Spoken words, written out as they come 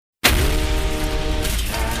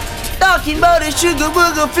talking about the sugar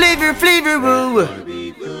booger flavor, woo.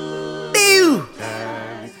 Ew.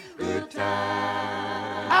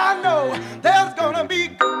 I know there's gonna be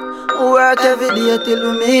work every day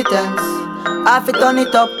till we meet ends. I fi turn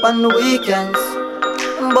it up on the weekends.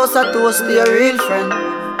 Bust a toast to your real friend.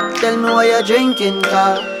 Tell me why you're drinking,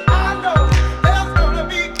 car. I know there's gonna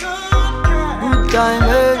be good time,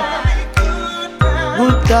 eh?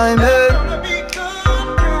 Good time, eh?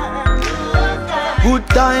 Good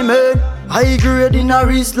time, eh? High grade in a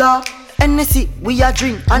Rizla. NSC, we a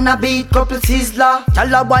drink and a beat couple sizzler.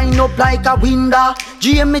 Y'all a wind up like a window.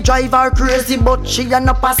 GM me drive her crazy but she a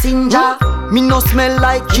no passenger. Me no smell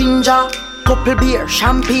like ginger. Couple beer,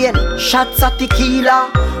 champagne, shots of tequila.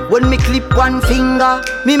 When me clip one finger,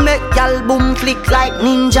 me make y'all boom flick like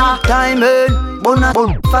ninja. Time, eh? Bona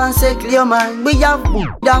fancy clear man. We have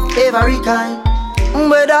every kind.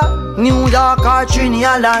 Whether New York or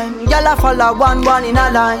Trinidad line, y'all a follow one in a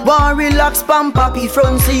line. One relax pam papi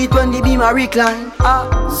front seat when the beam a recline.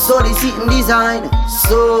 So the seating design.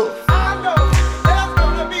 So I know there's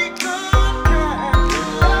gonna be good.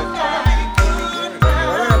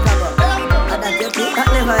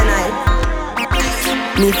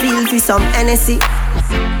 Me feel for some NSC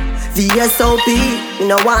VSOP, me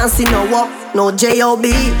no want see no walk, no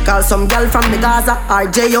J.O.B. Call some girl from the Gaza or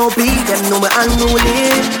J.O.B. Them know me unruly,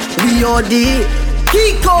 we O.D.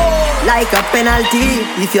 Kiko, like a penalty.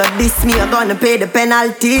 If you diss me, you're gonna pay the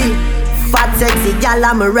penalty. Fat sexy girl,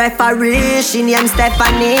 I'm a referee. She named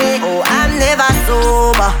Stephanie. Oh, I'm never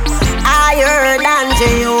sober, higher than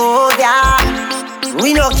Jehovah.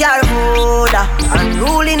 We no care soda,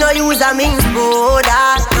 unruly no use a means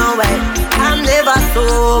soda. No way, I'm never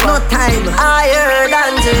sober, no time higher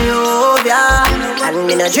than Jehovah. And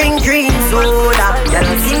me no drink green soda. You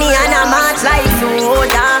don't see me and I march like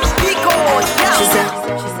soda. Because she said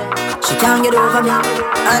she can't get over me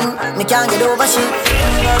and me can't get over she.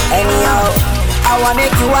 Anyhow, I wanna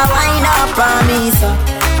make you a wine up on me, so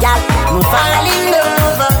yeah, me fall in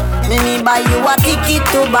love. Me buy you a ticket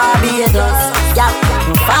to Barbados. Yeah,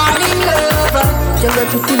 me fall in love. You got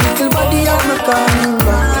pretty little body, I'm coming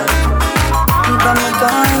back. I'm coming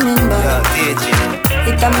back.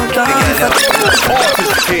 I'm coming back.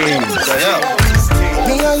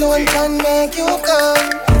 Me alone can make you come.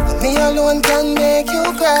 Me alone can make you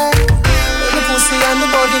cry. When the pussy and the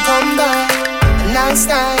body come back. Nice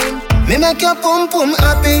time. Me make your pum pum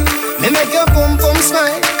happy. Me make your pum pum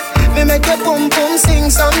smile. Me make your pum pum sing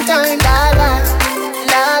sometime. La la,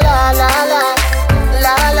 la la la la,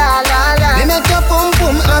 la la la la. Me make your pum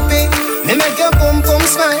pum happy. Me make your pum pum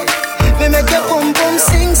smile. Me make your pum pum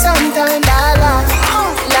sing sometime. La la,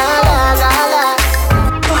 la la la la.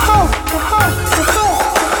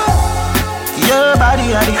 Your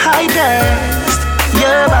body are the highest.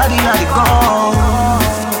 Your body are the gold.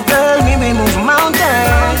 Girl, me move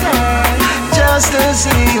mountains just to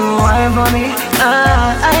see you wine for me.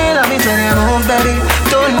 I love it when you move, baby.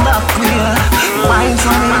 Turn back clear, wine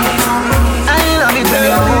for me. I love it when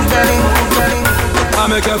you move, baby. I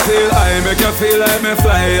make you feel like me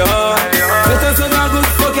fly, oh. Let us have a good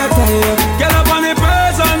fuck your time. Get up on the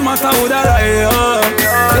person, master who da lie, oh.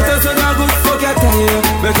 Let us have a good fuck your time.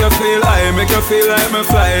 Make you feel like me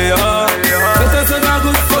fly, oh. Let us have a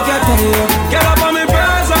good fuck your time. Get up on the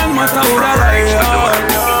person, master who da lie, oh.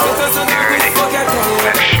 Let us have a good fuck your time.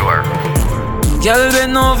 Girl,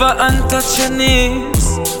 bend over and touch your knees.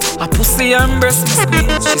 A pussy and breast me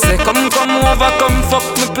speech. She say, come over, come fuck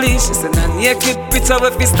me please. She say, nah naked picture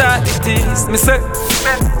if we start the tease. Me say,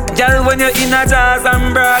 girl, when you're in a jazz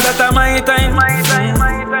and bra, that's my time.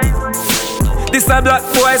 This a black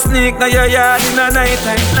boy sneak, now your yard in a night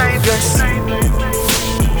time. Yes.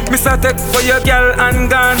 Me say, take for your girl and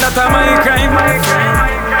gone, that's my crime.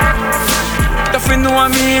 If you know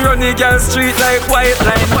me, run the girl street like white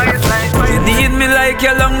line. You need me like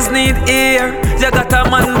your lungs need air. You got a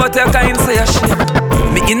man but you can't say a shit.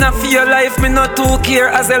 Me in a fear life, me not too care.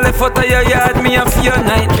 As I left out of your yard, me a fear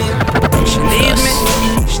nightmare. She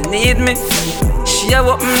need me. She a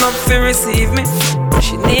open up to receive me.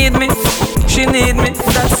 She need me.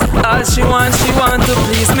 That's all she want to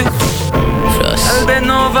please me. I'll bend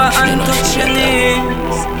over and touch your knees.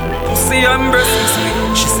 See your breasts me.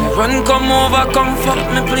 She said, run, come over, come fuck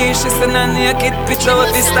me please. She said, nah naked picture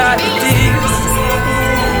with the start the tease.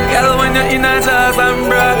 Girl, when you're in a jazz and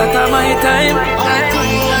bra, that's my time.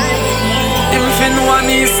 If you know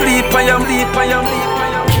me sleep, I am deep.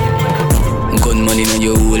 Gun money on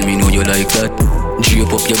your hole, me know you like that.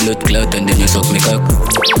 Drape up your blood clot and then you suck me cock.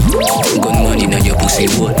 Gunman in your pussy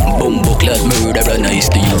what? Bumbo clad murderer nice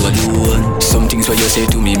to you alone. Some things what you say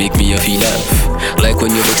to me make me a feel laugh. Like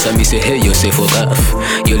when you vex and me say hey you say fuck off.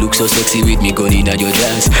 You look so sexy with me gun in at your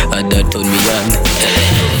jazz. And that turn me on.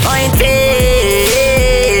 Point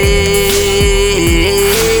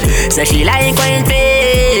so she like when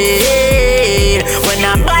when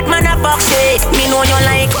I'm bad man a fuck shit. Me know you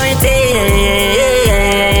like when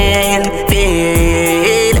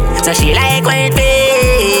so she like when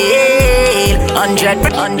 100.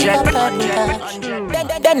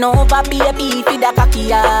 Then over baby feed a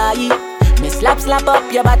cocky eye. Me slap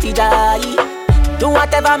up your body die. Do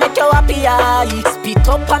whatever make you happy eye. Spit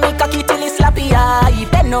up and me cocky till it's slappy eye.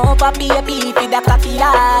 Then over baby feed a cocky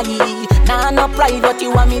eye. Nah no pride but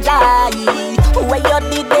you want me die. Where you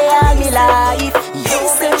did there all me life. You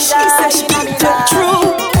say she did the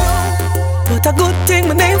truth. But a good thing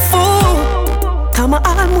my name fool. Come I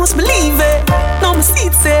almost believe it. No me see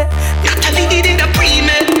it say Natalie did it a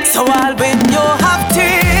pre-med. So all when you have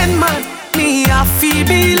 10 man, me a feel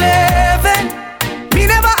believing. Me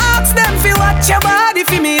never ask them fi watch your body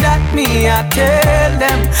fi me that me a tell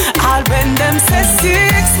them. All when them say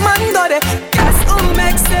 6 man go there, guess who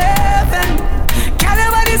make 7? Can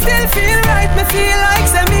nobody still feel right? Me feel like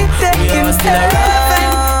say me taking 7.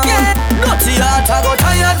 Yeah. Nutty heart I go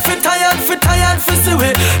tired fi see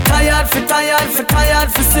we. Tired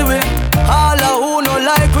fi see we. All a who no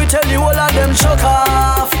like we tell you all of them shock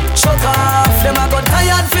off. Them a go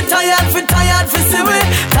tired fi see we.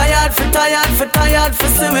 Tired fi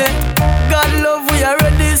see we. God love we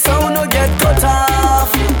already so no get cut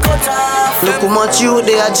off. Look how much you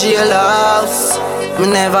they a jailhouse. Me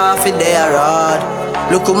never fi they a road.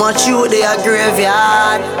 Look how much you they a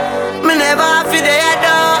graveyard. Me never fi they a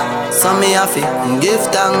door. So me a fi give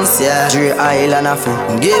thanks, yeah. Dre Island a fi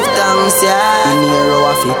give thanks, yeah. In Nero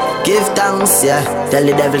a fi give thanks, yeah. Tell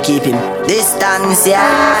the devil keep him distance,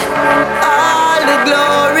 yeah. All the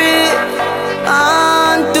glory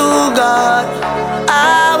unto God.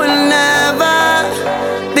 I will never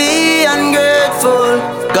be ungrateful.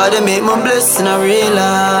 God make my blessing a real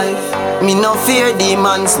life. Me no fear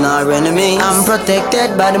demons nor enemy. I'm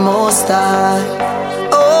protected by the Most High.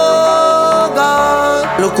 Oh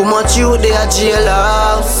God, look how much you they a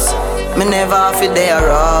jailhouse. Me never fi they a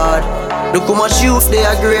road. Look how much you they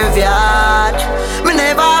a graveyard. Me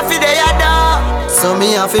never fi they a door. So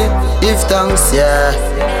me a fi give thanks, yeah.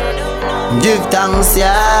 Give thanks,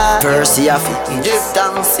 yeah. First you a fi give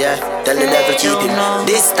thanks, yeah. Tell the devil keep him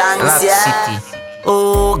distance, yeah.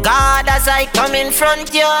 Oh God, as I come in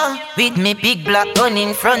front you with me big black gun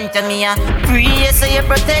in front of me, pray so you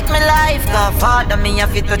protect my life. God Father, me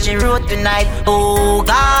have to touch the road tonight. Oh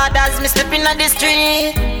God, as me step in the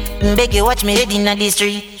street, beg you watch me head in the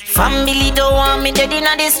street. Family don't want me dead in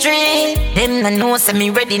the street. Them no know say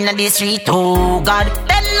me ready in the street. Oh God,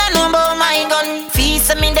 them no know about my gun.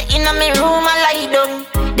 Feast me the in my room I lie down.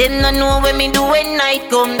 Them no know when me do when night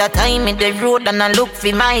come. That time in the road and I look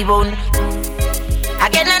for my bone.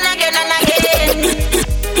 Again and again and again.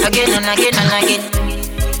 Again and again and again.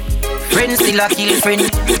 Friends still a kill friend.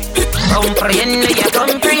 Comprehend, yeah,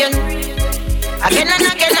 comprehend. Again and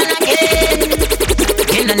again and again.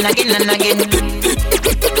 Again and again and again.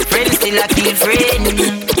 Friends still a kill friend.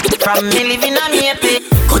 From me living on me a pay.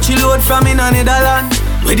 Coachy load from in a Netherland.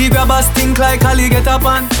 Where the grabbers stink like Ali get up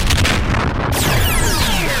on.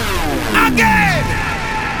 Again.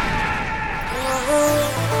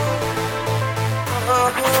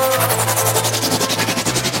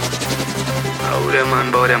 How them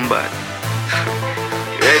man bout them bad?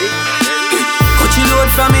 You ready? Coachy load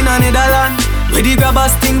from in a Netherland. Where the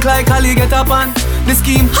grabbers stink like Ali get up on. The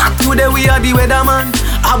scheme hot today we are the weatherman.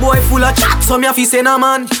 A boy full of chat so me a fi say nah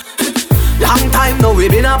man. Long time now we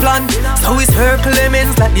been a plan. So we circle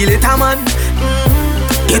lemons like the little man.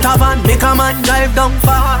 Get a van, make a man drive down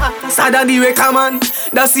far. Sadder the wrecker man.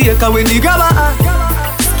 That's the echo when the grabber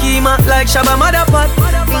schema like Shabba Motherpot.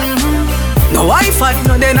 No Wi-Fi,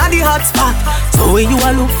 no then at the hot spot. So when you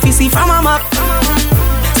a look, you see from a map.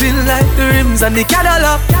 Still like the rims and the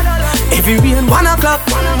Cadillac. Every rain 1 o'clock.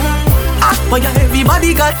 But yeah,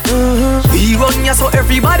 everybody got. We run ya so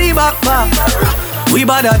everybody back. We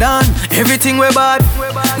badder than everything we bad.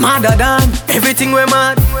 Madder than everything we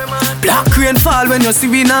mad. Black rain fall when you see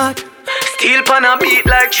we not. Still pan a beat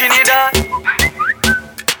like Trinidad.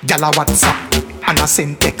 Gala WhatsApp and I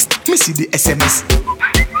send text. Me see the SMS.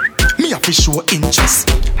 Me a fi show interest.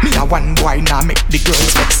 Me a one boy now make the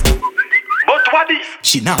girls vex. But what is?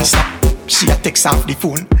 She not stop. She a text off the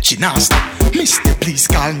phone. She not stop. Mister please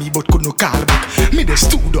call me but could no call back. Me the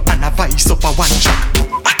studio and a voice up a one track.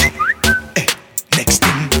 next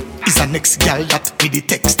thing is a next gal that with the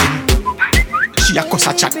texting. She a cuss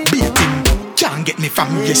a chat beating. Can't get me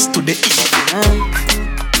from yes to the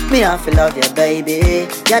evening. Me have to love you, baby.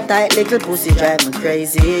 Your tight little pussy drive me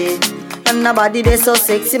crazy. And nobody they so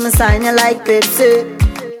sexy, me sign you like Pepsi.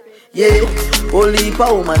 Yeah, only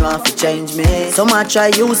a woman want to change me. So much I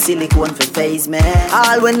use silicone for face me.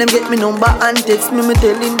 All when them get me number and text me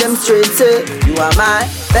telling them straight say, you are my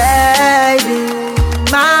baby,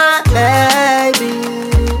 my baby.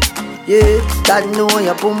 Yeah, God know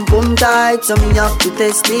your pum pum tight, so me have to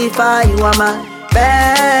testify. You are my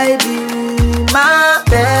baby, my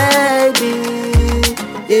baby.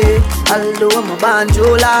 Yeah, although I'm a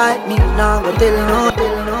banjo like me, now go tell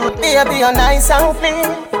no. Baby, you're nice and clean.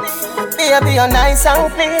 Baby, you're nice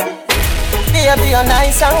and clean. Baby, you're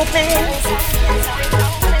nice and clean.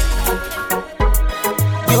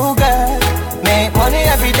 You girl, make money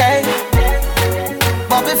every day.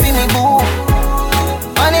 Bobby feel me boo.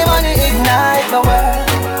 Money, money ignite the world.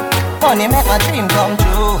 Money make my dream come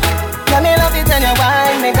true. Let me love it and you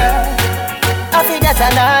wine me girl. I forget a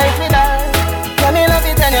night with her. Let me love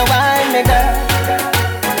it and you wine me girl.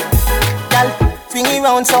 Girl, swing it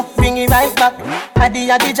round so bring it right back. Addy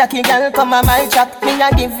Jackie girl come on my track. Me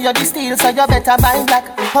a give you the steel so you better buy black.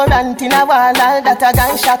 Current in a wall all that a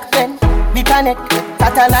gun shock. Then we connect,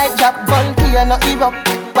 satellite drop. Volcano erupt,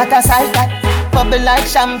 what a sight that. Bubble like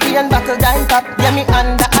champagne, buckle down top. Yeah, me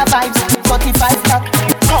under a vibes, 45 pack.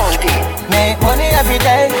 Make money every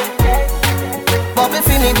day. Bubble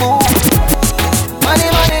finny boo. Money,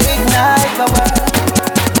 money ignite the world.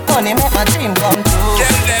 Money make my dream come true.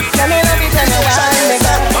 Tell me love it and you wine me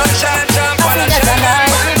girl. I forget a night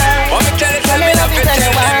with her. Tell me love it and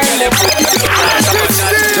you wine me girl.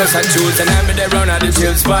 Just a choose and I'm there round at the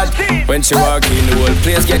chill spot. When she walk in, the whole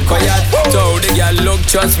place get quiet. So the girl look,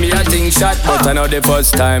 trust me, I think shot. But I know the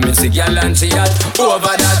first time it's the girl and she hot.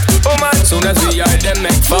 Over that, soon as we are them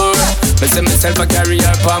make four. Me see myself a carry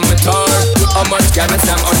her on my tour. How much can I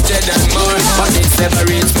stand 100 and more? But it never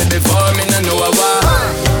reached me before, me no know a war.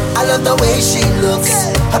 I love the way she looks.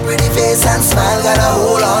 Her pretty face and smile got a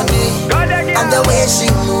hold on me. And the way she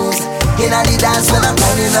moves in the dance when I'm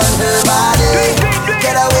grinding on her body.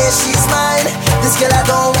 Get away, she's mine. This girl I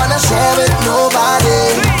don't wanna share with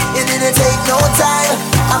nobody. It didn't take no time.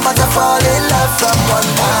 I'm about to fall in love from one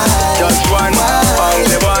time. Just one,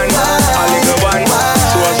 only one, a little one,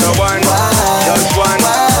 just the one. Just one,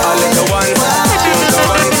 a little one, just the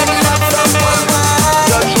one.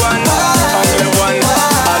 Just one, only one,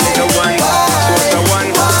 a little one, just the one.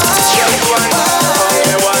 Just one,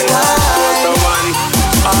 only one, just the one.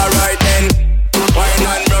 Alright then, wine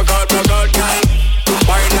and rock out, girl.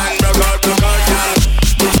 Wine and rock out, girl.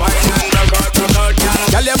 Wine and rock out, girl.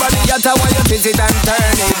 Tell your body you tell when you visit and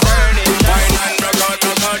turn it. Wine and rock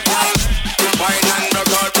out, girl. Wine and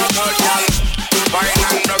rock out, girl. Wine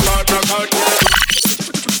and rock out, girl.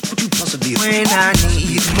 When I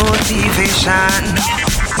need motivation,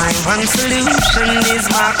 my one solution is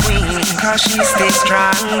my queen, cause she stays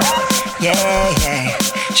strong. Yeah, yeah.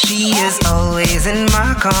 She is always in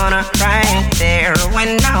my corner, right there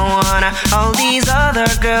when I wanna. All these other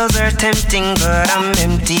girls are tempting, but I'm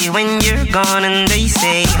empty when you're gone. And they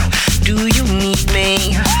say, do you need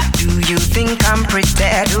me? Do you think I'm pretty?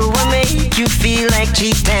 Do I make you feel like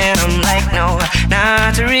cheating? I'm like, no,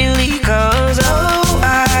 not really, cause oh,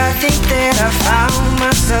 I think that I found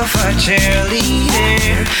myself a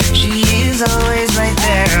cheerleader. She is always right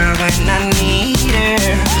there when I need her.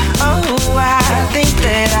 Oh, I think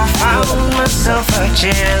that I found myself a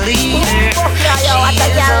cheerleader. She is always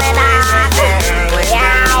right there when I need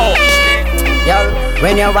her. Yo,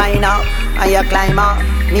 when you wind up and you climb up,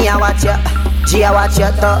 me I watch you, G I watch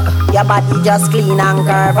you too. Your body just clean and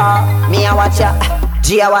curve up. Me I watch you,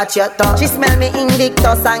 G I watch you too. She smell me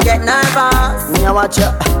Invictus and get nervous. Me I watch you,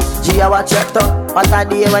 G I watch you too. What a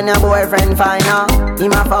day when your boyfriend find out.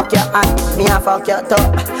 Him a fuck you and me a fuck you too.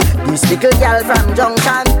 This little girl from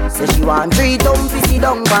Junction say she want 3 dumb pissy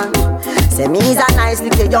dung pan. Say me's a nice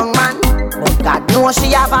little young man, but God knows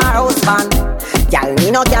she have her husband. Girl,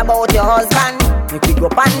 me no care about your husband. Make you go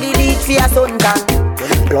up and delete for your suntan.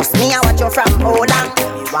 Plus me I watch you from how long.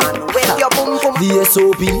 Me want to wet your boom boom. The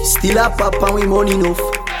SOP still a pop and we money enough.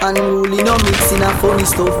 Unruly no mixing a funny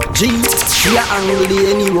stuff. G, she a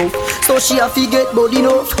unruly anyhow. So she a forget body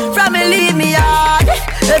enough. From me leave me hard.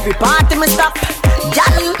 Every party me stop.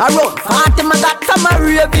 Girl, around 40 me got. From a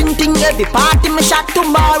raving thing. Every party me shot.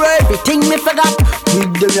 Tomorrow everything me forgot.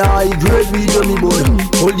 With them high grade with them me bun.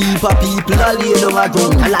 Whole heap of people a lay down a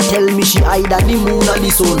gun. Girl a tell me she hide at the moon and the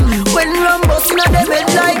sun. When rum bust inna them head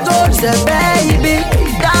like gold. Say baby,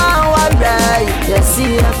 don't worry, you're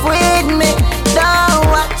safe with me. Don't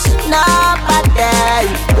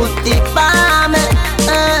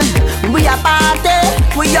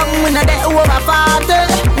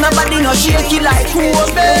no shake it like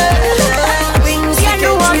Kobe. Wings you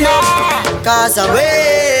know that. Cause I'm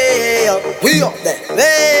way up, we up there,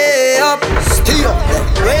 way up. Stay up there,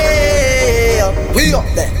 way up, we up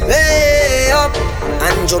there, way up.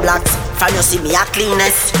 Andrew Blacks, from you see me a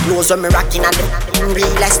cleanest. Clothes when me rockin' at the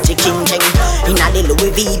realest chicken ching. Inna the Louis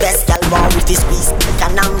V best, y'all war with this piece.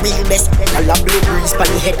 Can I'm real best, y'all a blue breeze pon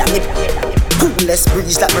the head of me. Coolest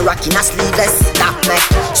breeze like me rockin' a sleeveless. That make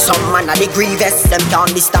some man a the grievous. Them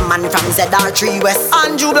can't miss the man from ZR3 West.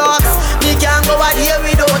 Andrew Blacks, me can't go out here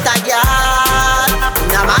without a girl.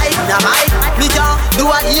 Nah my, me can't do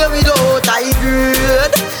out here without a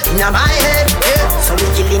girl. Nah my head, yeah. So we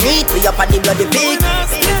killing it, we up on the bloody pig.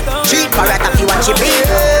 Treat parrot if you watch it big.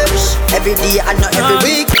 Every day and not every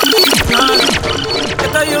week.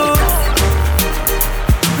 Get a youth.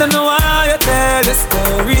 Don't know why you tell the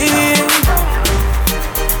story.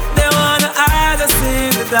 They wanna hide us in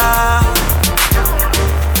the dark.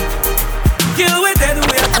 Kill with dead,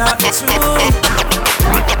 we are not the truth.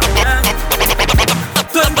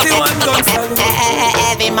 21 guns salute.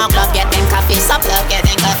 Every month love getting coffee shop, love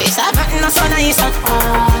getting coffee shop. Nothing not so nice.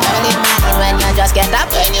 Early morning when you just get up,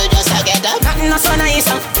 Nothing not so nice.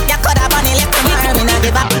 You could have only left tomorrow, me not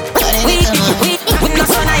give up. We not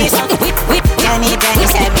so nice. Jenny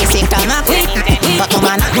said me sick to my feet, but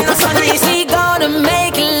woman not so nice. We gonna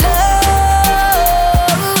make love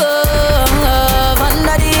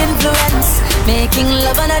under the influence, making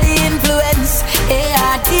love under the influence.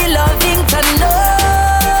 Yeah, the loving to know.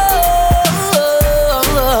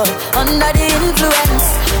 Under the influence,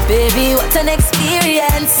 baby, what an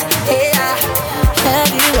experience. Yeah,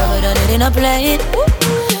 have you ever done it in a plane?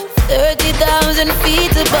 30,000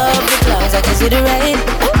 feet above the clouds, I can see the rain.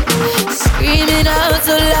 Screaming out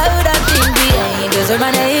so loud, I think the angels are my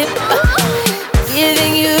name.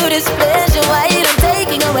 Giving you this pleasure while I'm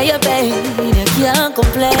taking away your pain. You can't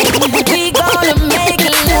complain. We gonna make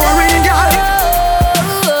it love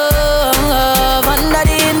under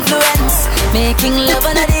the influence, making love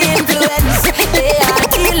under the influence. They are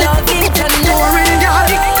the loving to know.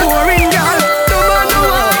 Pouring girl, no man no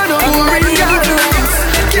one, no pouring girl.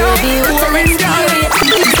 Baby, what's an experience?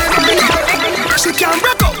 She can't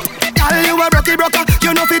broke up. Girl, you a broky broker.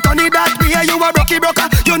 You know fi turn it that way. You a broky broker.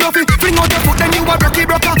 You know fi fling out your foot, then you a broky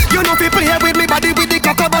broker. You know fi play with me body with the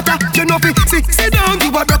cocoa butter. You know fi sit down. You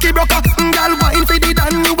a broky broker. Girl, wine fi the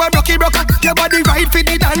dan. You a broky broker. Your body right fi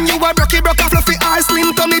the dan. You a broky broker. Fluffy ass, slim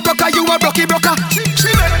tummy tucker. You a broky broker. She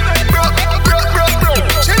make broke.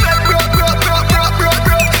 She make broke.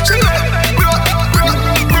 She make broke.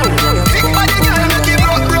 Big body girl make it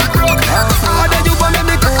broke. Harder you wanna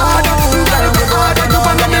make it harder. Girl, harder you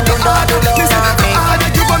wanna make it harder. Listen, harder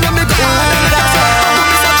you wanna make it harder.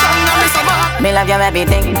 Me love your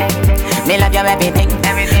everything. Me love your everything.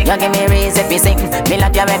 You give me reason to sing. Me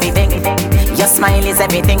love your everything. Your smile is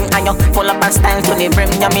everything, and you full up of style to the brim.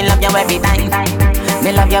 You me love you every time.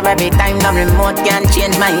 Me love you every time. No remote can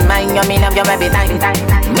change my mind. You me love you every time.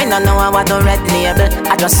 Me no know what to red label.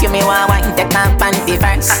 I just you me want wine take off panty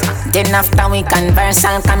first. Then after we converse,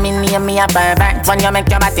 I'll come in near me a pervert. When you make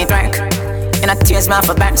your body twerk, you not tears me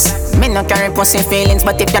for burns. Me no carry pussy feelings,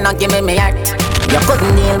 but if you not give me my heart, you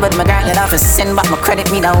couldn't deal with my girl. You'd have to send back my credit.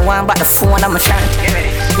 Me don't want but the phone on my shirt.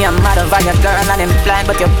 Me a mad over your girl and implied,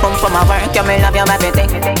 but you pump for my work. You me love you everything.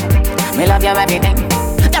 Me love you everything.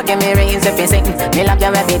 You give me reason if you sing. Me love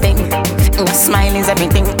you everything. Your smile is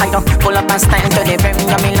everything. I don't pull up and stand to the brim.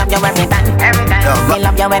 You me love you every time. Me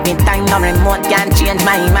love you every time. No remote can change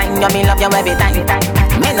my mind. You me love you every time.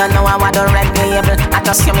 Me don't know what the red label. I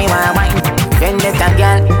just you me want wine. When little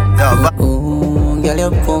girl. Ooh, girl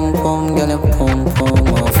you pum pum, girl you pum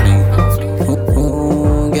pum off me.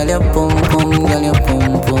 Ooh, girl you pum pum, girl you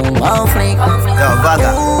pum pum off me. Yo,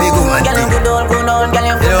 Vaga, big woman thing. Good old, girl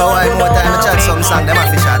you know why more time I chat some song, them a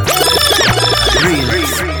fish at. Real.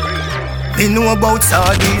 Me know about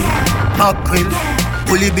sardine, mackerel,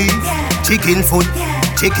 bully beef, chicken foot,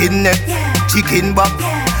 chicken neck, chicken back.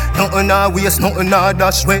 Nothing a waste, nothing a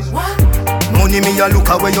dash way. Money me a look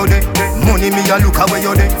away you dey. Money me a look away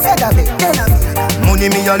you dey. Money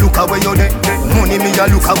me a look away you dey. Money me a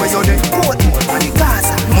look away you dey.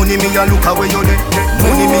 Money me a look away you dey.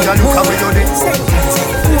 Money me a look away you dey.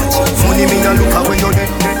 Money me a look away you dey.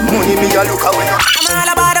 Money me a look away you dey. I'm all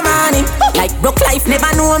about the money. Like broke life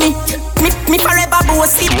never know me. Me forever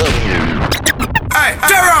bossy. Hey,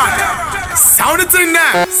 Gerard, sound it in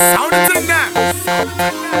there. Sound it in there.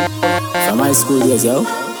 From my school days, yo.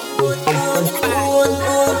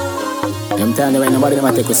 I'm telling you, nobody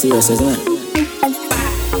gonna take you serious, isn't it?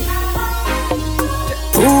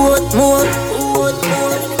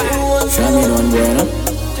 Show me one boy, no?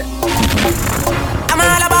 I'm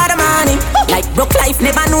all about the money. Broke life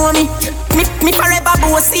never know me. Me forever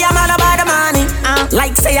bossy, I'm all about the money.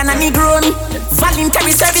 Like say I'm a Negro me. Voluntary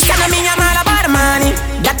service, and me, I'm all about the money.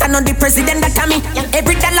 That I know the president, that I me.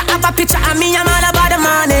 Every dollar have a picture of me, I'm all about the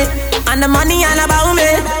money. And the money all about me.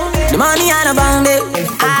 The money all about me.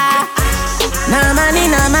 No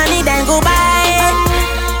money, then go buy it.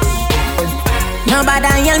 Nobody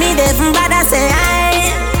yell me, they from bad, I say aye.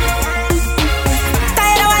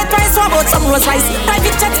 Tired of white price, what about some Rolls Royce?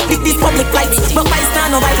 Private jet, with these public flights. But why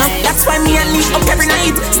stand no violence? That's why me unleash up every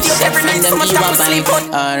night. Stay up every night, so much time to sleep out.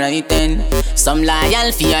 Alright then, some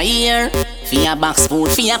loyal for your ear. For your box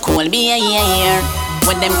food, for your cold beer, yeah.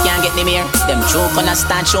 When them can't get them here, them choke on a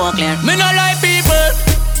start show clear. Me no like people.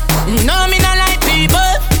 No, me no like people.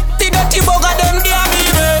 The dirty bugger them they are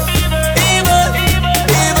evil.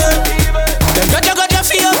 Them got you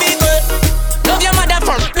for your people. Love your mother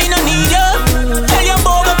for me no need you. Tell your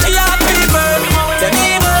bobo to your people. Them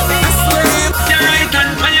evil. You're right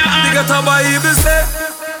and when you're hard. You get a Bible say,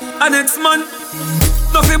 a next man.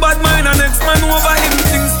 Nothing bad mind, a next man over him.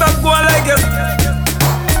 Things stop going like it.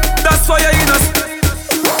 That's why you're innocent.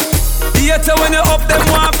 Theater when you up, them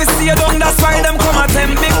want to see you down. That's why them come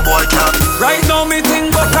attempt me. Right now me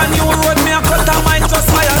think but on you road me a cut a mind just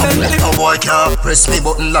fire them. No boy can't press me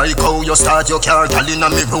button like how you start your car. Girl inna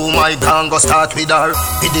me room, I can't go start with her.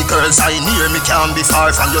 With the girls I near me can't be far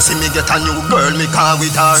from. You see me get a new girl, me can't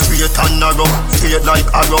with her. Straight and narrow, straight like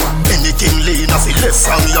arrow. Anything lean off it left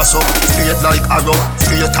from your so. Straight like arrow,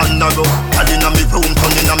 straight and narrow. Girl inna me room,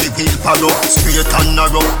 turn inna me wheel parrow. Straight and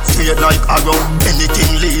narrow, straight like arrow.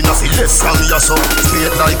 Anything lean off it left from your so.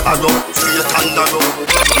 Straight like arrow, straight and narrow.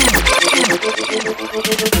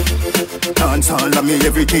 Dance all of me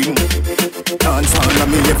everything. Dance all of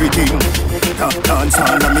me everything. Dance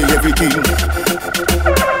all of me everything.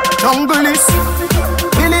 Jungle is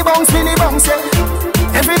Billy Bounce,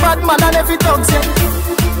 yeah. Every bad man and every dog, yeah.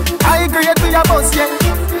 High grade we a boss, yeah.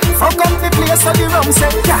 Fuck up the place of the rum, say,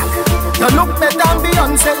 yeah. You look better than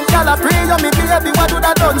Beyonce. Y'all a pray you me baby, what do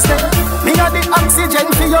that done, say? Me a the oxygen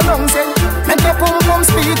for your lungs, say. Make your pum pum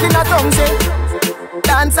speak in a tongue, say.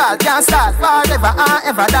 Dancehall can't start forever and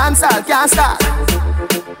ever. Dancehall can't start.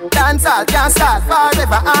 Dancehall can't start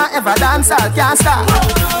forever and ever. Dancehall can't start.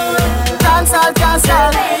 Dancehall can't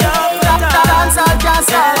start. Dancehall can't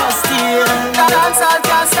start. Dancehall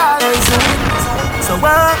can't start. So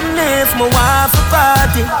what if my wife a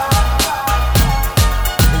party?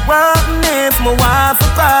 What if my wife a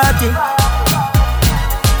party?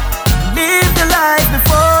 Live the life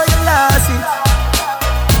before you lost it.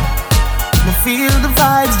 Feel the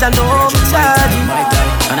vibes, I know me charging.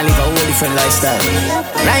 And I live a whole different lifestyle.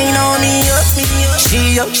 Right now me up,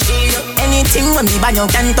 she up. Anything when me buy you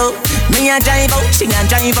can do. Me a drive out, she a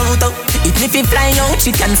drive out. Even if you fly out,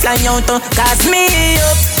 she can fly out. Cause me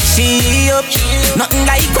up, she up. Nothing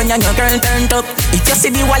like when your girl turned up. If you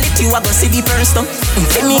see the wallet, you a go see the purse too.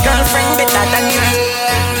 Tell me girlfriend better than you.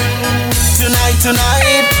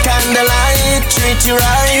 Tonight, candlelight, treat you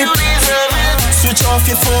right. Switch off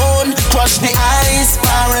your phone, crush the ice,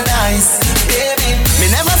 paradise. Baby, me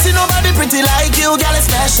never see nobody pretty like you, girl, it's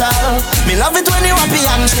special. Me love it when you happy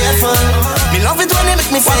and cheerful. Me love it when you make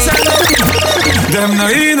me feel. Them no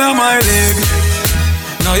inna my leg,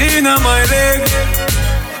 no inna my leg.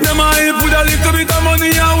 Them a help with a little bit of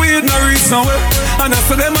money and weed, no reach somewhere. And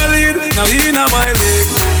after them a lead, no inna my leg,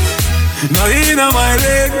 no inna my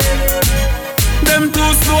leg. Them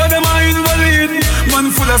too slow, them a invalid.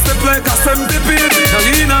 Man full of step like a centipede. Now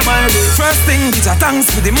inna my way. First thing, bitch, a thanks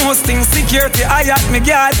for the most things. Security, I at me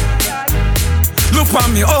guard. Look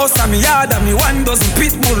on me house and me yard and me 1 dozen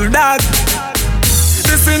pit bull dog.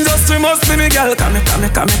 This industry must be me girl. Come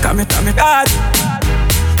hard.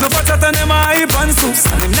 No for chat and them a hype and soups.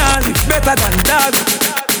 And them nah live better than dog.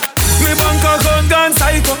 Me bank account gone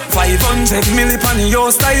psycho. 500 million on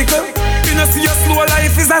your cycle. You know see your slow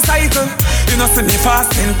life is a cycle. You know see me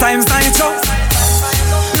fast 10 times nitro.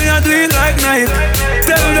 Me a do it like night.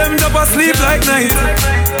 Tell them to sleep like night.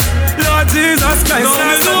 Lord Jesus Christ. No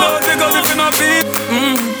me know because if you not feel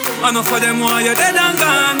enough for them want you dead and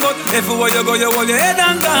gone. But everywhere you go you hold your head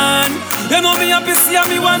and gone. You know me happy see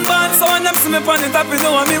me one band. So when them see me on the top you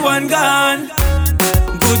know me one gone.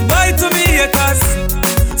 Goodbye to me haters.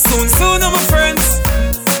 Soon I'm my friends.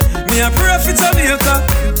 Me a pray for Jamaica.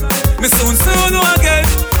 Me soon again.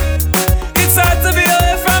 It's hard to be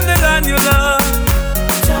away from the land you love.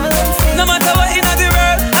 No matter what in the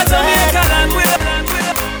world, a Jamaica land we love.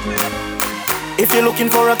 If you're looking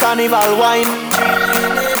for a carnival wine,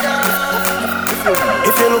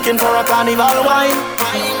 if you're looking for a carnival wine,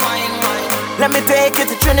 Let me take you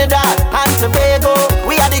to Trinidad and Tobago.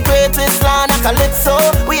 We are the greatest land of Calypso.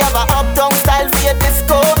 We have a uptown style for your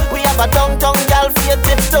disco. We have a downtown gal for your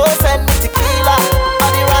tiptoe. Send me tequila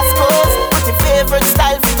on the Rascals. What's your favorite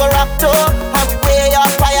style for go rock to? And we way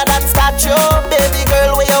up higher than statue. Baby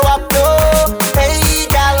girl, where you up to? Hey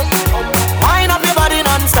gal, wind up your body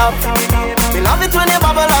non-stop. Me love it when you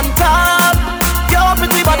bubble on top. Your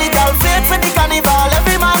pretty body gal fit for the carnival.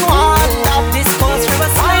 Every man want that. This calls for a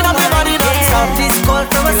slow wind up your body non-stop. This call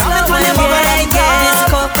for a slow one, yeah. This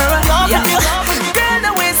call for a girl,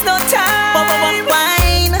 don't waste no time.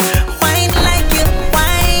 Wine, wine like you,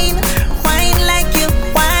 wine like you,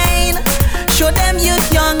 wine. Show them you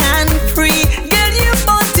young and free. Girl, you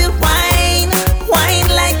want to wine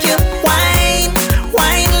like you,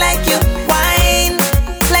 wine like you, wine.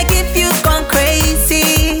 Like if you gone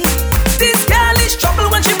crazy. This girl is trouble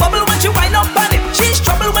when she bubble, when she wind up on it. She's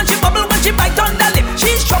trouble when she bubble, when she bite on the lip.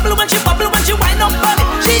 She's trouble when she bubble, when she wind up on it.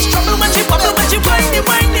 She's trouble when she bubble, when she whiny.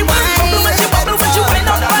 Trouble when she bubble, when she wind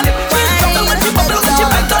up on it. She's trouble when she bubble, when she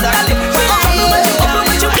bite on the lip. She's trouble when she bubble,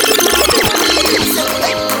 when she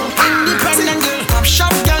independent girl,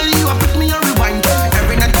 shot girl, you a put me on rewind.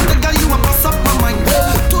 Every night of the girl, you a bust up my mind.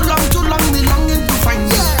 Too long, me longing to find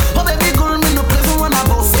you. Oh baby girl, me no play for one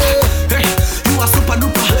about. Hey, you a super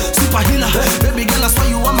duper, super healer. Baby girl, I swear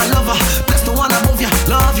you are my lover. Bless the one above you,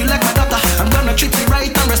 love you like my daughter. I'm gonna treat you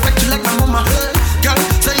right and respect you like my mama. Girl,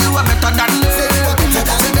 say you are better than me. Say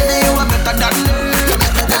baby you are better than me.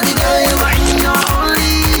 Girl, you are in your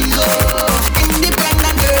only girl.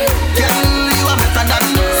 Independent girl, you are better than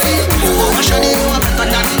me. Oh, I show you are better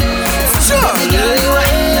than me. Girl, you are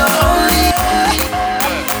in your only.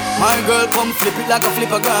 My girl, come flip it like a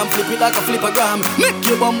flippergram, flip it like a flippergram. Make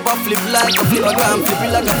your bumper flip like a flippergram, flip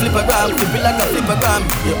it like a flippergram, flip it like a flippergram.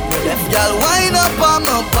 Your left girl, wind up on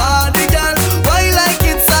my body, girl. Why like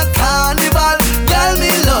it's a carnival? Girl,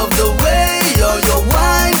 me love the way you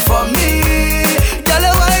wine for me. Girl,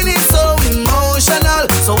 your wine is so emotional.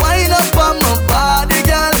 So wind up on my body,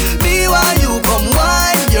 girl. Me while you come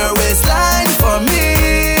wine your waistline for me.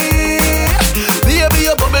 Baby,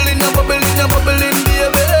 you're bubbling, baby.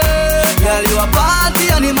 Girl, you a party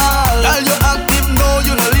animal. Girl, you active, no,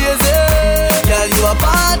 you no lazy. Girl, you a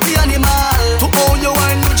party animal. To own your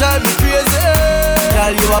wine, you drive me crazy.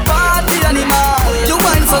 Girl, you a party animal. You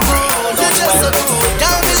wine so good, you just so good.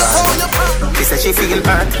 Girl, me love how you pop. She say she feel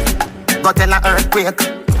hurt, got in a earthquake.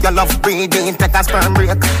 Your love breathing, take a sperm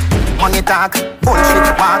break. Money talk, bullshit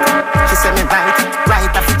walk. She say me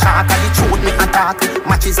right off the chart. And the truth me attack,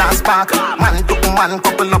 matches and spark. Man to man,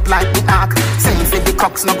 couple up like the ark. Same for the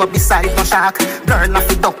crooks, no go beside no shark. Girl off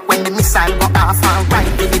the duck when the missile go off. And right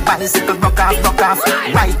till the bicycle broke off.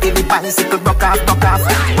 Right till the bicycle broke off.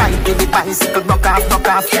 Right till the bicycle broke off.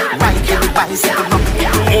 Right till the bicycle broke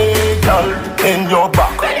off. Hey girl, in your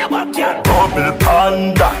back, double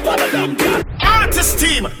panda. Artist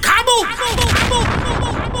team, kaboom!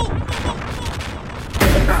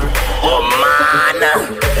 Oh man,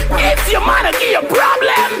 if your man give you a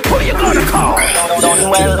problem, who you gonna call? Done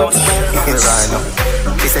well.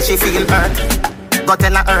 She say she feel hurt, got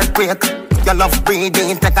in a earthquake. Your love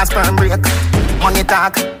breathing, take a sperm break. Money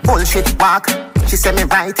talk, bullshit walk. She say me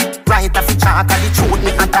right off the chart. And the truth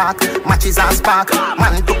me attack, matches and spark.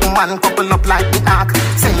 Man to man, couple up like the ark.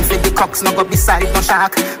 Same for the crooks, no go beside no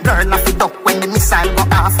shark. Girl off the duck when the missile go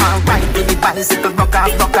off. And right till the bicycle broke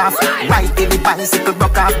off. Right till the bicycle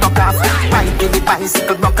broke off. Right till the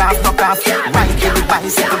bicycle broke off. Right till the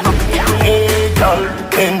bicycle broke off. Hey girl,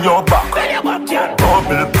 in your back,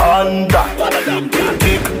 double panda.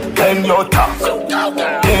 Kick in your top,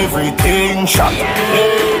 everything shot.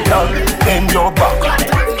 Hey girl, in your back,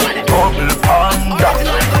 double panda.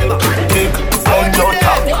 Kick in your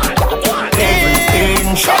top,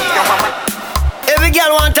 everything shot. Every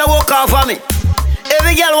girl want to walk off of me.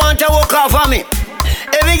 Every girl want to walk off of me.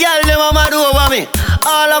 Every girl them a mad over me.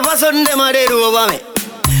 All of a sudden them a dead over me.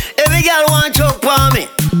 Every girl want choke for me.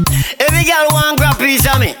 Every girl want grab piece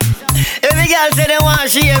of me. Every girl say they want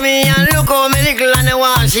share me. And look how me little and they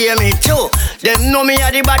want share me too. Them know me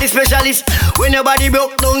a the body specialist. When your body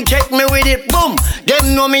broke, don't check me with it. Boom.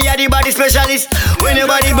 Them know me a the body specialist. When your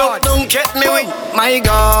body broke, don't check me with. My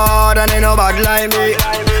God, and they no bad like me.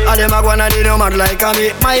 All them a gonna they no mad like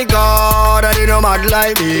me. My God, and they no mad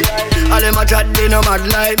like me. All them a chat they no mad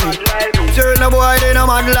like me. Certain boy they no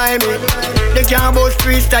mad like me. They can't boast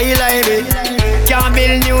freestyle like me. Can't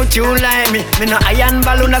build new tune like me. Me no iron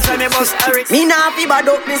balloon that's why me bust Harry. Me nah fi bad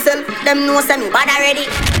up myself. Them know say me bad already.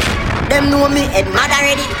 Them know me head mad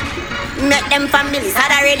already. Make them families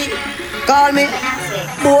sad already. Call me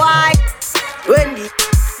boy. When the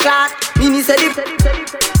clock, me say dip.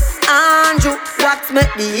 Andrew, what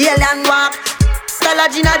make the alien walk? Tell a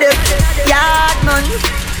Gina the yard man.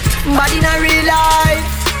 Body in a real life.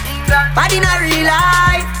 Body in a real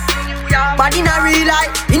life. Body in a real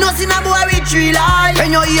life. You know see a boy with 3 life.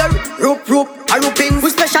 When you hear rope, a rooping, we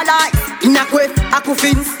specialize in a quiff, a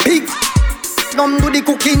coffins. Big, dumb do the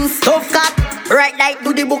cooking. Tough cat, right like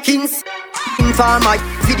do the bookings. Informer,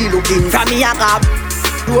 for the looking. From me a grab,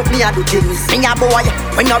 rope me a do things. Me a boy,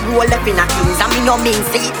 when you roll up in a kings. And me no mean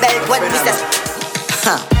seatbelt when we say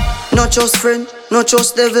not just friend, not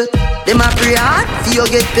just devil. Them a pray hard, for you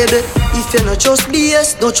get pebble. If you not just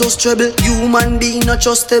BS, not just trouble. Human being not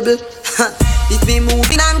just stable. If me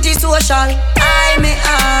moving anti-social, I may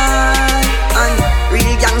I. And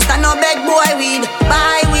real gangsta no beg boy weed.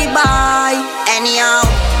 Buy we buy. Anyhow,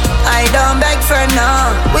 I don't beg for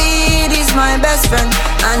now. Weed is my best friend.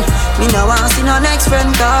 And me no want see no next friend.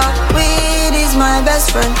 Cause weed is my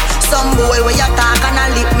best friend. Some boy where you talk and a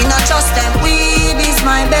lip, me not trust them. Weed is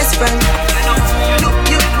my best friend. You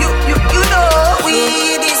know,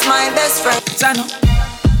 weed is my best friend. Chano.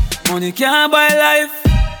 Money can't buy life.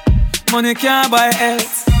 Money can't buy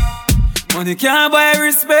health. Money can't buy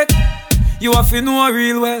respect. You have to know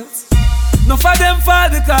real wealth. No for them fall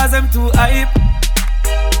because them too hype.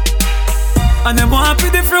 And them want to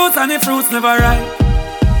the fruits and the fruits never ripe.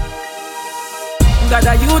 Got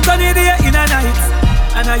a youth on the day in a night.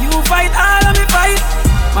 And a you fight all of me fight.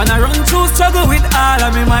 Man I run through struggle with all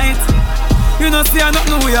of me might. You know see I don't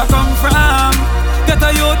know where you come from. Get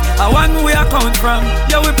a youth, I want where you come from.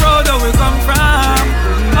 Yeah we proud of where we come from.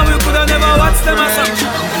 And we coulda never watched them or something.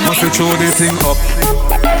 Must we throw this thing up.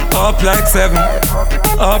 Up like 7.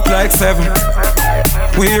 Up like 7.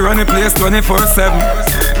 We run the place 24/7.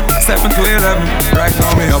 7 to 11. Right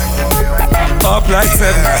now me up. Up like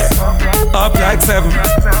 7. Up like 7.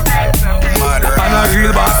 On a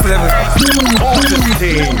real boss level.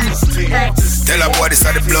 Tell a boy this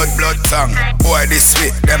are the blood tongue. Boy this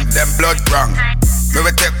sweet, them blood wrong. Me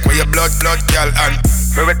we take where your blood girl and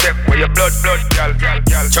me we take where your blood girl.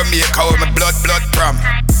 Jamaica where my blood from.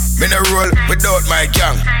 Me no roll without my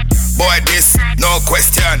gang. Boy this, no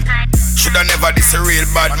question. Shoulda never this a real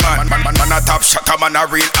bad man. Man a top shotter, man a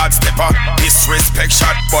real hard stepper. Disrespect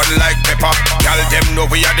shot, but like pepper. Y'all them know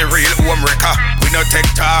we are the real home wrecker. We no take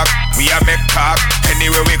talk, we a make talk.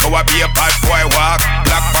 Anywhere we go, I be a bad boy walk.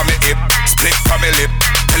 Black from me hip, split from me lip.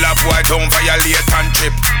 Tell a boy don't violate and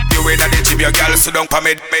trip. You in the gym, your girl so don't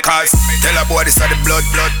permit. Cause tell a boy this are the blood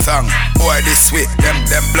tongue. Boy this sweet, them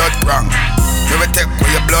blood wrong. We will take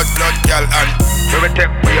where your blood girl and we will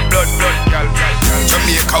take where your blood girl.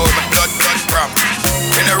 Jamaica where my blood from.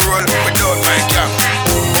 In a roll without my gang.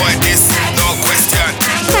 Boy this, no question.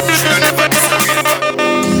 Shoulda never disappeared.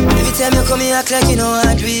 Every time you come here act like you know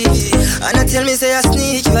I do it. And I tell me say I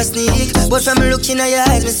sneak, you a sneak. But from looking at your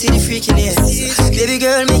eyes, me see the freakiness. Baby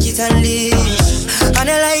girl, make it unleash. And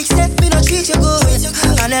I like say me no treat you good.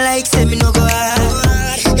 And I like say me no go hard.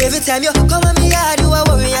 Every time you come at me yard, you a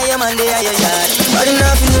worry and your man there at your yard. Body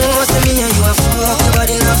nothing know, say me and you a fuck.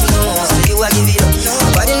 Body nothing know, say you a give it up.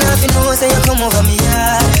 Body nothing know, say you come over me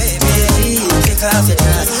yard. Baby, take off your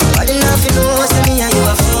dress. Body nothing know, say me and you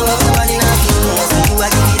a fuck. Body nothing know, say you a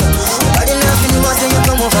give it up. Body nothing know, say you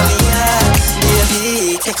come over me yard.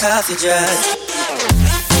 Baby, take off your dress.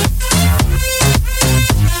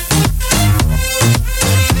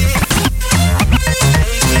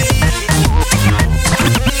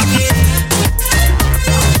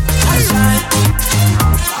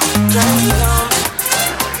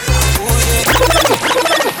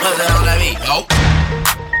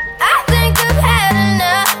 I think I've had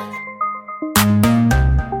enough.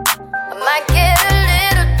 I might get a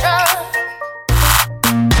little drunk.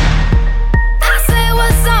 I say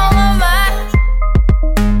what's on my mind.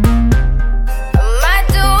 I might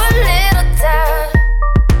do a little time.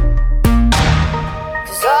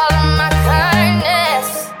 'Cause all of my kindness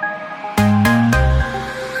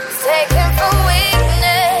is taken for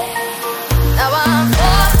weakness. Now I'm 4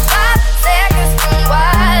 or 5 seconds from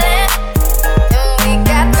wildin'. We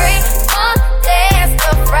got 3 more days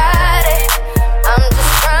till Friday. I'm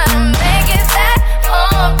just trying to make it back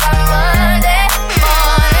home by Monday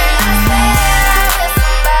morning. I said I wish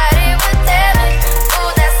somebody would tell me,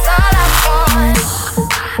 ooh, that's all I want.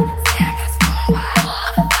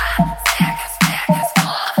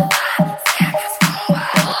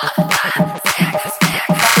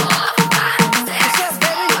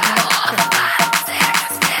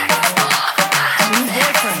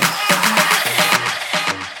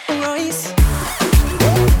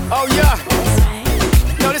 Oh yeah,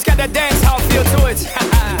 no, this got that dance hall feel to it.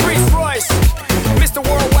 Reese Royce, Mr.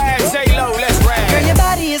 Worldwide, J-Lo, let's ride. Girl, your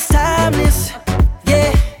body is timeless,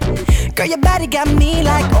 yeah. got me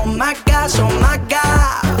like, oh my gosh, oh my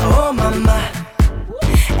god, oh mama.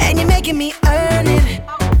 And you're making me earn it,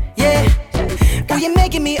 yeah. Girl, you're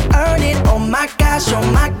making me earn it, oh my gosh, oh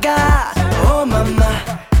my god, oh mama.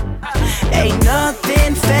 Ain't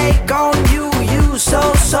nothing fake on you, you so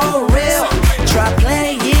real. Try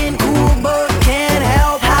playing cool, but can't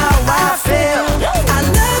help how I feel. I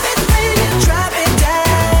love it when you drop it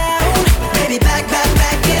down. Baby, back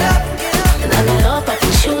it up. Dame lo pa' que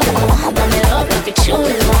chulo, dame lo pa' que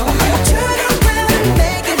chulo. Turn around and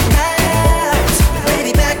make it bounce.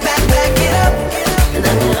 Baby, back it up.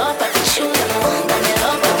 Dame lo pa' que chulo, dame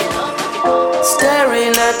lo pa' que.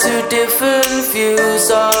 Staring at two different views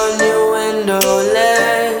on your window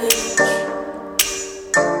ledge.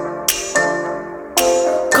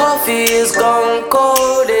 Coffee is gone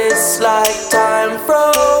cold, it's like time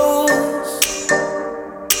froze.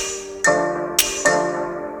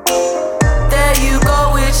 There you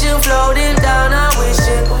go, wishing floating down, I wish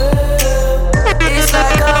it will. It's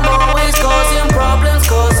like I'm always causing problems,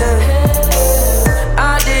 causing hell.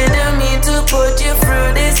 I didn't mean to put you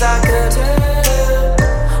through this, I could tell.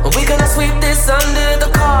 We gonna sweep this under the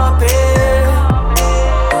carpet.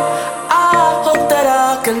 I hope that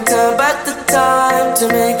I can turn back the time to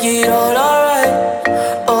make it all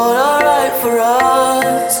alright for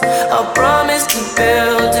us. I promise to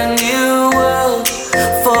build a new world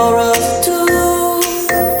for us two,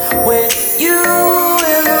 with you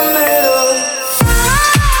in the middle.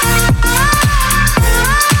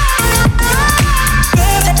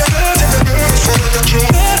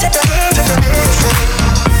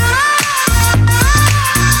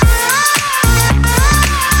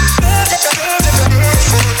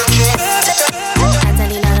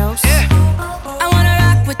 I wanna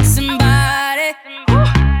rock with somebody.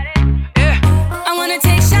 I wanna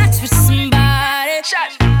take shots with somebody.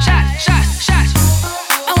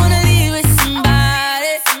 I wanna leave with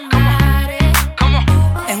somebody. Come on.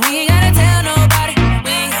 And we ain't gotta tell nobody.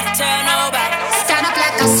 Stand up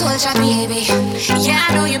like a soldier, baby. Yeah, I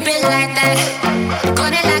know you built like that.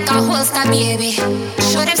 Gun it like a holster, baby.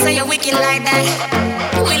 Show them say you're wicked like that.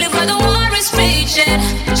 We live where the war is raging,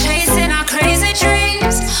 chasing our crazy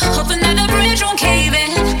dreams, hoping that the bridge won't cave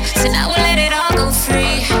in. So now we'll let it all go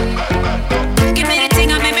free. Give me the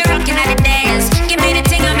thing, I made me rockin' at the dance. Give me the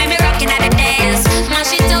thing, I made me rockin' at the dance. Now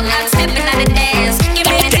she don't like stepping at the dance. Give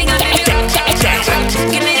me the thing, I made me rockin' at the dance.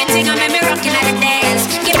 Give me the thing, I made me rockin' at the dance.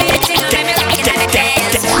 Give me the thing, I made me rockin' at the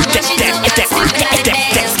dance. Now she don't like stepping at the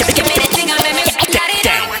dance. Give me the thing, I made me rockin' at the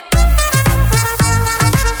dance.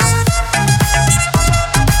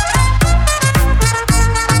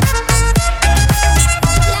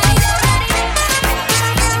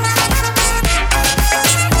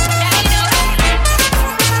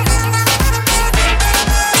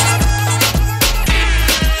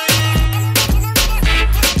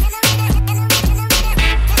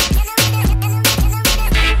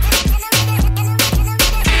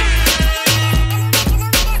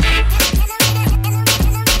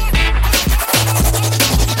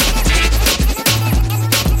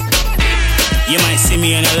 You might see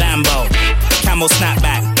me in a Lambo, camel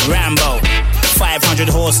snapback, Rambo, 500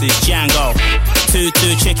 horses, Django,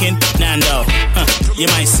 2-2 chicken, Nando. You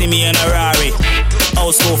might see me in a Rari,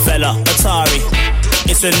 old school fella, Atari.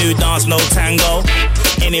 It's a new dance, no tango.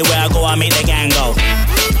 Anywhere I go, I make the gang go.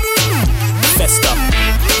 Festa,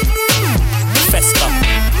 festa,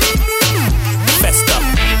 festa.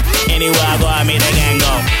 Anywhere I go, I make the gang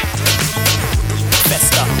go.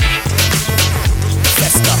 Festa,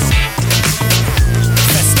 festa.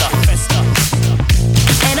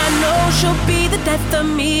 And I know she'll be the death of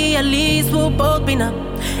me, at least we'll both be numb.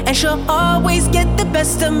 And she'll always get the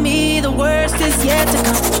best of me, the worst is yet to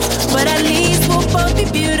come. But at least we'll both be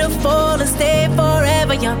beautiful and stay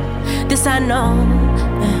forever young. This I know,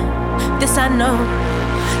 this I know.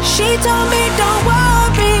 She told me don't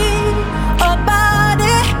worry about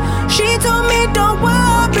it. She told me don't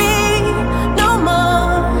worry no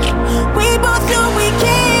more. We both know we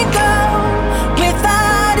can't go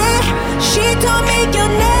without it. She told me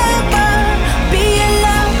you'll never be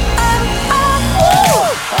alone.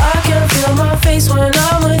 I can feel my face when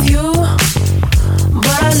I'm with you,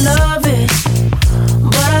 but I love it,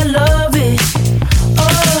 but I love it.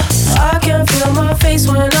 Oh, I can feel my face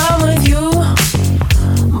when I'm with you,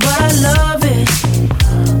 but I love it,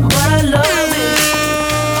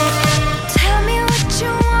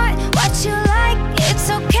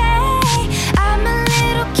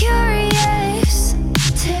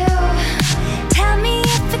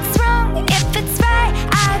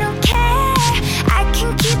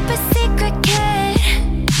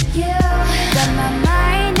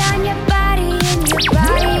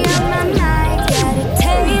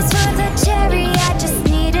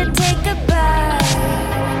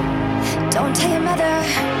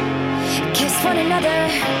 another,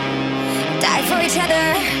 die for each other.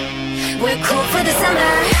 We're cool for the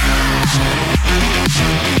summer.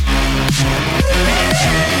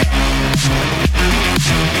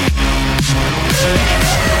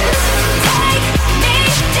 Take me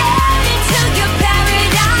down into your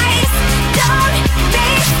paradise. Don't be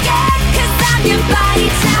scared, 'cause I'm your body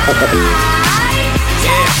type.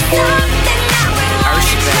 Just something I would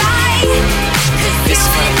wanna try. 'Cause you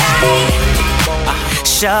and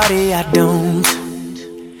Shawty, I don't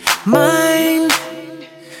mind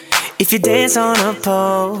if you dance on a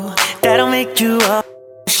pole. That'll make you up.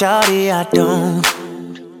 Shawty, I don't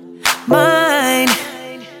mind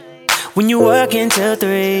when you work until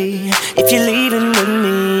 3. If you're leaving with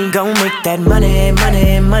me, gon' make that money,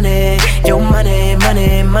 money, money. Your money,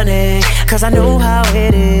 money, money. 'Cause I know how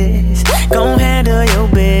it is. Gon' handle your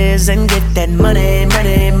biz and get that money,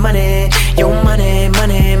 money, money. Your money,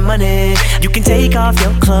 money, money. You can take off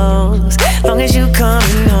your clothes long as you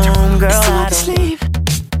coming home, girl. It's time to sleep.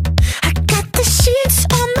 I got the sheets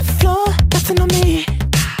on the floor, nothing on me.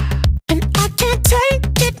 And I can't take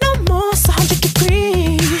it no more, it's 100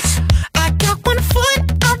 degrees. I got 1 foot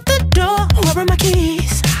out the door, where are my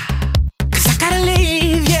keys? 'Cause I gotta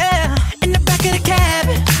leave, yeah, in the back of the cab.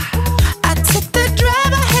 I took the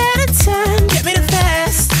drive ahead of time, get me the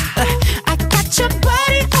fast. I got your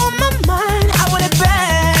body on my mind, I want it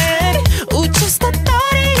bad. Ooh, just the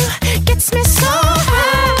thought of you gets me so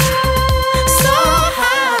high, so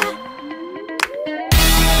high.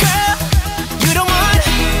 Girl, you the one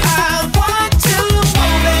I want to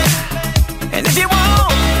move it. And if you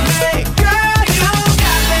want me, girl, you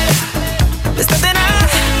got me. There's nothing I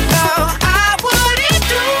know I wouldn't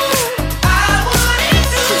do. I wouldn't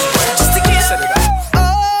do just to get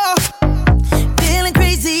Oh, feeling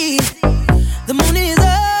crazy. The moon is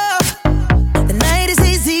up, the night is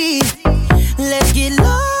easy. Let's get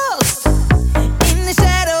lost in the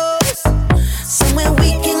shadows, somewhere we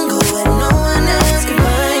can go and no one else can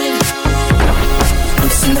find.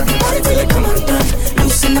 Loosen up your body till you come undone.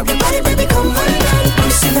 Loosen up your body, baby, come undone.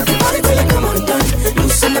 Loosen up your body till you come undone.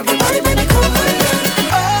 Loosen up your body, baby, come undone.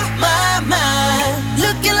 Oh my mind,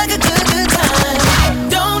 looking like a good, good time.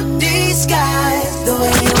 Don't disguise the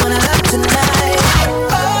way you wanna love tonight.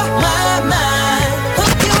 Oh my mind,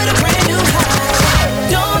 hook you with a brand new high.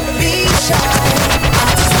 Don't be shy, I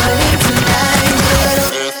just wanna live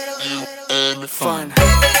tonight. fun.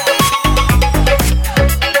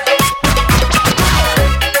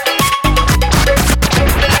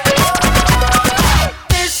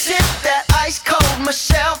 This shit that ice cold.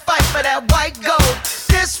 Michelle fight for that white gold.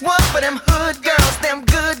 This one for them hood girls, them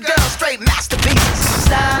good girls, straight masterpieces.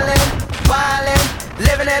 Stylin', wildin',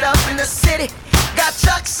 living it up in the city. Got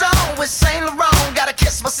Chuck's on with Saint Laurent. Gotta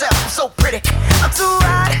kiss myself, I'm so pretty. I'm too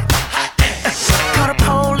hot. Call the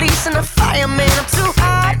police and the fireman. I'm too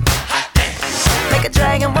hot. Make a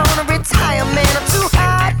dragon wanna retire, man. I'm too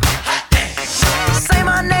hot. Say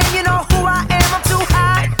my name, you know who I am. I'm too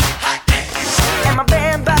hot. And my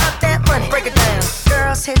band bout that money. Break it down.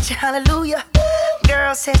 Girls hit you, hallelujah.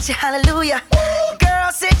 Girls hit you, hallelujah.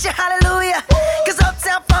 Girls hit you, hallelujah. 'Cause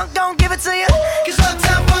Uptown Funk don't give it to you. 'Cause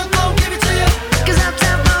Uptown Funk don't give it to you. 'Cause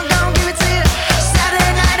Uptown Funk don't give it to you.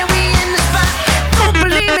 Saturday night and we in the spot. Don't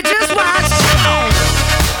believe it, just watch.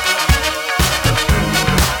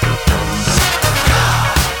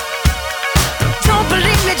 Don't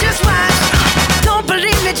believe me, just watch. Don't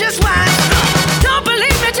believe me, just watch. Don't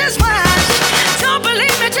believe me, just watch. Don't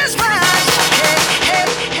believe me, just watch. Hey, hey,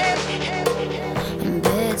 hey. In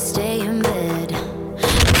bed, stay in bed.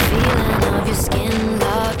 Feeling of your skin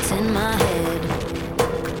locked in my head.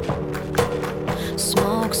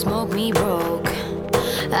 Smoke, smoke me broke.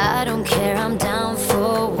 I don't care, I'm down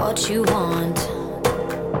for what you want.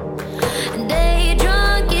 Day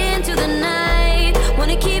drunk into the night.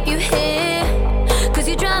 Wanna keep you here, 'cause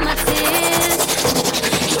you dry my tears.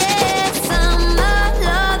 Yeah, summer,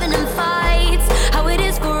 loving and fights. How it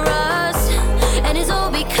is for us, and it's all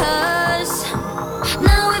because.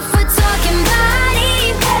 Now if we're talking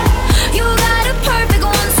body, you got a perfect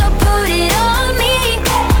one, so put it on me.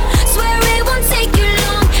 Swear it won't take you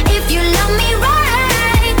long if you love me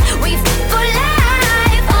right. We for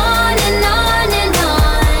life, on and on and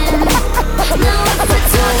on. Now if we're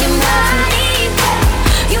talking body,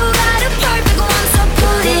 you got a perfect one, so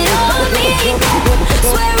put it on me.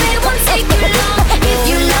 Swear it won't take you long if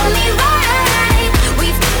you love me right. We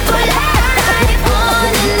for life,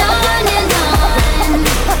 on and on and on.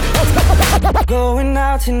 Going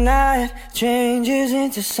out tonight changes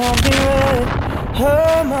into something red.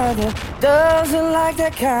 Her mother doesn't like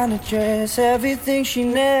that kind of dress. Everything she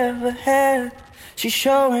never had, she's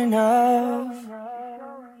showing off.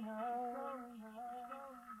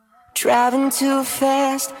 Driving too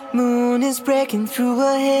fast, moon is breaking through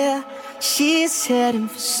her hair. She's heading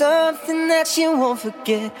for something that she won't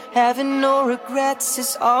forget. Having no regrets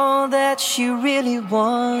is all that she really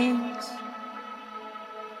wants.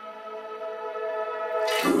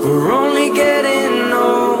 We're only getting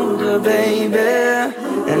older, baby,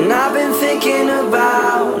 and I've been thinking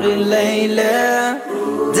about it lately.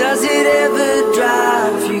 Does it ever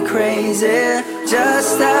drive you crazy?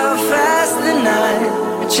 Just how fast the night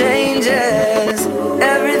changes.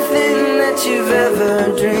 Everything that you've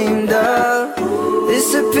ever dreamed of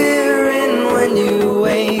disappearing when you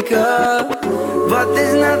wake up. But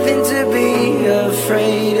there's nothing to be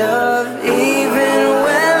afraid of, even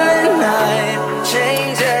when the night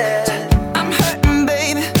changes. I'm hurting,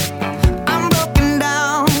 baby, I'm broken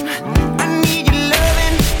down. I need your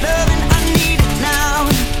loving, I need it now.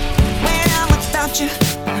 When I'm without you,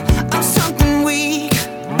 I'm something weak.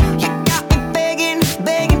 You got me begging,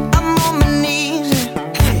 I'm on my knees.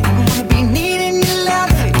 I wanna be needing your love,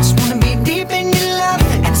 I just wanna be deep in your love.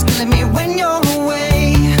 And it's killing me when you're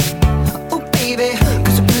away. Oh baby,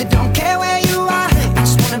 'cause I really don't care where you are. I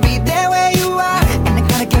just wanna be there where you are. And I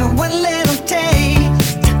gotta get one little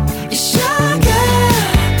taste. You sugar,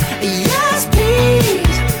 yes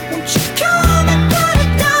please. Won't you come and put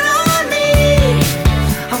it down on me?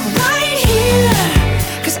 I'm right here,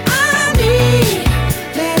 'cause I need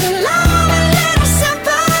little love and little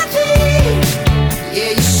sympathy.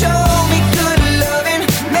 Yeah, you show me good loving,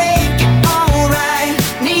 make it alright.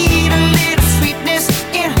 Need a little sweetness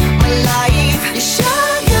in my life. You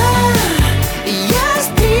sugar, yes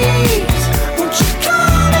please. Won't you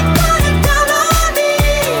come and put it down on me?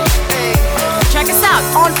 Check us out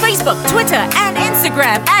on Facebook, Twitter, and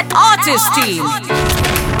Instagram at Artist Team.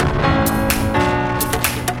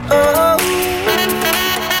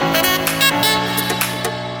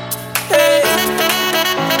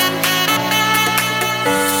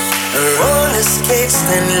 Roller skates,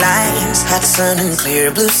 thin lines, hot sun and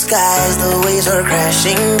clear blue skies. The waves are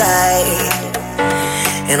crashing by.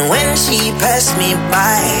 And when she passed me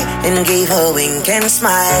by and gave a wink and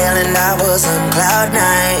smile, and I was on cloud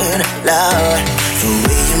nine, Lord, the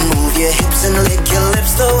way you move your hips and lick your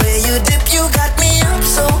lips, the way you dip, you got me up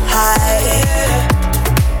so high.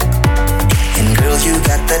 And girl, you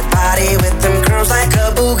got that body with them curls like a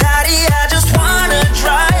Bugatti. I just wanna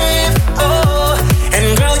drive, oh. And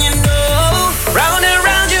girl, you know, round and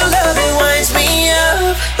round your love, it winds me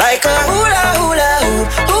up like a hula hula hoop,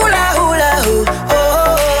 hula hula hoop,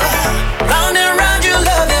 oh. Round and round your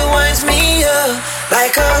love, it winds me up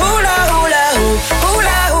like a hula hula hoop,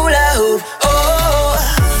 hula hula hoop, oh.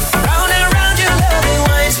 Round and round your love, it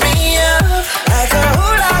winds me up like a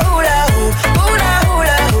hula hula hoop, hula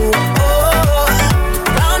hula hoop, oh.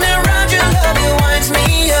 Round and round your love, it winds me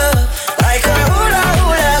up like a hula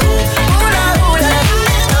hula hoop, hula hula hoop.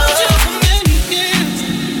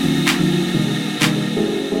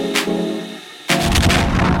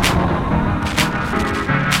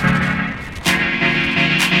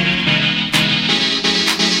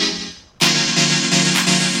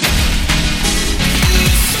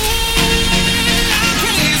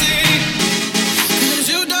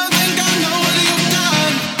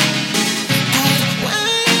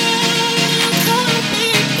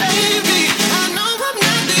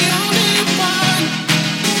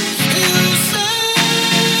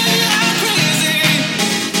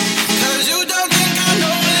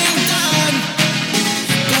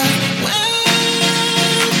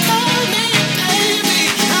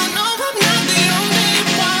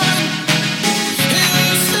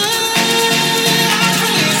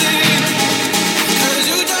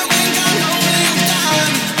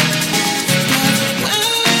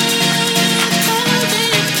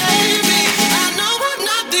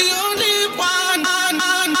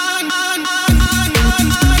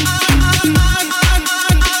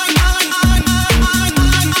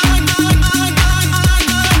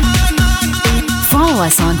 Follow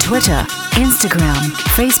us on Twitter, Instagram,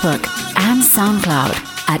 Facebook, and SoundCloud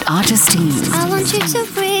at Artist Team. I want you to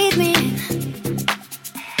breathe me.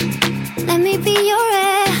 Let me be your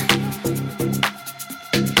air.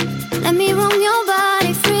 Let me roam your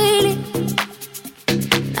body freely.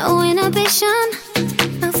 No inhibition,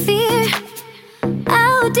 no fear.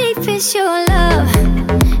 How deep is your love?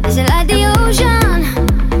 Is it like the ocean?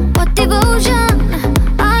 What devotion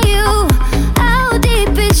are you? How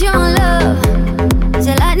deep is your love? Is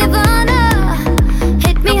it like Nirvana?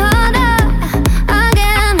 Hit me harder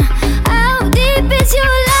again. How deep is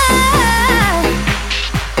your love?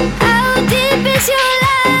 How deep is your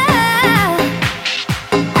love?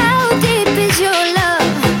 How deep is your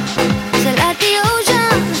love? Is it like the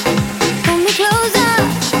ocean? Pull me closer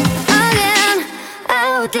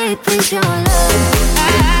deep is your love?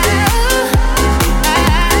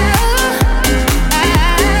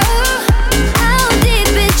 How deep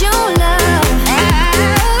is your love?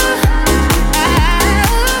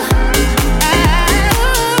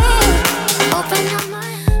 Open your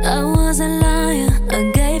mind. I was a liar,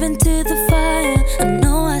 I gave into the fire. I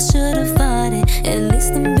know I should have fought it, at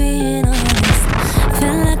least I'm being honest.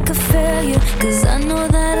 Feel like a failure, cause I know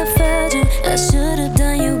that I failed you. I should have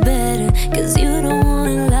done you better, cause you don't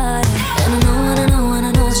wanna lie. And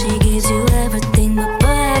I know she gives you everything, but boy,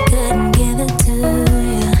 I couldn't give it to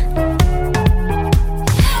you.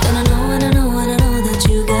 And I know that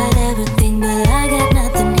you got everything, but I got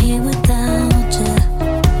nothing here without you.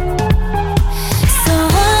 So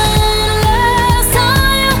one last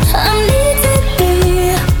time, I need to be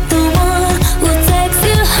the one who takes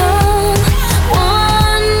you home.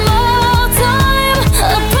 One more time,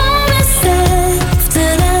 I promise that after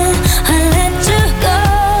that I let you go.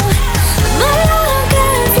 But I don't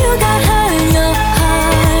care if you got hurt in your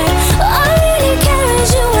heart. All I really care is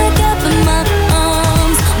you wake up in my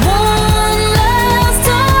arms. One last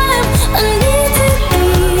time, I need to be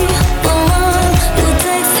the one who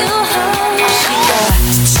takes you home. She got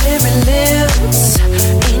cherry lips,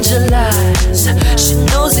 angel eyes. She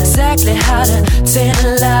knows exactly how to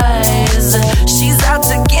tantalize. She's out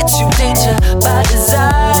to get you, danger by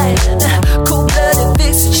design. Cold-blooded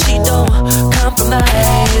vixen, she don't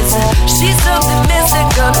compromise. She's something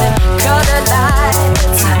mystical and colored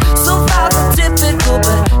lights. So far from typical,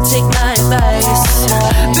 but take my advice.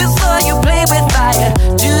 Before you play with fire,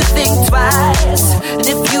 do think twice. And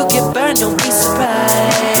if you get burned, don't be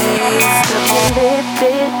surprised.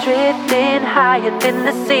 Lifted, drifting higher than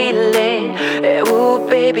the ceiling. Ooh,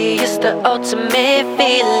 baby, it's the ultimate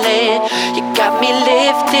feeling. You got me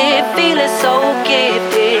lifted, feeling so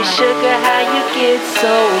gifted. Sugar, how you get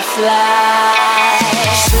so fly?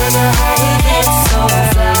 Sugar, how you get so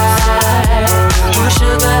fly? Ooh,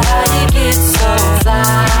 sugar, how you get so fly?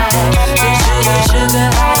 Sugar,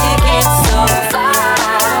 how you get so fly?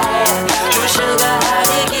 Ooh, sugar, how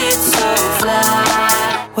you get so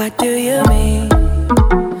fly? What do you mean?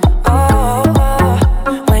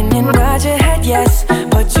 When you nod your head yes,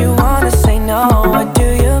 but you wanna say no. What do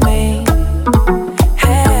you mean?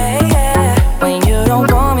 Hey, yeah. When you don't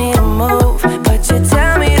want me to move, but you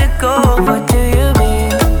tell me to go. What do you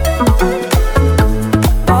mean?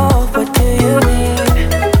 Oh, what do you mean?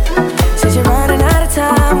 Said you're running out of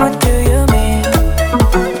time. What do you mean?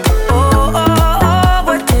 Oh,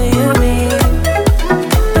 what do you mean?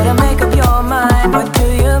 Better make up your mind. What do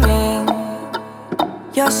you mean?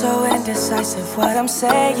 You're so indecisive, what I'm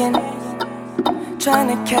saying. Trying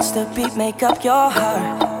to catch the beat, make up your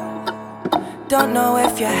heart. Don't know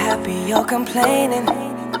if you're happy or complaining.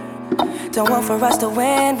 Don't want for us to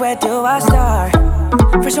win, where do I start?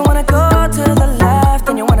 First you wanna go to the left,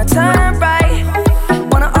 then you wanna turn right.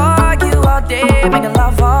 Wanna argue all day, making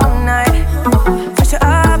love all night. First you're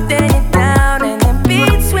up, then you're down, and in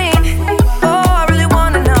between. Oh, I really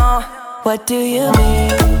wanna know, what do you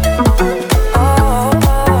mean?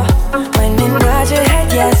 When you nod your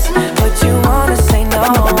head yes, but you wanna say no.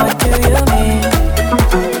 What do you mean?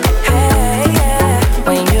 Hey, yeah.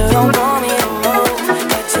 When you don't want me to move,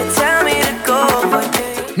 but you tell me to go. What do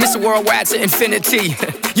you Mr. Worldwide to infinity,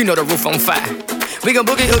 you know the roof on fire. We gon'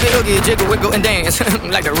 boogie, oogie, oogie, jiggle, wiggle, and dance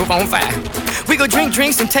like the roof on fire. We gon' drink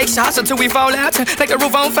drinks and take shots until we fall out like the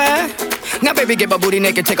roof on fire. Now, baby, get my booty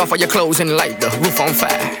naked, take off all your clothes and light the roof on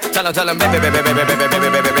fire. Tell her, baby, baby, baby, baby, baby,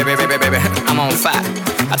 baby, baby, baby, baby, I'm on fire.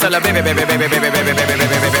 I tell her, baby, baby, baby, baby, baby, baby,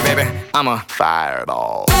 baby, baby, baby, I'm a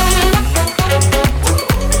fireball.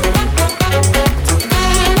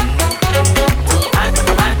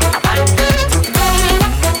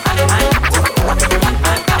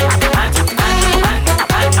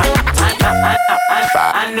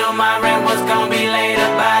 I knew my rent was gonna be late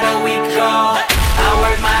about a week ago. I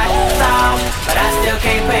worked my ass off, but I still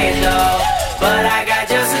can't pay it though. But I got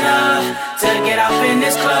just enough to get off in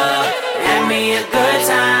this club. Have me a good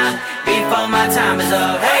time before my time is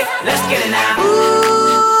up. Hey, let's get it now.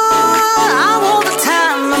 Ooh, I want the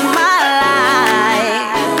time of my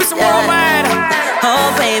life. Mr. Worldwide.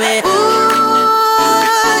 Oh, baby.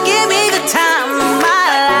 Ooh, give me the time of my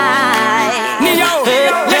life. Neo,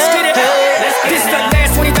 let's get it. This is the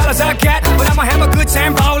last $20 I got, but I'ma have a good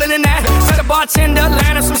time ballin' in that. Tell the bartender,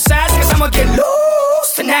 line up some sides, cause I'ma get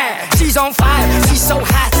loose tonight. She's on fire, she's so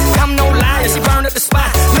hot, I'm no liar, she burned up the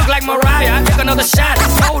spot. Look like Mariah, I took another shot.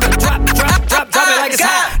 Hold it, drop it like it's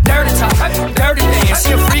hot. Dirty talk, dirty dance,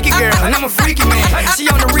 she a freaky girl, and I'm a freaky man. She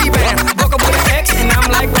on the rebound, broke up with an ex, and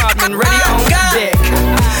I'm like Rodman, ready on deck.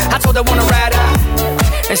 I told her wanna ride out,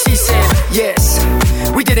 and she said yes.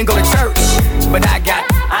 We did didn't go to church, but I got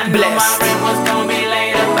I knew blessed. my rent was gonna be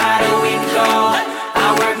late about a week ago.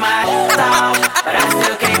 I worked my off, but I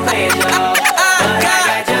still can't pay it though. But I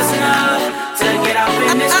got just enough to get off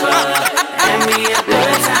in this club and me a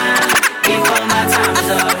good time before my time is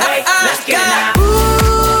up. Hey, let's get it now.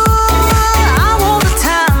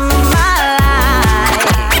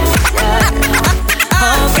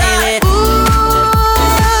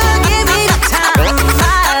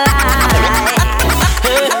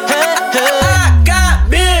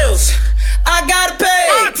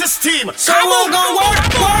 So I'm gonna work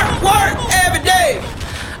every day.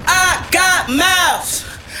 I got mouths,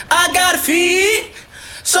 I gotta feed.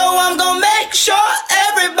 So I'm gonna make sure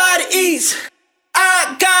everybody eats.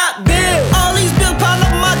 I got bills. All these bills piled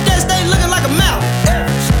up on my desk, they looking like a mouth.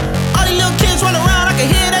 All these little kids running around, I can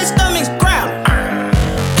hear their stomachs growl.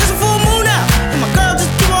 It's a full moon out, and my girl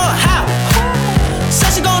just threw on a howl.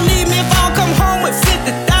 Said she gon' leave me if I don't come home with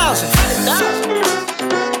 50,000.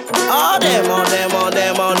 Oh damn, oh damn, oh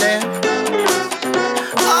damn, oh damn.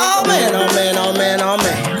 Oh man, oh man, oh man, oh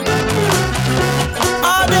man.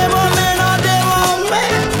 Oh damn, oh man, oh damn, oh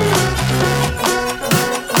man.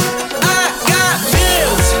 I got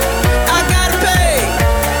bills, I gotta pay.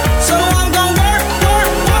 So I'm gonna work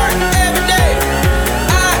every day.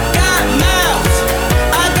 I got mouths,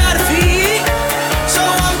 I gotta feed. So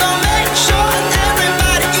I'm gonna make sure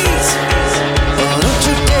everybody eats. Oh, don't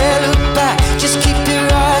you dare look back, just keep your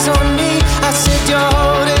eyes on me. I said you're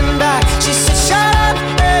holding back. She said shut up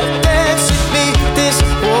and dance with me. This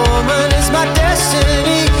woman is my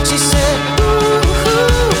destiny. She said ooh,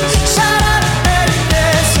 shut up and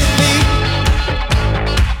dance with me.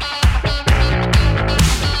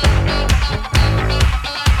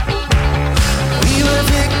 We were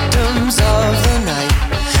victims of the night.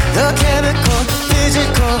 The chemical,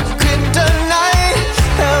 physical, kryptonite.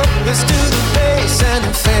 Helpless to the base and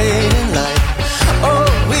the fading light. Oh,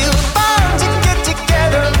 we were bound to get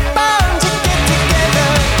together, bound to get together.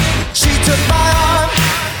 She took my arm,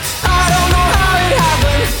 I don't know how it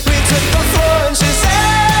happened. We took the floor and she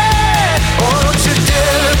said, oh, don't you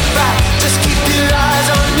dare look back, just keep your eyes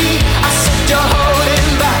on me. I said you're holding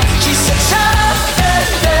back. She said shut up and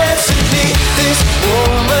dance with me. This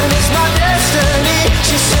woman is my destiny.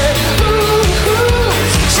 She said ooh,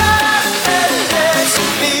 shut up and dance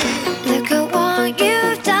with me. Look at what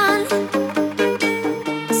you've done.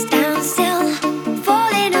 Stand still,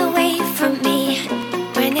 falling away from me.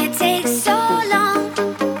 When it takes so long,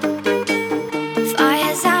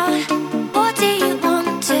 fire's out. What do you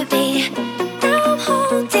want to be? Now I'm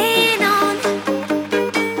holding on.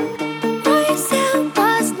 Myself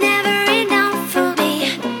was never enough for me.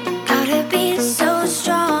 Gotta be so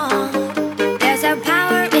strong. There's a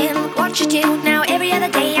power in what you do. Now every other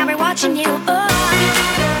day I'll be watching you.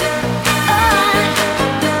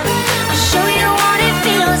 I'll show you what it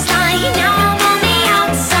feels like. Now I'm on the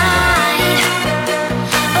outside.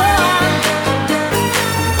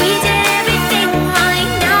 We did everything right.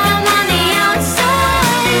 Now I'm on the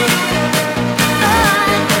outside.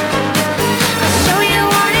 I'll show you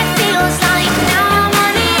what it feels like. Now I'm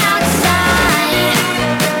on the outside.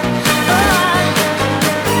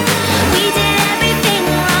 We did everything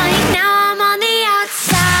right. Now I'm on the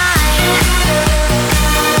outside.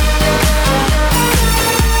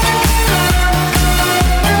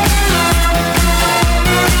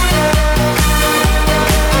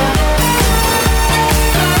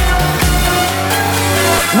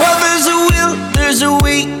 Well, there's a will, there's a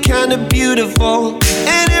way, kinda beautiful.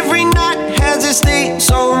 And every night has a state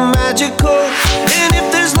so magical. And if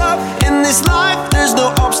there's love in this life, there's no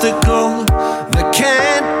obstacle that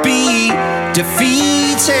can't be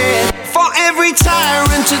defeated. For every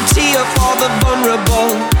tyrant, a tear for the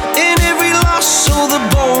vulnerable. In every loss, so the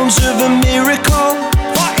bones of a miracle.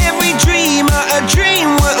 For every dreamer, a dream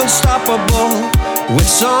we're unstoppable. With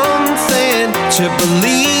something to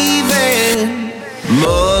believe in.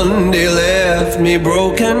 Monday left me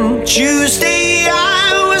broken. Tuesday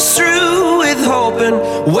I was through with hoping.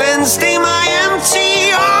 Wednesday my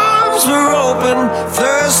empty arms were open.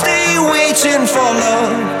 Thursday waiting for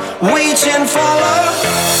love, waiting for love.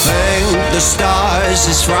 Thank the stars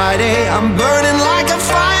it's Friday. I'm burning like a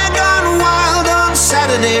fire gone wild on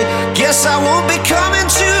Saturday. Guess I won't be coming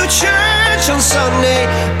to church on Sunday.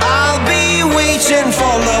 I'll be waiting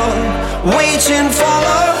for love, waiting for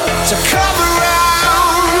love to come around.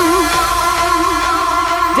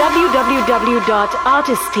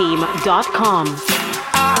 www.artistteam.com.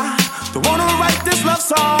 Don't wanna write this love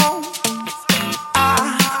song.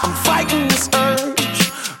 I'm fighting this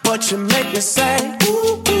urge, but you make me say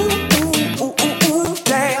ooh, ooh, ooh, ooh, ooh, ooh,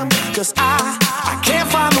 damn. 'Cause I can't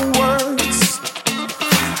find the words.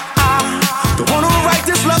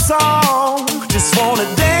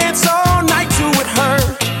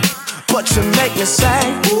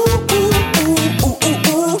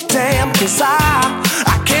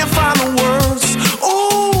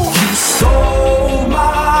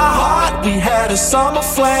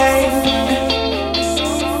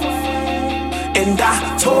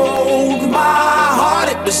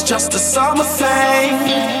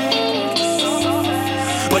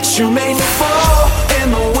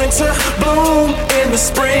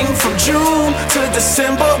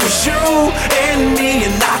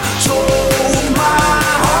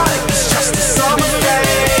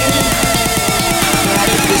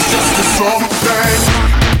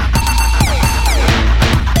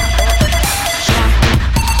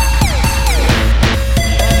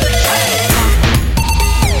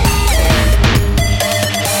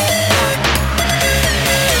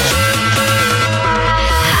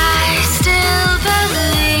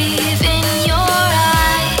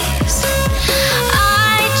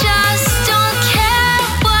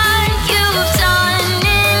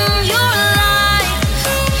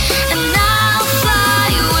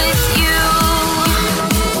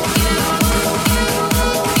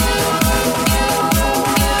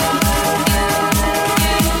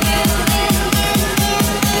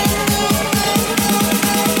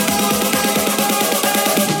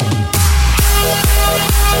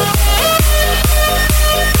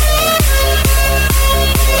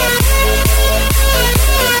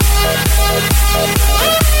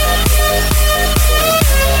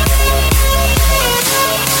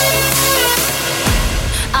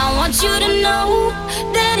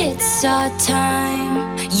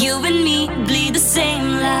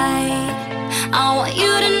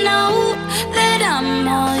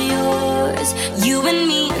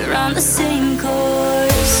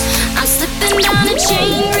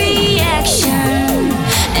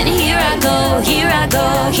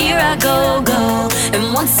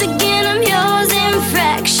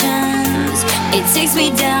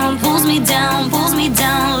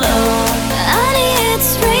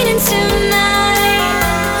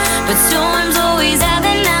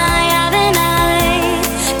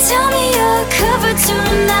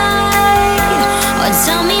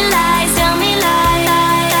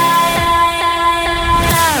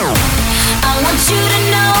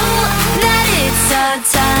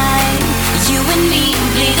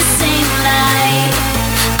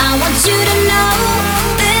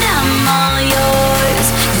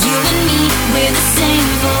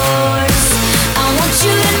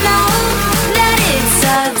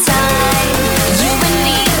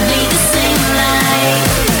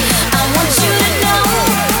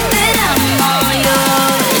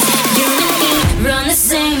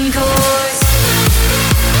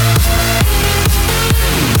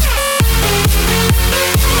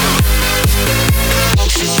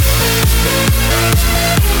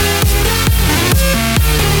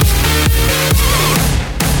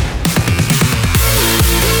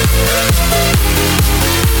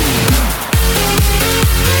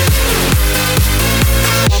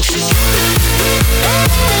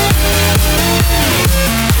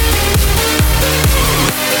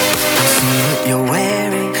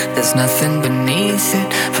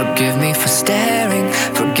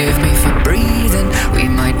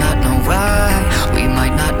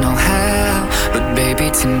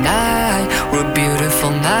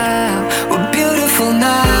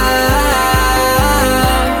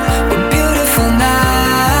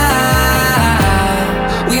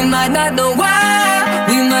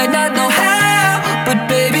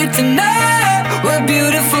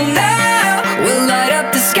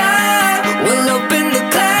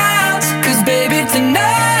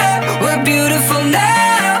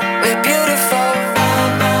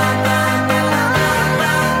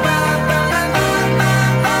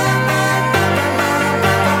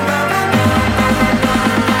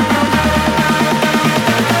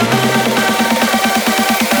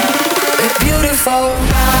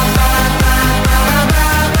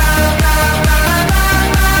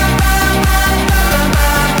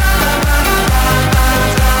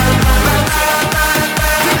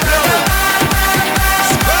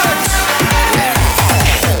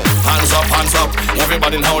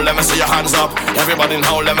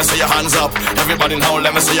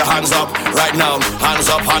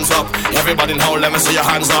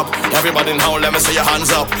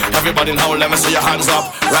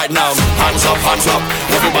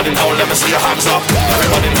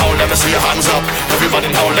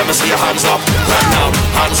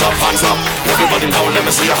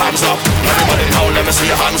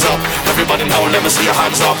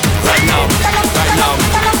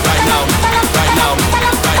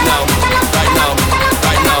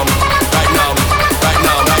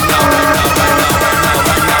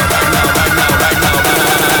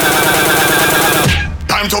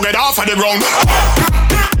 dead off of the ground.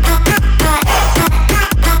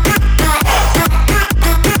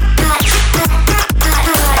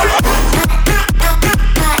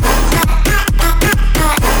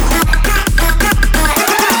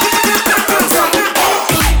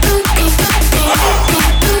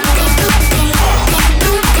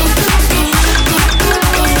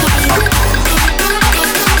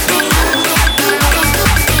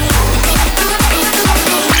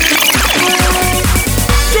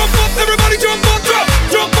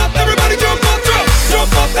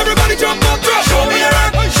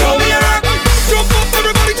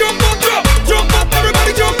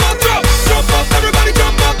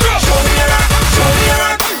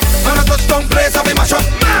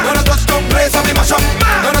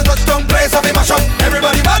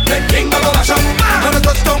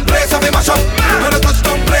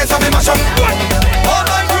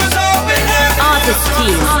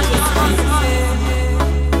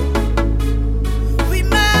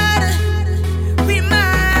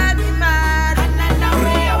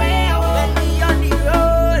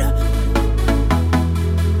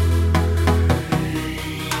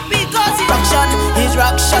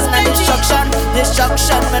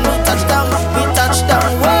 Destruction when we touch down,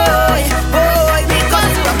 boy, boy. Because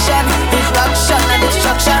destruction is ruction and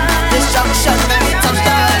destruction when we touch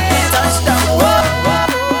down, whoa.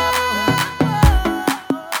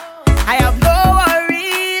 I have no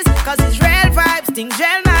worries, cause it's real vibes, things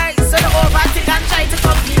real nice. So the overthink and try to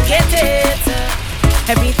complicate it.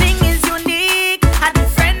 Everything is unique, a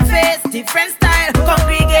different face, different style.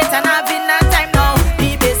 Congregate and having a time now.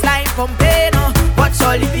 The baseline pumping, watch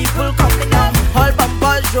all the people coming up. All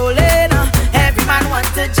bumpers rolling, every man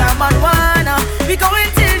wants to jam on one. We going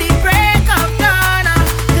till the break of dawn.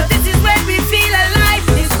 This is when we feel alive.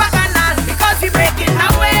 This bacchanal because we breaking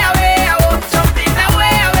away, jumping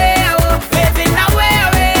away, waving away,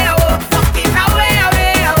 walking away,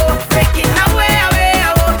 breaking away,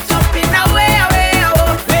 jumping away,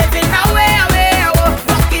 waving away,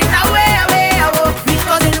 walking away.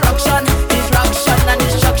 Because destruction is ruction and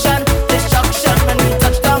destruction when we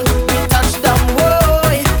touch down.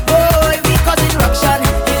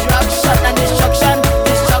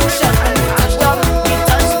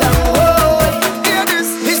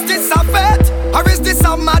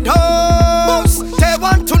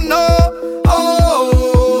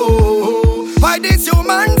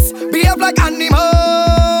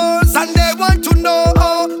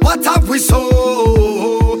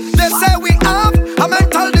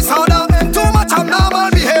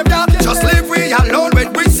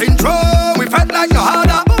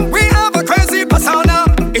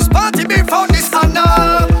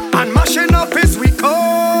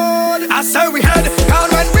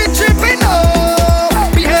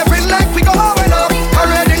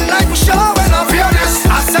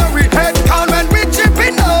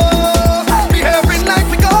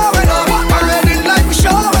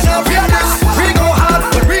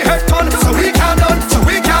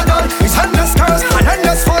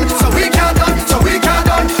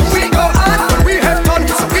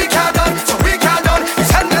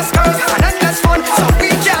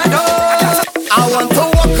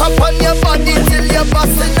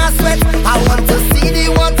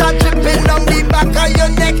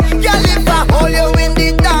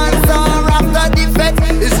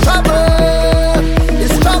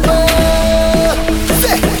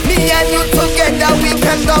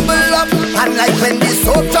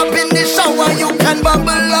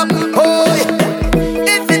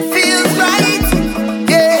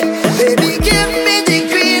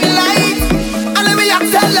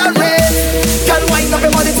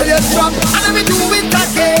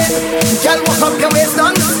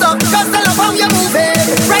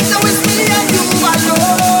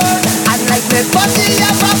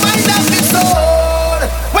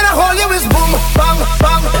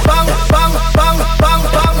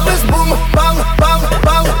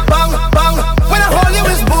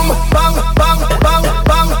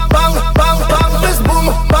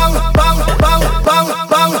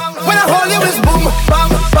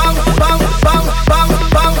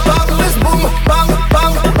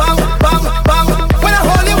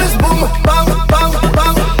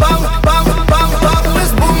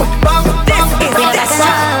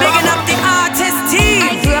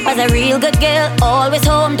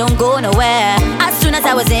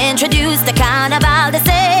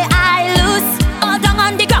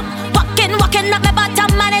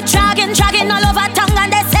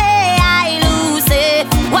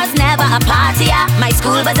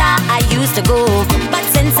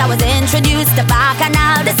 Introduced the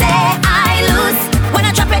bacchanal, they say I lose when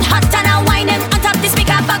I drop it hot and I whine it on top the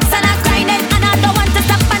speaker box and I grind it and I don't want to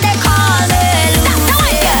stop and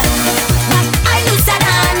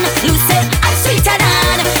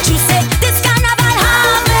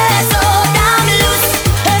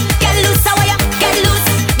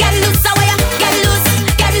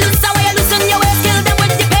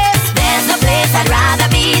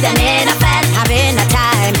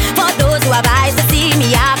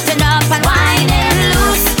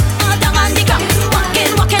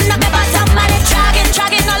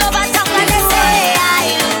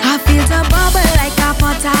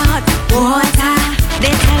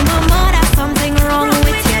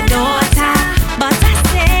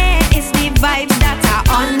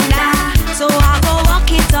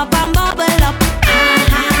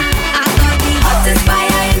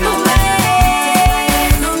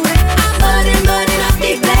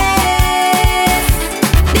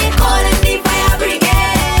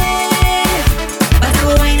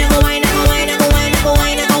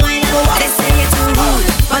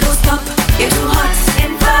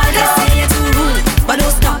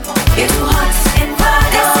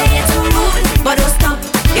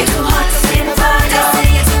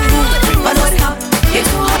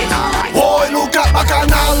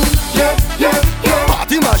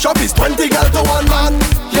mash up is 20 girl to one man.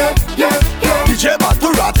 Yeah, yeah, yeah. DJ bad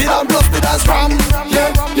to rattle and blusted and scram. Yeah,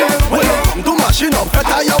 yeah. When you come to mashing up,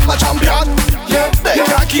 better you're my champion. Yeah, they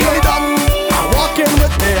can't keep me down. I'm walking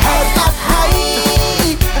with me head up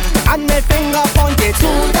high and my finger pointed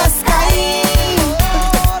to the sky.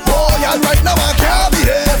 Boy, and right now I can't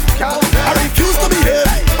behave. I refuse to behave.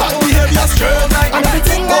 Bad behavior straight and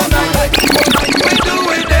everything all night. We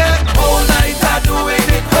doing it all night. I doing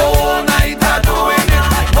it all night. I doing it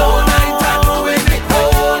all night. I doing it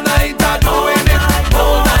all night. I doing it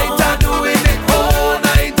all night. I doing it all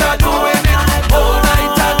night. I doing it all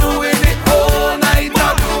night. I doing it all night. I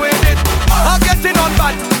doing it. I'm getting on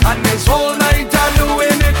bad and this whole night I'm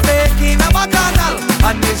doing it. Making a bacchanal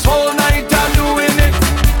and this whole night I'm doing it.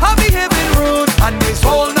 I'm behaving rude and this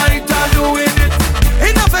whole night I'm doing it.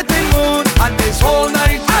 In a fitting mood and this whole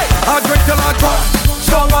night I drink till I drunk.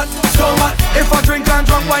 So what? So what? If I drink and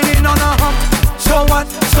drunk, whining on a hump. So what?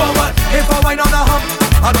 So what? If I whine on a hump,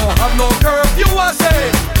 I don't have no curfew. I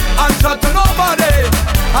say answer to nobody.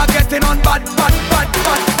 I'm getting on bad, bad, bad,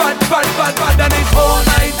 bad, bad, bad, bad, bad, and it's all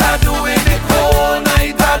night I'm doing it. All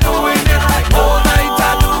night I'm doing it. All night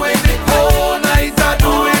I'm doing it. All night I'm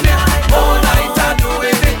doing it. All night I'm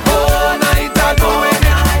doing it. All night I'm doing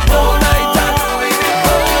it. All night I'm doing it.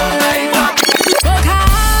 All night I'm Work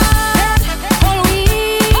hard all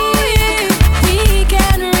week. We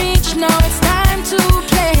can reach. Now it's time to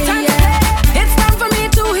play. It's time for me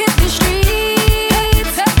to hit the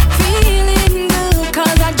streets. Feeling good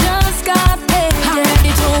 'cause I just got paid. I'm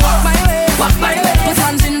ready to walk my way. Walk my way. Put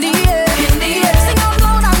hands in the air. In the air. Sing out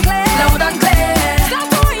loud and clear. Loud and clear. Start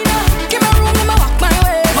going up. Give me room, let me walk my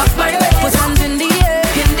way. Walk my way. Put hands in the air.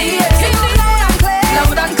 In the air. Sing out loud and clear.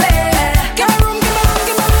 Loud and clear. Give me room, give me room,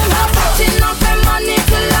 give me room. I'm putting up my money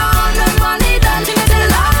till all my money done.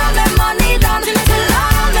 Till all my money done. Till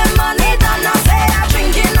all my money done. I say I'm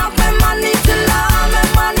drinking up my money till all my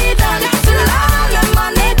money done. Till all my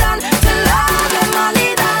money done. Till all my money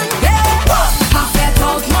done. Yeah. I flat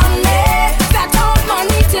out money. Flat out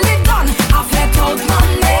money till it done. I flat out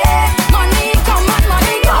money. Money come and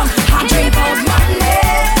money gone. I drink out money.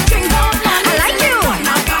 Drink out money. I like you.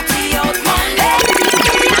 I party out money.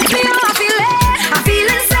 I feel it. I'm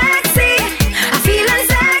feeling sexy. I'm feeling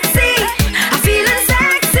sexy. I'm feeling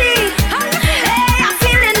sexy. Hey, I'm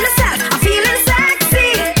feeling myself. I'm feeling sexy.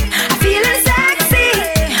 I'm feeling sexy.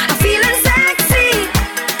 I'm feeling sexy.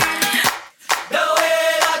 The way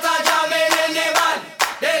that I jamming in the band,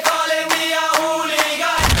 they calling me a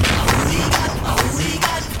hooligan.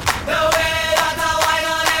 The way that I whine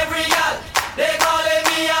on every girl, they calling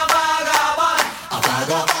me a vagabond. A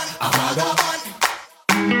vagabond, a vagabond.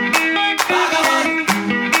 Vagabond,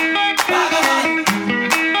 vagabond,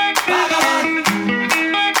 vagabond,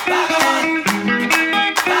 vagabond,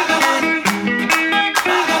 vagabond,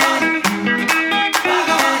 vagabond,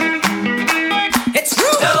 vagabond. It's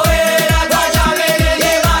true. The way that I jamming in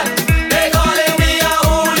the band, they calling me a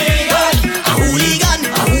hooligan. A hooligan,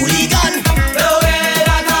 a hooligan. The way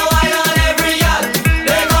that I whine on every girl,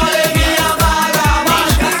 they calling me a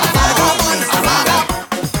vagabond. A vagabond, a vagabond.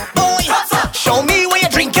 Boy, show me where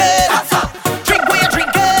you're drinking. Drink where you're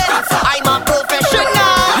drinking. I'm a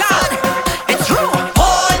professional. It's true.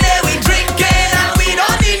 All day we drinking and we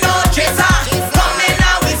don't need no chaser. Coming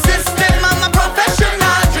out with system, I'm a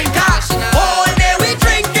professional drinker. All day we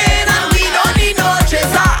drinking and we don't need no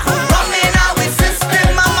chaser. Coming out with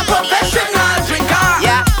system, I'm a professional drinker.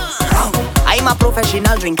 Yeah, I'm a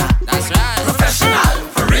professional drinker. That's right. Professional,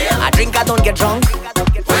 for real. I drink, I don't get drunk.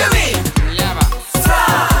 What do you mean?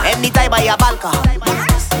 Anytime I have alcohol,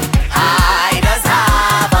 I just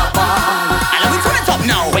have a ball. And let me turn it up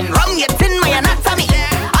now. When rum gets in my anatomy,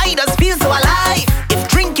 I just feel so alive. If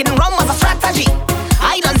drinking rum was a strategy,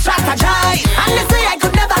 I done strategize. And they say I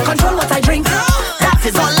could never control what I drink. That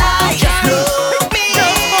is all I just look me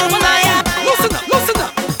in my eye. Listen up, listen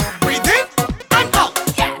up. Breathe in and out.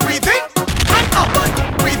 Breathe in and out.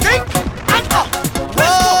 Breathe in and out.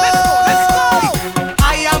 Let's go, let's go, let's go.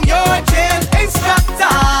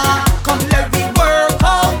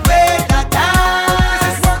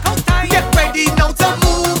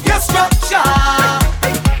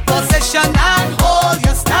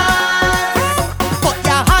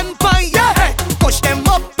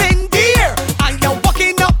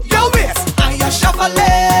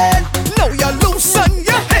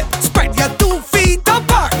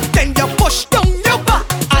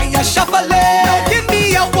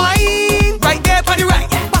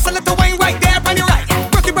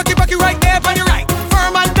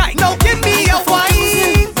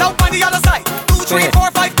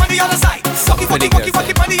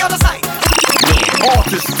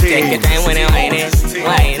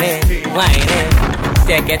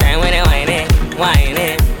 Take your time when you whine it, whine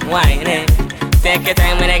it, whine it. Take your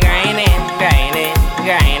time when you grind it, grind it,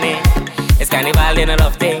 grind it. It's carnival in a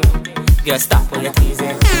love thing. Just stop when you're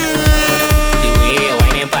teasing. The way you're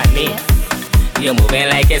whining for me, you're moving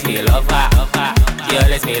like it's me lover.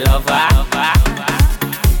 You're it's me lover.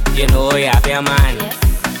 You know you have your man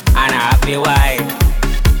and I have your wife.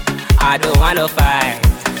 I don't want to fight.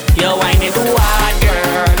 You're whining too hard,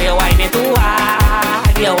 girl. You're whining too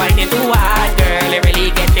hard. You're whining too hard, girl. You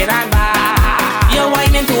really get it on bad. You're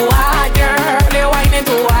whining too hard, girl. You're whining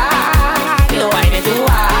too hard. You're whining too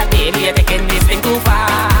hard, baby. You're taking this thing too far.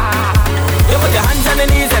 You put your hands on the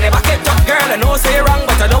knees and the back it up, girl. I know say wrong,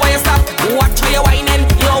 but I know why you stop. Watch where you're whining.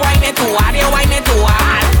 You're whining too hard. You're whining too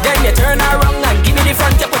hard. Then you turn around and give me the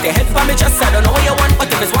front. You put your head for me chest. I don't know what you want,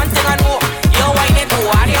 but if it's one thing I know, you're whining too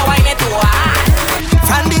hard. You're whining too hard.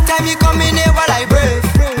 From the time you come in here while I breathe,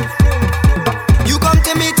 you come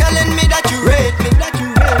to me telling me that you rate me.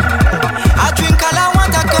 I drink all I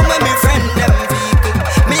want, I come with me friend them people.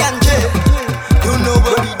 Me and Jay, you know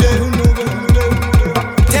what we do.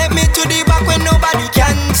 Take me to the back when nobody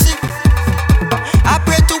can see. I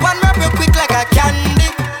pray to one rap real quick like a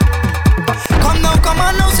candy. Come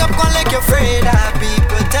on now, stop going like you're afraid of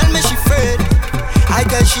people. Tell me she afraid. I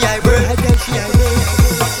guess she I break.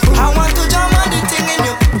 I want to jam on the thing in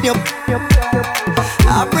you.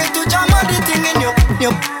 I pray to jam on the thing in you.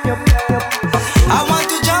 I want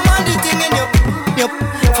to jam on the thing in you.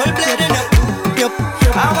 Full blade in you.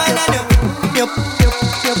 I want on you.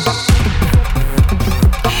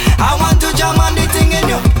 I want to jam on the thing in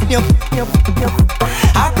you.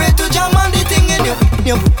 I pray to jam on the thing in you.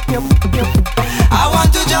 I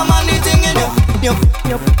want to jam on the thing in you.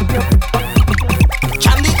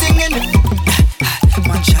 Jam the thing in you.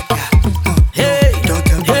 One shot, yeah. Hey,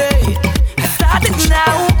 hey, start it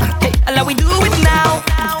now. Hey, allow we do it now.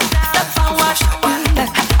 Step forward,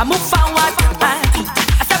 I move forward. I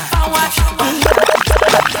step forward.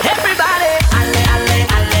 Everybody, alle, alle,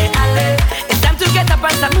 alle, alle. It's time to get up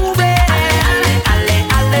and start moving. Alle, alle,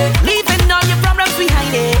 alle, leaving all your problems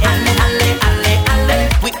behind it. Alle, alle, alle, alle.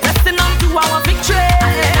 We pressing on to our victory.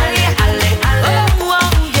 Alle, alle, alle, alle. Oh,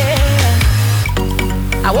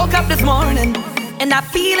 yeah. I woke up this morning and I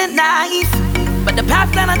feel it nice, but the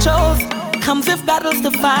path that I chose comes with battles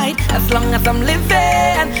to fight. As long as I'm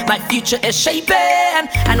living, my future is shaping,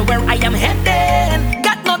 and where I am heading,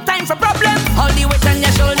 got no time for problems. Hold the weight on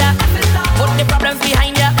your shoulder, put the problems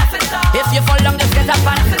behind you. If you fall down, just get up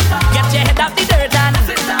and get your head out the dirt. And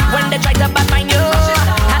when they try to badmine you,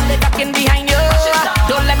 and they talking behind you,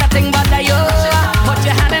 don't let nothing bother you. Put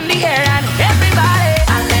your hand in the air and everybody,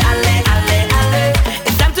 alle, alle, alle, alle.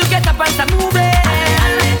 It's time to get up and start moving.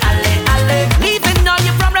 Leaving all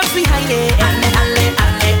your problems behind it. Alle, alle,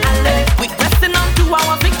 alle, alle. We pressing on to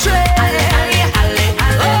our victory. Alle, alle, alle,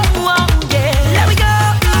 alle. Oh, yeah. There we go.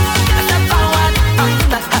 I step forward.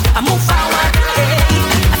 I move forward.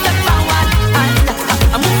 I step forward.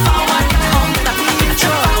 I move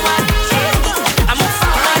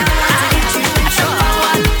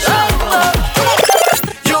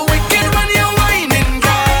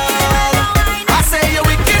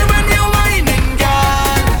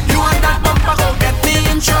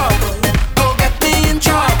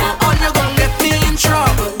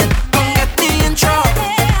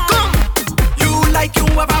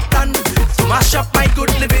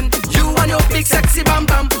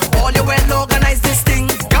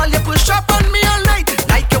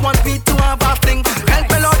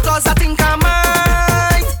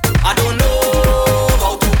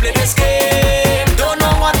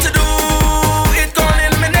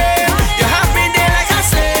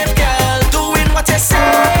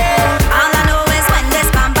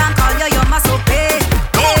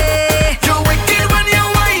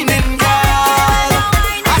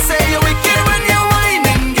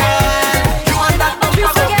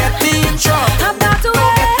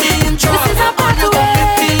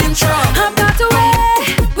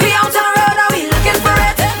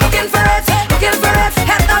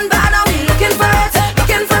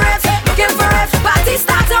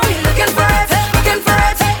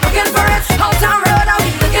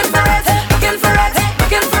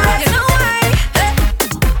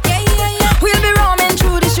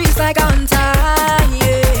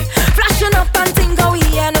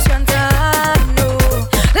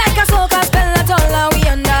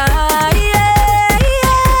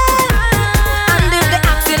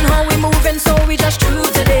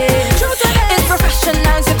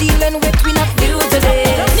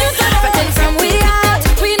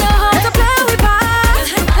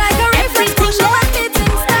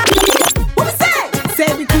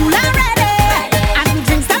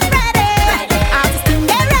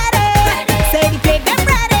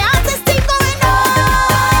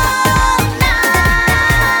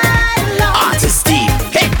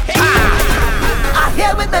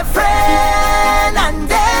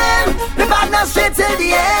partner straight till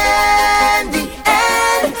the end, the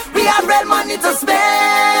end. We have real money to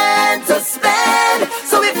spend, to spend.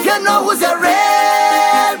 So if you know who's your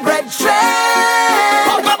real brethren,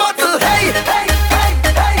 pop a bottle, hey, hey, hey,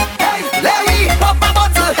 hey, hey. Let me pop a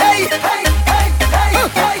bottle, hey, hey, hey, hey,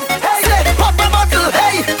 hey, hey. Say, pop a bottle,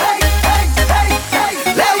 hey, hey, hey, hey, hey.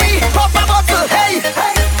 Let me pop a bottle, hey,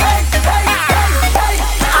 hey, hey, hey, hey, hey.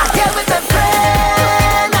 I get with a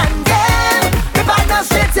friend and then we partner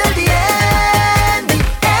straight till the end, the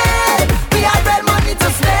end. We have real money to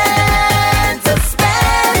spend, to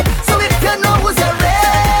spend. So if you know who's your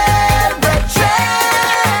real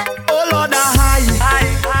brethren. Oh Lord, a high,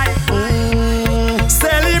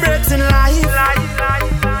 celebrating life.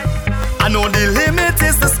 I know the limit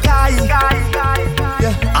is the sky,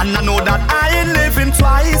 yeah. And I know that I ain't living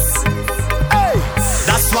twice. Hey.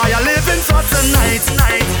 That's why I living for tonight.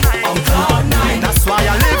 On cloud nine. That's why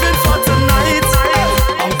I living for tonight.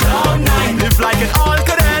 On cloud nine. Live like it all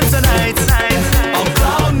could end tonight. On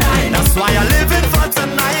cloud nine. That's why I living for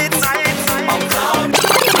tonight. On cloud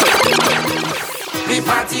nine. We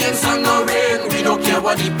party in sun or rain, we don't care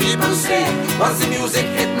what the people say. Once the music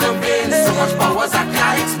hit my veins, so much powers I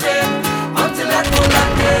can't explain. Until I pull that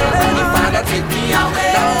girl, the Father take me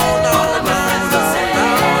away. All of my friends are saying,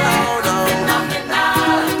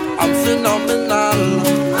 phenomenal. I'm phenomenal.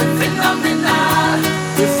 I'm phenomenal.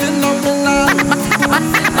 We're phenomenal.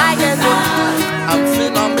 I'm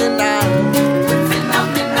phenomenal. We're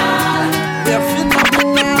phenomenal. We're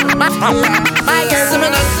phenomenal.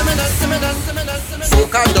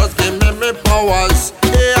 Soca just give me powers.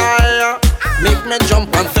 Yeah, make me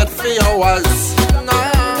jump and fit for hours.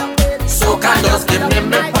 Soca just give me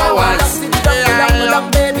powers. Yeah,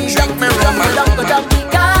 drink me rum and cause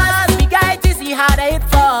big guy to see how they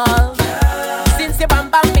fall. Since you bam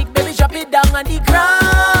bam big baby drop it down on the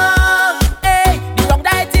ground. Hey, the wrong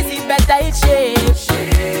diet is it better it shake.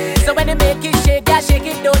 So when they make it shake, yeah, shake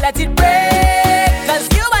it, don't let it break. Cause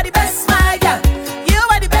you are the best, my girl. You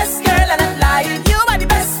are the best girl and I'm lying. You are the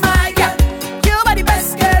best, my girl. You are the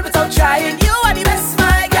best girl without trying. You are the best,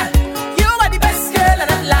 my girl. You are the best girl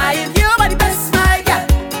and I'm lying. You are the best, my girl.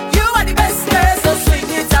 You are the best girl. So swing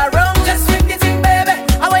it around, just swing the thing, baby.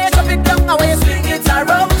 I want you drop it down, I want you swing it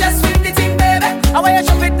around, just swing the thing, baby. I want you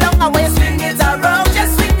drop it down, I want you swing it around,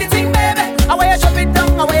 just swing the thing, baby. I want you drop it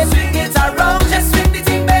down, I want you swing it around, just swing the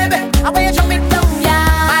thing, baby. I want you drop it down,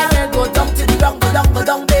 yeah. My girl go down to the ground, go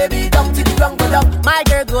down, baby, down to the ground, go down. My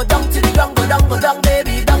girl go down to the ground, go down,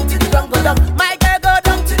 baby, down to the ground, go down. My girl go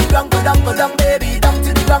down to the ground, go down, baby, down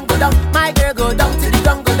to the ground, go down. My girl go down to the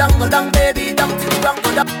ground, go down, baby, down to the ground,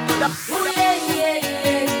 go down, go down. Ooh yeah, yeah,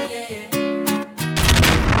 yeah, yeah.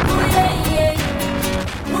 Ooh yeah,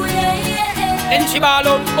 yeah. Ooh yeah, yeah. Then she ball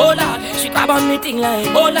out, oh lord. She grab on me thing like,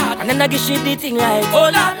 oh lord. And then I give she the thing like, oh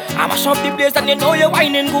lord. I mash up the place and you know you're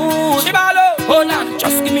whining good. She ball out, oh lord.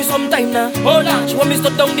 Just give me some time now, oh lord. She want me to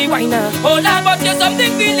down the wine now, oh lord. But there's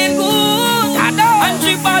something feeling good, I know. And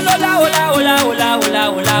she ball hola, hola, hola, hola,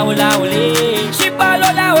 hola, hola, hola, hola. She ball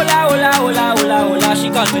hola, hola, hola, hola, hola, hola. She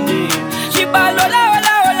call me name. She ball hola,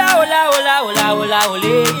 hola, hola, hola, hola, hola, hola,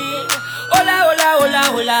 hola. Hola, hola, hola,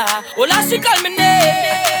 hola, hola. She call me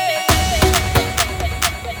name.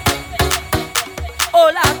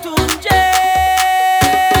 Hola Tunje.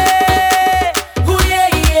 Ooh yeah,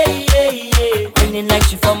 yeah, yeah, yeah. Whining like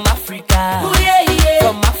she from Africa. Ooh yeah, yeah.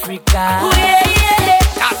 From Africa. Ooh yeah, yeah.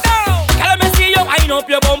 Calm down. Girl, me see you wind up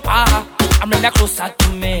your bumper. I'm really closer to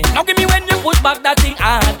me. Now give me when you push back that thing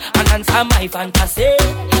on and answer my fantasy.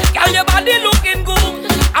 Girl, your body looking good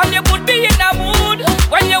and you put me in a mood.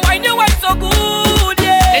 When you wine so good,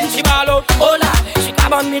 yeah. Then she ball out, oh lord. She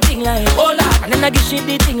grab on me thing like, oh lord. And then I give she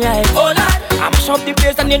the thing like, oh lord. I mash up the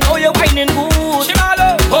place and you know you're whining good. She ball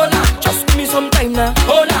out, oh lord. Just give me some time now,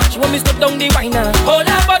 oh lord. She want me stop down the wine now, oh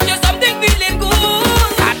lord. But there's something feeling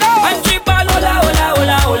good, I know. And she ball hola, hola,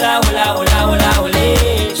 hola, hola, hola, hola, hola, hola.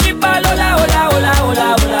 She ball hola, hola, hola,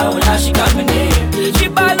 hola, hola, hola. She call me name. She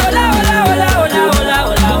ball hola, hola, hola, hola, hola,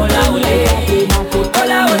 hola, hola, hola.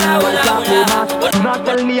 Hola, hola, hola, hola. Do not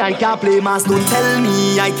tell me I can't play mass. Don't tell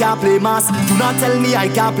me I can't play mass. Do not tell me I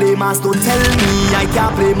can't play mass. Don't tell me I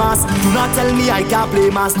can't play mass. Do not tell me I can't play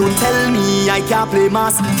mass. Don't tell me I can't play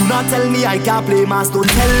mass. Do not tell me I can't play mass. Don't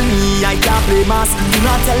tell me I can't play mass. Do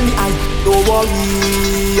not tell me I. Don't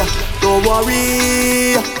worry, don't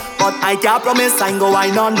worry. But I can't promise I ain't go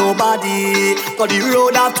wine on nobody. Cause the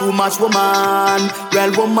road have too much woman.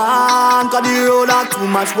 Well woman, cause the road have too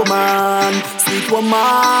much woman. Sweet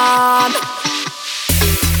woman.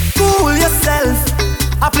 Fool yourself.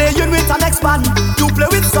 I play you with an ex-man. You play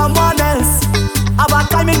with someone else. Our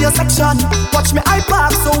time in your section. Watch me I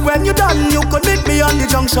park, so when you done, you could meet me on the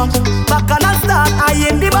junction. Back and I start, I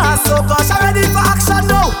in the bar, so cause I'm ready for action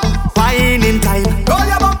now. Wine in time. Roll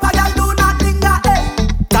your bumper, girl, do nothing that day.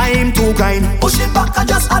 Time to grind. Push it back and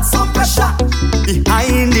just add some pressure.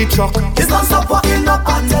 Behind the truck, it's not stop walking up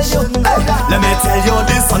and tell you. Hey, let me tell you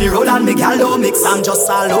this on the road and me gal don't mix, I'm just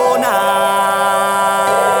alone.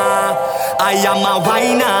 I am a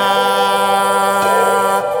whiner.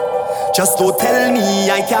 Just don't tell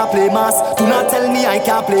me I can't play mass. Do not tell me I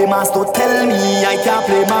can't play mass. Don't tell me I can't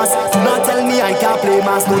play mass. Do not tell me I can't play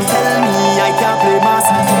mass. Don't tell me I can't play mass.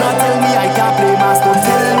 Do not tell me I can't play mass. Don't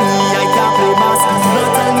tell me I can't play mass. Do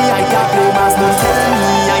not tell me I can't play mass. Don't tell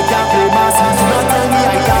me I can't play mass. Do not tell me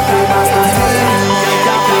I can't play mass. Don't tell me I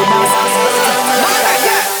can't play mass.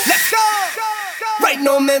 Let's go. Right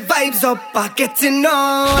now my vibes up are getting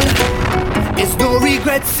on. There's no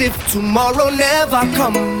regrets if tomorrow never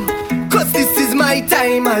come. Cause this is my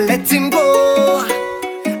time, I let him go.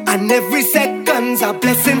 And every second's a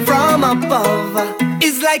blessing from above.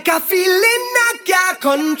 It's like a feeling I can't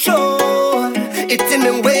control. It's in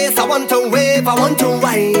the ways I want to wave, I want to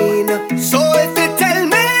whine. So if you tell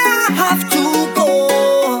me I have to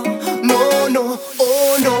go, no, no,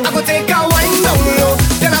 oh no, I go take a wine down low,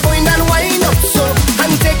 then I go in and wine up so,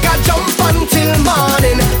 and take a jump until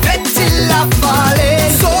morning, bet till I fall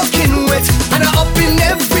in, soaking wet, and I up in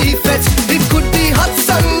every fet. It could be hot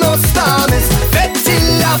sun or storms, bet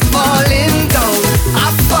till I'm falling down.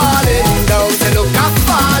 I'm falling down, say look I'm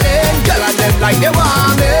falling. Girl and them like they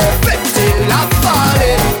want me, bet till I'm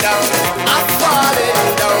falling down. I'm falling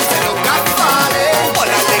down, say look I'm falling. All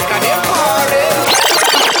I think of them pouring.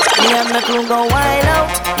 Me and my crew go wild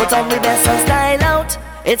out, put on the best and style out.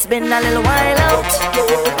 It's been a little while out.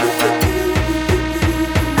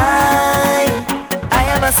 I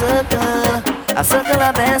have a circle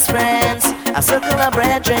of best friends, a circle of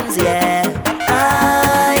brethren, yeah.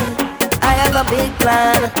 I have a big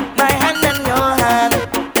plan, my hand and your hand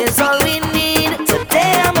is all we need.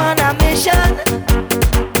 Today I'm on a mission,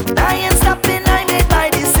 I ain't stopping, I made my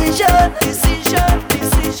decision.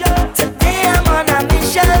 Today I'm on a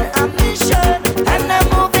mission, and I'm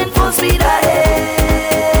moving full speed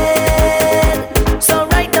ahead. So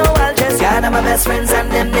right now I'll just gather my best friends and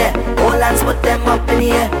them there. All hands put them up in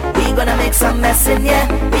here. We gonna make some mess in here.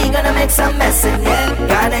 We gonna make some mess in here.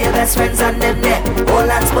 Gather your best friends and them there. All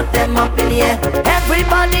hands put them up in here.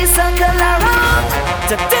 Everybody circle around.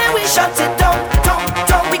 Today we shut it down.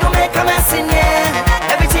 We gon' make a mess in here.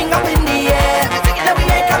 Everything up in the air. Then we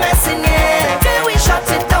make a mess in here. Today we shut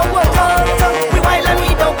it down. We wild and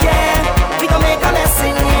we don't care. We gon' make a mess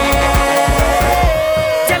in here.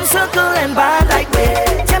 Them circle and bad like we.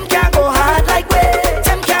 Them can't go hard like we.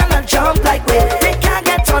 Them cannot jump like we. They can't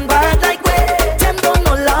get on bad like we. Them don't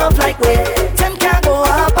know love like we. Them can't go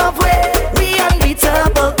up of we. We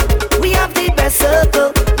unbeatable. We have the best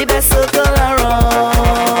circle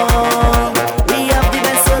around. We have the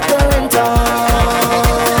best circle in town.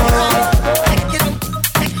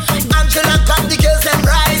 Angela got the girls them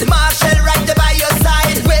right. Marshall right there by your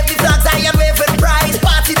side. Wave the flags, I am waving pride.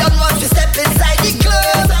 Party done once we step inside the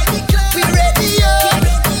club. We ready up.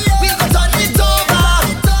 We go turn it over.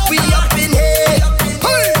 We up in here.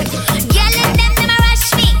 Girl, let them never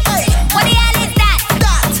rush me. What the hell is that?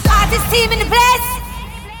 Artist team in the place.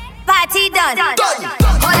 Party done.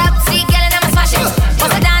 Hold up, see, girl, and I'ma smash it.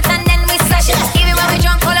 Bust a dance and then we slash it. Even when we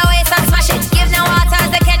drunk, hold our waist and smash it. Give no water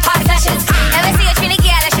as the catch hot sessions. Never see a trini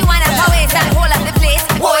girl and she wind up her waist and hold up the place.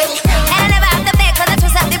 Boy, and I never have to beg 'cause I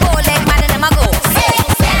twist up the bowl leg, man, and them I go. Hey,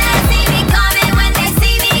 they see me coming when they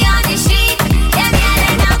see me on the street. Them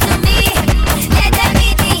yelling out to me. Let them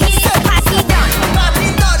beat the heat. Party done. The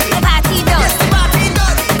party done. The party done.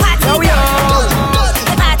 The party done.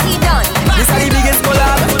 The party done. This is the biggest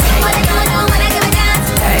collab. What they gonna do when I give a dance?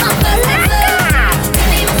 I'm first and third.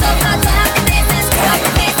 Leave it so far, turn up the business. Turn up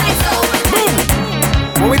the bass like so.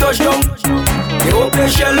 When we touch down, they won't play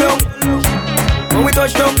shallow. When we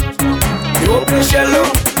touch down, they won't play shallow.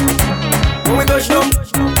 When we touch down,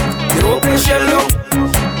 they won't play shallow.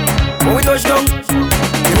 When we touch down,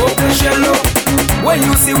 they won't play shallow. When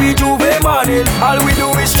you see we Juve morning, all we do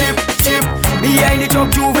is chip. Behind the truck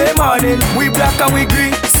Juve morning, we black and we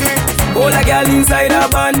green. See, all a girl inside a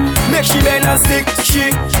van, make she bend and stick.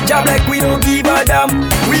 She job like we don't give a damn.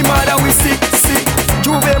 We mad and we sick.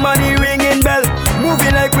 Juve money ringing bell,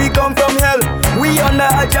 moving like we come from hell. We under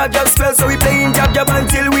a jab spell, so we playing jab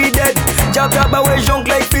until we dead. Jab away junk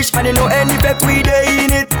like fish, and you know any bet we dey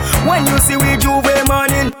in it. When you see we Juve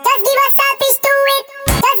morning, Just give us a piece to it.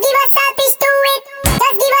 Just give us a piece to it.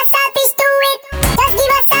 Just give us a piece to it. Just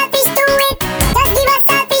give us a piece to it. Just give us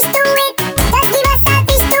a piece to it. Just give us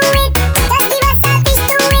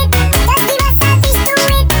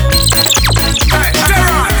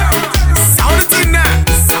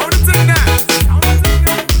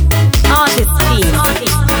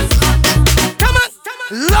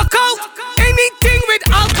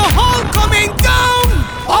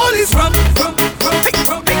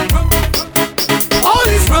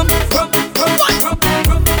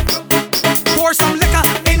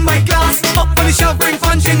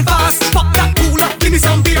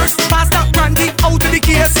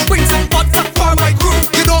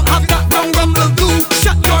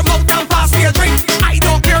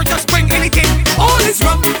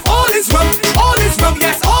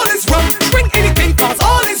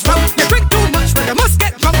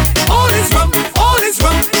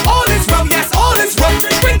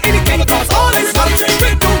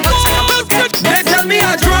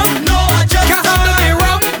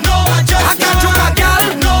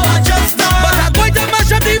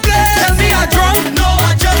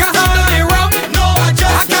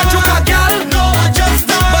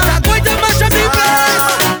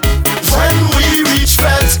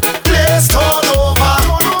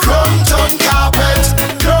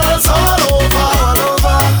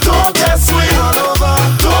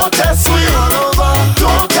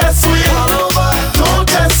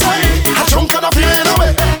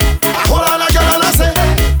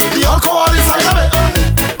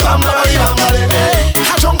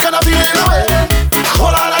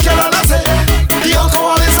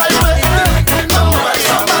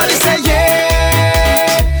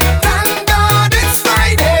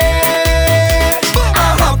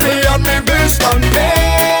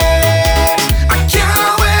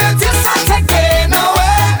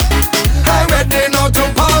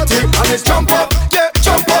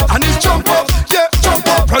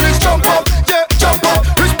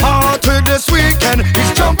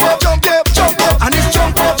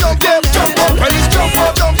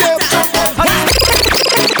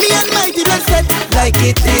like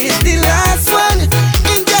it is the last one.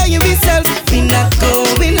 Enjoying myself, me not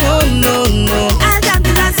going home, no, no. I got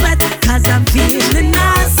the last sweat, cause I'm feeling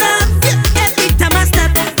awesome. Every time I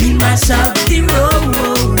step, we mash up the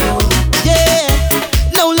road. Yeah,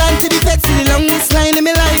 no land to the pets, the longest line in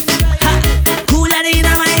my life. Cooler in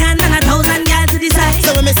my hand and 1,000 girls to the side.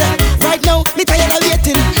 So when me say, right now, me tired of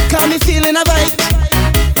waiting, cause me feeling a vibe.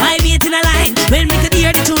 Why wait in a line when we could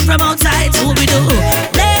hear the tune from outside? So what we do?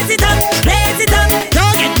 Blaze it up,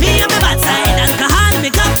 don't get me on my bad side. Alcohol in me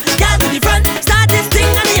cup, girl to the front, start this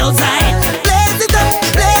thing on the outside. Blaze it up,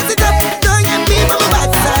 don't get me on my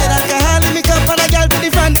bad side. Alcohol in me cup and a girl to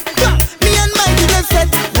the front. Me and my little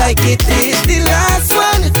set, like it is the last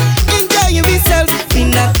one. Enjoying myself,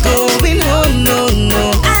 me not going home, no,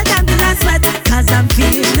 no. I got the last sweat, cause I'm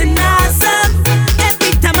feeling awesome.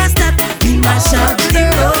 Every time I step, we mash up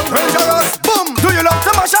the road. Dangerous, boom. Do you love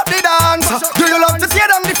to mash up the dance? Do you love to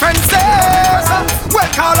tear down the fences? Well,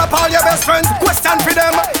 call up all your best friends. Question for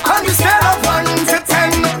them. On the scale of 1 to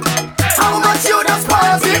 10, how much you just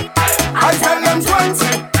party? I tell them 20.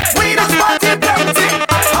 We just party plenty.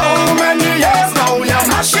 How many years now you're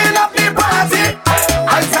mashing up the party?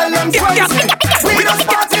 I tell them 20. We just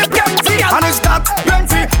party plenty. And it's that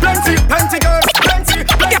plenty girls, plenty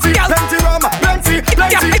rum, plenty. We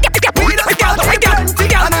just party plenty.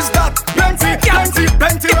 And it's that plenty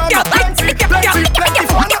rum, plenty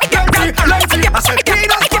fun, plenty. I said we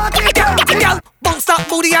just party plenty. Bounce that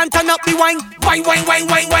booty and turn up the wine. Wine.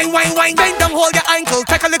 Bend down, hold your ankle,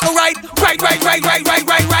 take a little ride. Ride.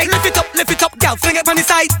 Lift it up, girl, fling it from the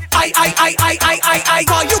side. I.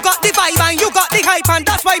 Cause you got the vibe and you got the hype, and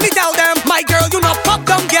that's why me tell them, my girl, you not pop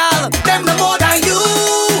down, girl. Them no more than you.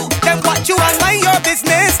 Them watch you and mind your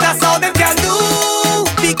business. That's all them can do.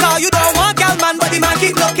 Because you don't want girl, man, but the man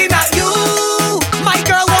keep looking at you. My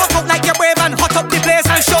girl, walk out like you're brave and hot up the place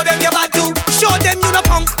and show them your bad too. Show them you no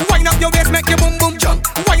punk. Wind up your waist, make your boom boom jump.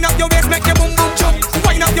 Wind up your waist, make your boom boom jump.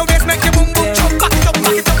 Wind up your waist, make your boom boom jump. Back it up,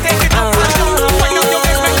 take it up. Wind up your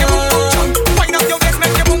waist, make your boom boom jump. Wind up your waist,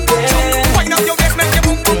 make your boom boom jump. Wind up your waist, make your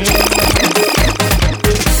boom boom jump.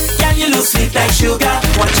 Can you look sweet like sugar?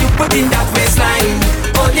 What you put in that waistline?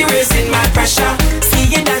 Only raising my pressure.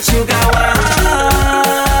 Seeing that sugar wine.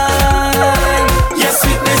 Your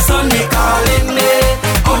sweetness only calling me.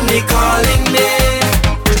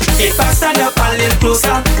 If I stand up a little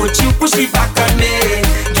closer, would you push it back on me?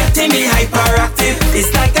 Getting me hyperactive,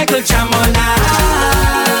 it's like I could jam all night.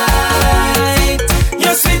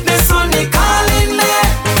 Your sweetness only calling me.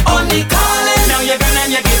 Now you're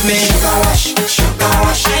gonna give me sugar rush. I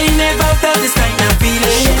never felt this kind of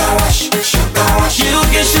feeling. Sugar rush. You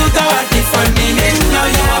get sugar at different meaning. Now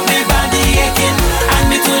you have me body aching and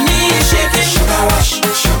me two knees shaking. Sugar rush.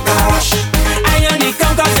 I only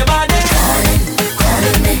come 'cause your body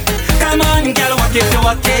calling me. Come on, girl, walk it.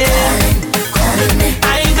 I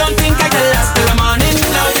don't think I can last till the morning.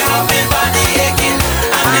 Now you have me body aching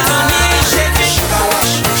and me two knees shaking. Sugar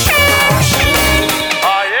rush.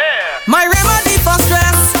 Oh yeah. My remedy for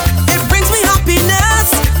stress, it brings me happiness.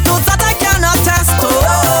 Those that I cannot test.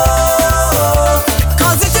 Oh,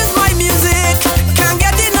 'cause it is my music. Can't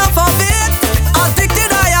get enough of it.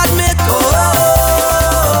 Addicted, I admit.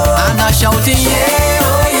 Oh, I'm not shouting yeah,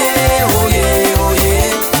 oh yeah, oh yeah, oh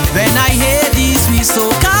yeah. When I hear these sweet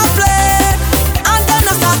soca play, and then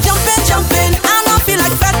I start jumping, and I feel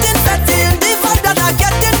like fetting. The vibe that I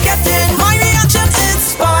getting. My reaction is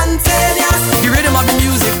spontaneous. The rhythm of the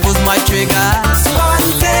music pulls my trigger.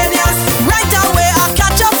 Spontaneous. Right away I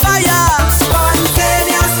catch a fire.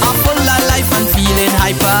 Spontaneous. I'm full of life and feeling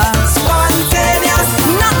hyper. Spontaneous.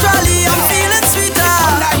 Naturally I'm feeling sweeter.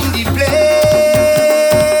 In the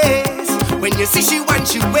place when you see she want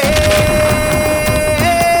you ways,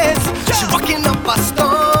 she walking up a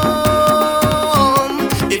storm.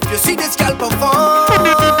 If you see this girl perform,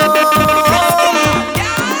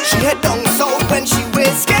 she head down south when she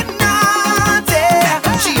waist get naughty.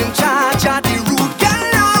 She in charge of the rude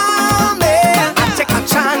girl army. I take a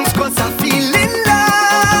chance 'cause I'm feeling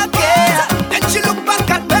lucky. Then she look back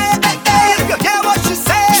at me, you hear what she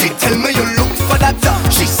say? She tell me you look for that.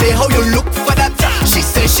 She say how you look for that. She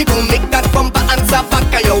say she gon' make that bumper answer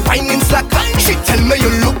back at your whining slack. She tell me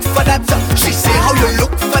you look for that. She say how you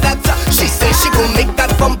look for that. She say she gon' make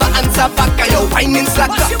that bumper answer back at your whining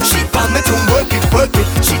slack. She want me to work it.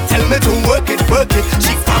 She tell me to work it.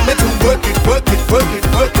 She want me to work it,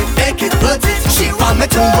 make it, work it. She want me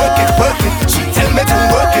to work it. She tell me to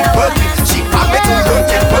work it. She want me to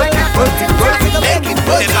work it, make it,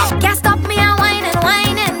 work it. Can't stop me, I'm whining.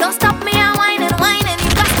 Don't stop me, I'm whining. You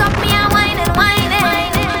can't stop me, I'm whining.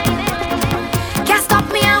 Can't stop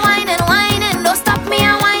me, I'm whining. Don't stop me,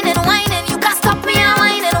 I'm whining. You can't stop me,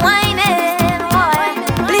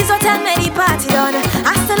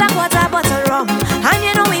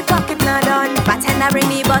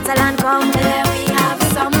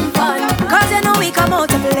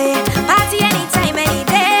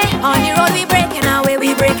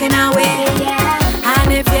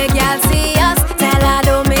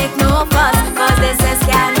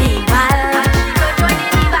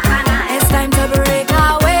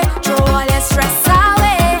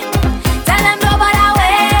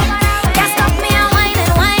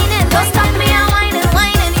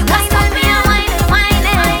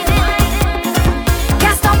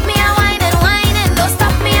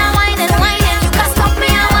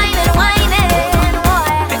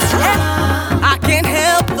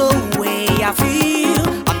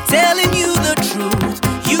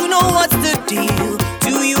 steal.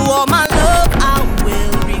 To you all my love I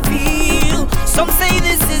will reveal. Some say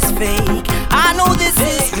this is fake, I know this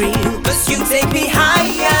is real. Cause you take me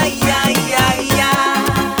higher,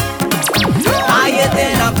 higher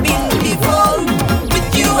than I've been before. With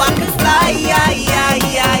you I can fly,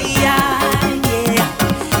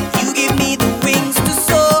 you give me the wings to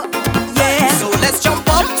soar, yeah. So let's jump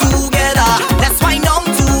up together, let's wind down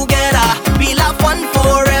together. We love one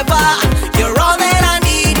forever. You're all that I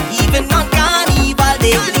need, even on Carnival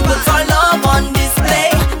Day. We put our love on display.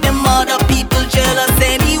 Them other people jealous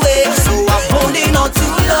anyway. So I'm holding on to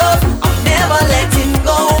love, I'm never letting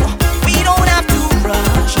go. We don't have to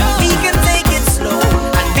rush, we can take it slow.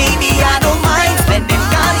 And baby I don't mind spending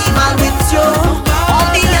Carnival with you. All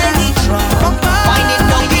the any drum, winding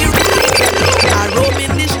down the road. I roam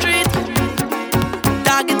in the street,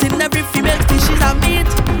 targeting every female species I meet.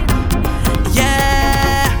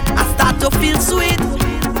 Yeah, I start to feel sweet,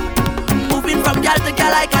 moving from girl to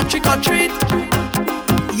girl like a trick or treat.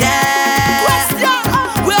 Yeah,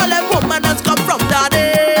 where all them woman has come from,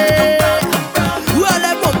 daddy? Where all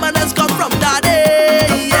them woman has come from,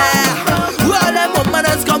 daddy? Yeah, where all them woman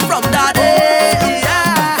has come from, daddy?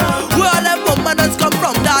 Yeah, where all them woman has come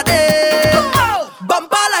from, daddy?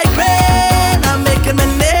 Bumper like rain, I'm making my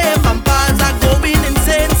name. Bumpers are going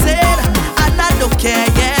insane, and I don't care,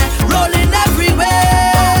 yeah. Rolling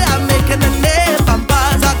everywhere, I'm making a name.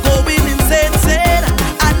 Bumpers are going insane,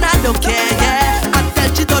 and I don't care, yeah. I tell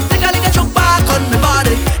you don't think I like a choke back on my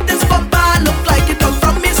body. This bumper look like it come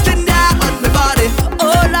from East India on my body.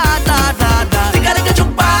 Oh la la la la, think I like a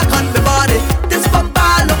choke back on my body. This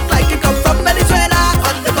bumper look like it come from Venezuela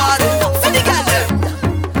on the body. So the girl them.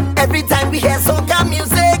 Every time we hear soca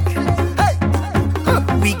music, hey,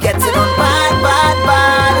 we get it on bad, bad,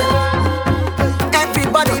 bad.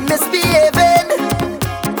 Everybody misbehaving.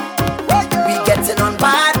 We get it on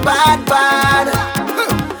bad, bad, bad.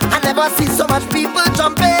 I never see so much people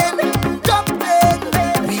jumping.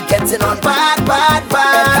 We get it on bad, bad,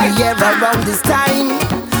 bad. Every year around this time,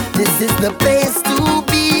 this is the place to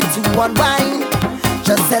be, to unwind.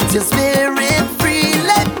 Just set your spirit free,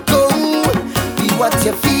 let go. Be what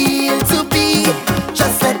you feel to be.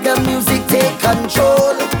 Just let the music take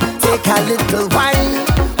control. Take a little wine,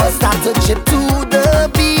 or start to chip to the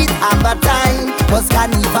beat. Have a time, cause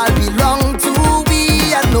Carnival belong to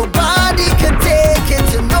we, and nobody can take it.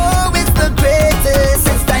 You know it's the greatest.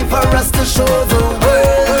 It's time for us to show the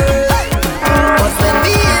world. Cause when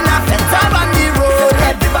we in a fence on the road,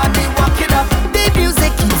 everybody walking up. The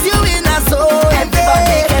music keeps you in a zone.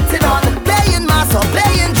 Everybody getting on, playing mass or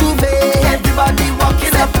playing juve. Everybody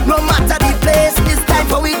walking up, no matter the place. It's time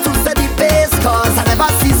for we to set the pace. Cause I never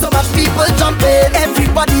see so much people jumping.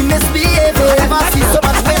 Everybody misbehaving. I never see so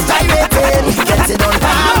much waste gyrating. We getting on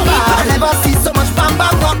bam bam. I never see so much bam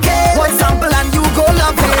bam walking. One sample and you go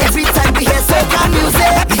love it. Every time we hear soca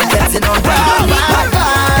music, we getting on bam bam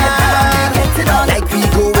bam. Getting on like we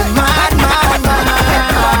going mad mad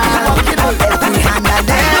mad. Walking on every hand and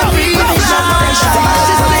every shot.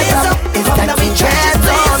 It's time to get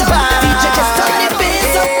on bam. DJ just turn the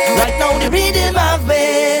bass up. Right now the rhythm I've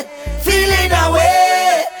been feeling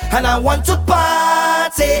away, and I want to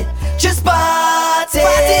party, just party.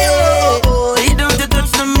 Oh, oh, You don't have to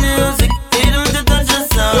touch the music, you don't have to touch the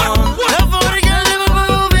sound. Love for the girl, never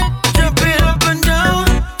move it, jump it up and down,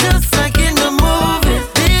 just like in the movies.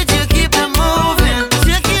 Did you keep it moving?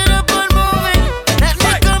 Shake it up and move it. Let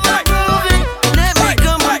me come and prove it. Let me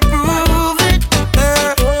come and prove it.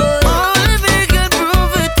 Only we can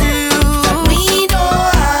prove it to you. We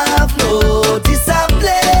don't have no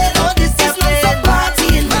discipline, no discipline. So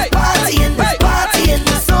partying, partying, partying.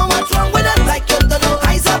 So much wrong with us, like you don't know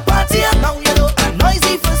I's a party, and now you know I'm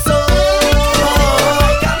noisy for so.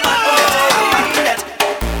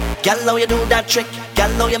 Girl, how you do that trick?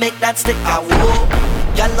 Girl, how you make that stick? Ah, whoa.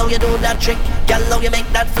 Girl, how you do that trick? Girl, how you make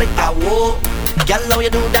that flick? Ah, whoa. Girl, how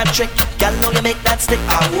you do that trick? Girl, how you make that stick?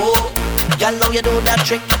 Ah, whoa. Girl, how you do that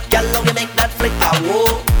trick? Girl, how you make that flick? Ah,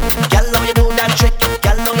 whoa. Girl, how you do that trick?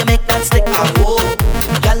 Girl, how you make that stick? Ah, whoa.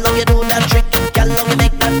 Girl, how you do that trick? Girl, how you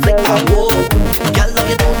make that flick? Ah, whoa. Girl, how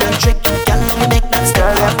you do that trick? Girl, how you make that stick?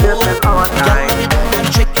 Ah, whoa. Girl, how you do that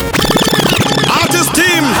trick? Artist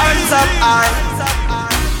team, hands up high.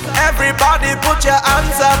 Everybody put your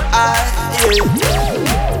hands up high.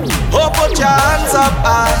 Yeah. Oh, put your hands up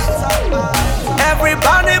high.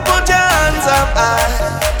 Everybody put your hands up high.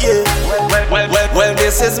 Yeah. Well,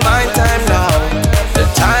 this is my time now. The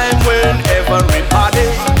time when everybody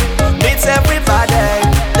meets everybody.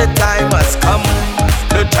 The time has come.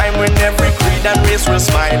 The time when every creed and race will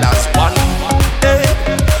smile as one. Hey.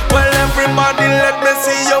 Well, everybody, let me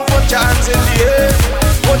see you put your hands in the air.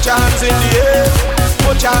 Put your hands in the air.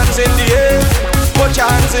 Put your hands in the air. Put your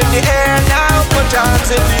hands in the air now. Put your hands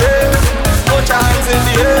in the air. Put your hands in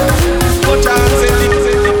the air. Put your hands in the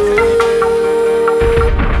air.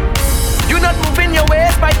 You're not moving your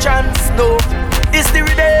ways by chance, no. It's the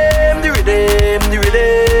rhythm, the rhythm, the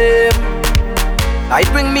rhythm. I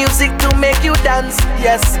bring music to make you dance,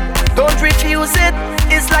 yes. Don't refuse it.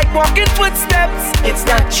 It's like walking footsteps. It's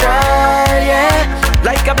natural, yeah.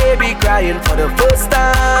 Like a baby crying for the first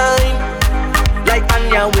time. Like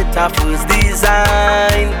Anya with her first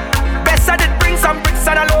design. Best I did bring some bricks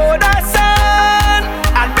and a load of sand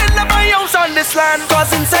and build up my house on this land.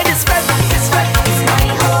 Cause inside this fed is my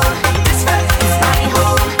home. This fed is my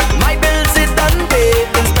home. My bills is done paid.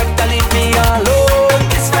 Inspector leave me alone.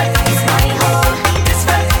 This fed is my home. This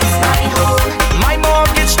fed is my home. My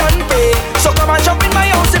mortgage done paid. So come and jump in my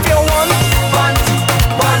house if you want.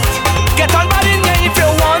 Get on bad in here if you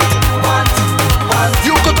want.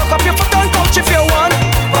 You could hook up your foot on couch if you want.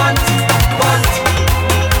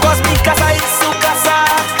 Cause because I Sukasa,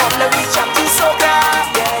 come let me chat to Soka.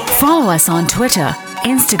 Follow us on Twitter,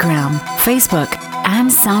 Instagram, Facebook,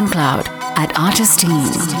 and SoundCloud at Artist Team.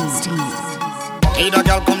 Need a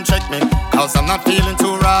girl come check me, cause I'm not feeling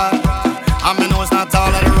too right. And me know it's not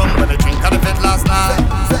all of the rum when I drink at the fit last night.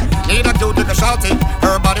 Need a cute little shouting,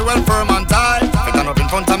 her body well firm and tight. Fit up in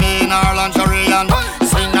front of me in her lingerie and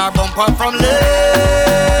swing her bumper from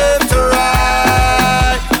left to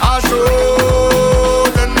right. I show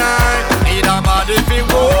tonight, need a body fi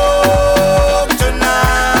walk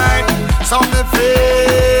tonight. So me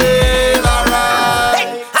feel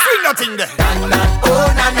alright. Swing nothing there. Oh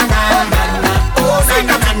na na na na na. Oh na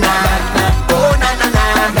na na na. Oh na na na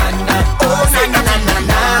na na. Oh na na na na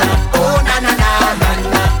na. Oh na na na na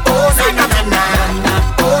na. Oh na na na na na.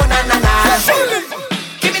 Oh na na na.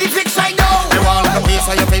 Give me the fix right now. You want a piece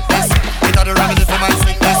of your fakeness? It are the remedy for my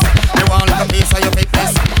sickness. You want a piece of your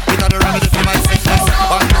fakeness? It are the remedy for my sickness.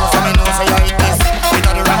 One knows and I know so you hate this. It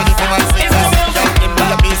are the remedy for my sickness. Just give me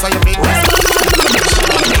a piece of your fakeness.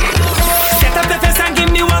 Set up the fence and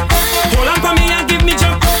give me one. Hold on for me and give me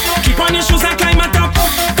jump. Keep on your shoes and climb on top.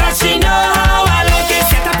 Cause she know how I like it.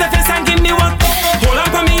 Set up the fence and give me one. Hold on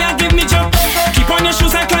for me and give me jump. Keep on your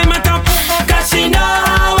shoes and climb on top. Cause she know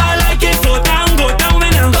how I like it. Go down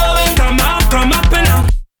and now. Come up and now.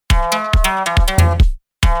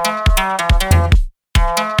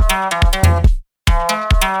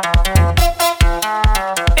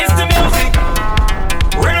 It's the music.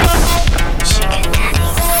 Rhythm.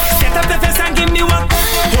 Set up the fence and give me one.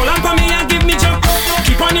 Hold on for me and give me jump.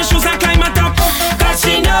 Keep on your shoes and climb on top. Cause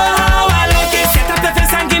she know how I like it. Set up the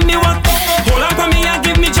fence and give me one. Hold on for me and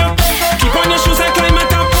give me jump. Keep on your shoes and climb on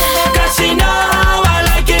top. Cause she know how I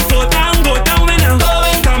like it. Go down and now.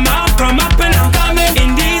 Come up and now.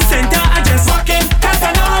 In the center I just walk in. Cause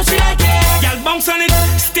I know how she like it. Y'all bounce on it,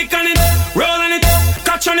 stick on it, roll on it,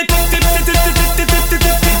 catch on it. Tip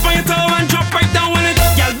on your toe and drop right down on it.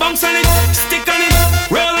 Y'all bounce on it, stick on it,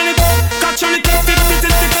 roll on it, catch on it. Tip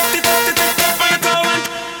on your toe and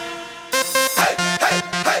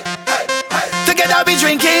Together we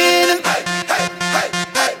drinking.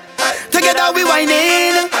 Together we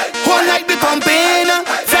whining. Whole night we pumping.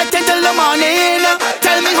 Fret until the morning.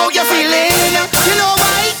 Tell me how you feeling. You know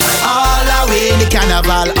why? All away in the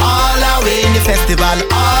carnival, all away in the festival,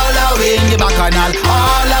 all away in the bacchanal,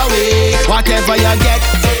 all away. Whatever you get,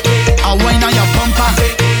 a wine on your bumper.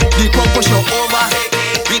 The crowd push you over,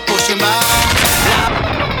 we push him back.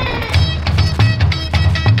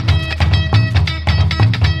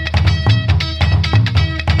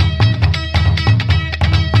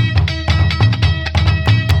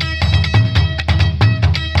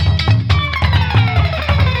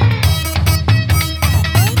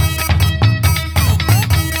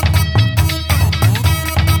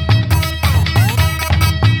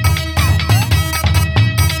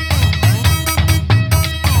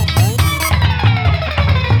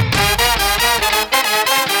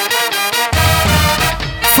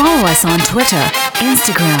 Follow us on Twitter,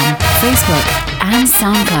 Instagram, Facebook, and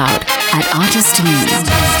SoundCloud at Artist Team.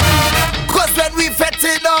 Cause when we fet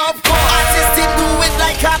it up, Artist Team do it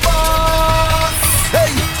like a boss.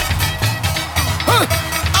 Hey,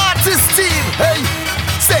 Artist Team, hey,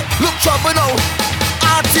 say, look trouble now.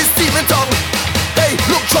 Artist Team in town. Hey,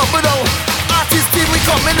 look trouble now. Artist Team, we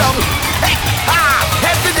coming down. Hey,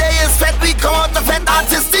 every day is fet, we come out to fet.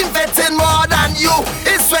 Artist Team vetting more than you.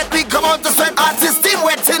 It's sweat, we come out to sweat. Artist Team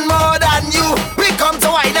wetting more than you. We come to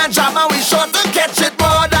wine and jam and we sure to catch it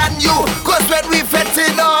more than you. Cause when we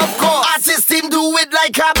fetting up, Artist Team do it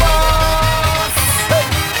like a boss. Hey,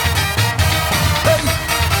 hey,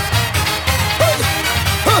 hey,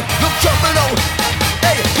 look trouble now.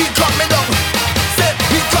 Hey,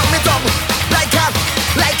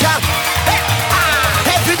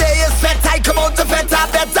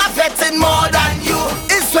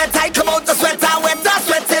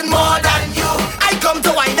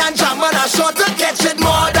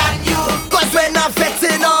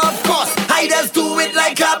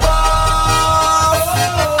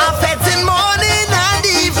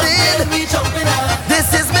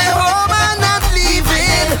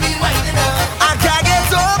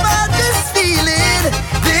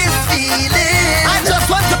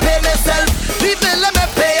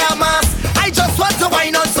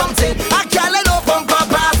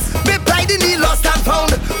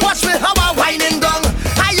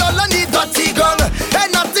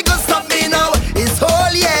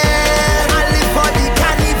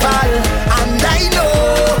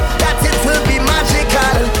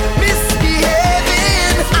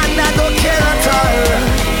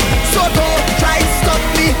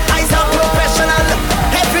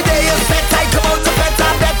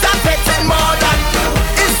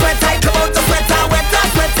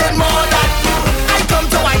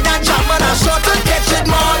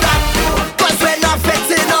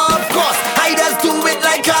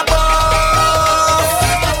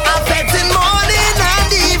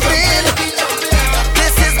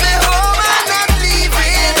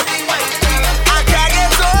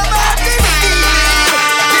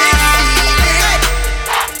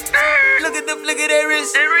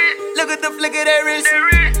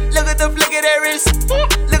 of that wrist.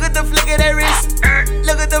 Look at the flick of that wrist.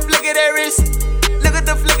 Look at the flick of that wrist. Look at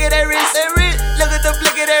the flick of that wrist. Look at the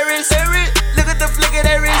flick of that wrist. Look at the flick of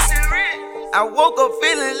that wrist. I woke up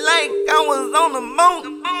feeling like I was on the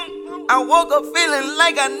moon. I woke up feeling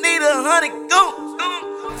like I need 100 goons.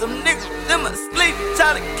 Some niggas in my sleep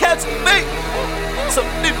tryna catch me. Some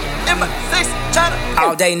niggas in my face tryna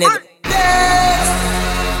all day nigga.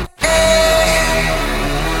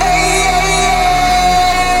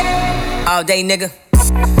 All day nigga.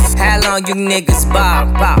 How long you niggas ball?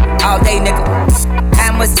 All day nigga.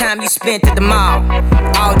 How much time you spent at the mall?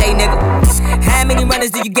 All day nigga. How many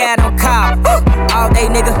runners do you got on call? All day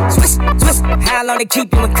nigga. Swish, swish. How long they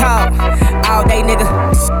keep you in call? All day nigga.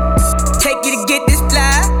 Take you to get this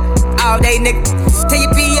fly? All day nigga. Tell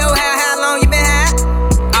your P.O. how long you been high?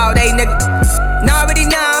 All day nigga. Now already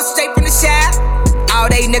know, straight from the shop. All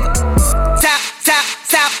day nigga. Top,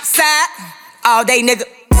 side. All day nigga.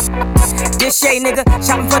 This shade nigga,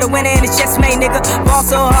 shopping for the winner and it's just made nigga. Ball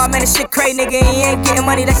so hard, man, this shit crazy nigga. He ain't getting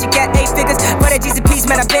money unless you got 8 figures. But at G's a piece,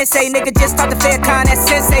 man, I been say nigga. Just talk to fair con, that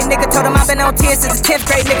sensei nigga. Told him I been on tears since the 10th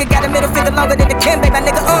grade nigga. Got a middle finger longer than the Kim, baby, my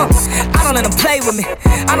nigga. I don't let them play with me.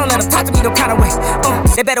 I don't let them talk to me no kind of way.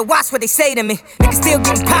 They better watch what they say to me. Niggas still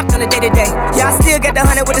getting popped on the day to day. Yeah, I still got the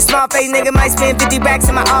 100 with a small face nigga. Might spend 50 racks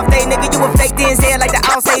in my off day nigga. You a fake DNZ like the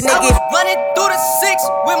all say nigga. Running through the 6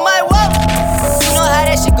 with my walk. You know how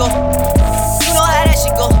that shit go. You know how that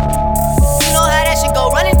shit go. You know how that shit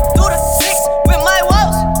go. Running through the 6 with my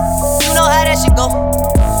walls. You know how that shit go.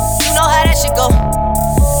 You know how that shit go.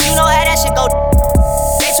 You know how that shit go.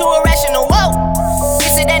 They too irrational. Whoa,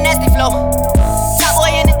 this is that nasty flow. Top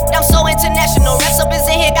boy in it, I'm so international. Reps up is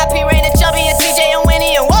in here, got P Rain and Chubby and TJ and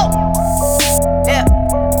Winnie and whoa. Yeah,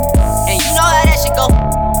 and you know how that shit go.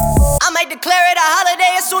 I might declare it a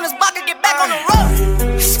holiday as soon as Baka get back on the road.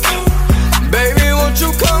 Baby, won't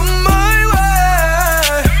you come my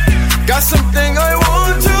way? Got something I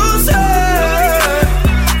want to say.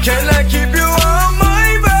 Can I keep you on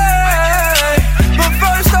my way? But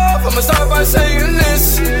first off, I'ma start by saying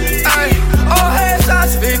this. Ay, all hands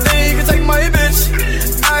shots, if you think you can take my bitch.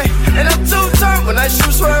 Ay, and I'm too turned when I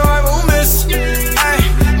shoot, swear I won't miss. Ay,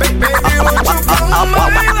 baby, won't you come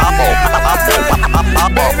my way?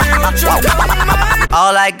 Baby, won't you come my way?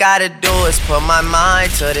 All I gotta do is put my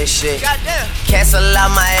mind to this shit. Cancel out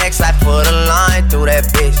my ex, I put a line through that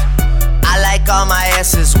bitch. I like all my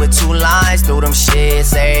S's with 2 lines through them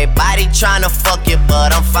shits. Everybody tryna fuck you,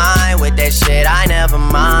 but I'm fine with that shit. I never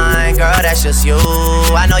mind, girl, that's just you.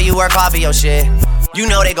 I know you work hard for your shit. You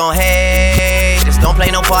know they gon' hate, just don't play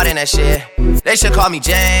no part in that shit. They should call me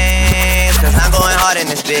James, cause I'm going hard in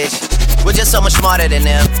this bitch. We're just so much smarter than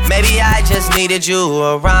them. Maybe I just needed you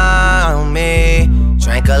around me.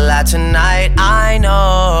 Drank a lot tonight, I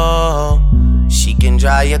know. She can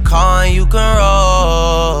drive your car and you can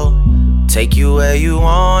roll. Take you where you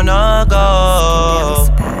wanna go.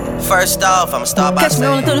 First off, I'ma start by saying, catch me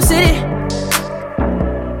rolling through the city,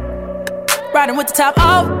 riding with the top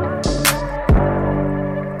off.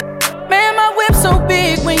 Man, my whip so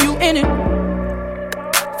big when you in it.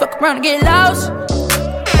 Fuck around and get lost.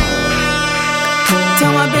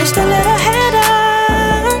 Tell my bitch to let her head up.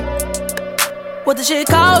 What the shit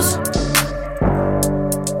cost?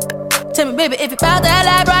 Tell me, baby, if you found that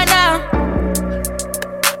life right now.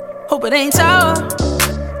 Hope it ain't sour.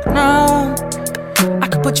 No, I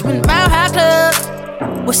could put you in the Mile High Club.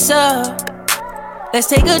 What's up? Let's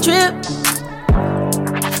take a trip.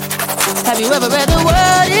 Have you ever read The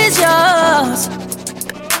World Is Yours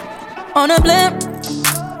on a blimp?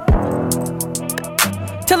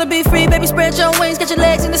 Tell her be free, baby, spread your wings. Get your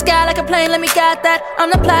legs in the sky like a plane, let me guide that. I'm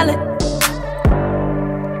the pilot.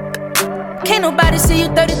 Can't nobody see you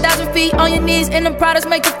 30,000 feet on your knees. And them products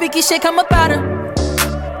make the freaky shit come up out her.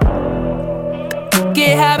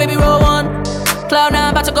 Get high, baby, roll one. Cloud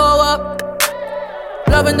 9, about to go up.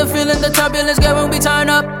 Loving the feeling, the turbulence, girl, when we turn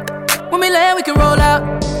up. When we land, we can roll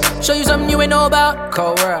out. Show you something you ain't know about.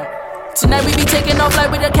 Cold world. Tonight we be taking off like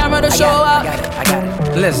with the camera to show out. I got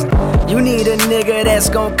it. Listen, you need a nigga that's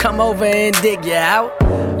gon' come over and dig you out.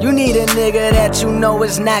 You need a nigga that you know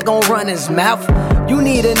is not gon' run his mouth. You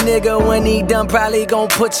need a nigga when he done probably gon'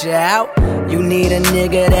 put you out. You need a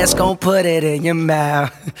nigga that's gon' put it in your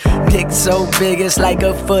mouth. Dick so big it's like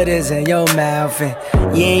a foot is in your mouth. And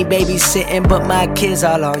you ain't babysitting but my kids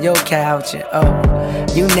all on your couch. And oh,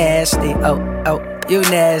 you nasty, oh, you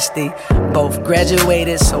nasty. Both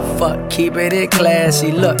graduated, so fuck, keeping it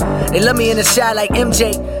classy. Look, they love me in the shot like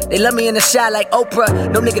MJ. They love me in the shot like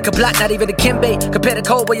Oprah. No nigga can block, not even the Kimbe. Compare the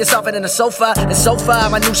cold where you're softer than a sofa. And so far,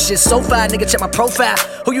 my new shit so far. Nigga, check my profile.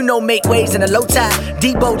 Who you know make waves in a low tide?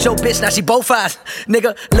 Debo, Joe, bitch, now she both eyes.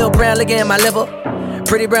 Nigga, Lil Brown licking in my liver.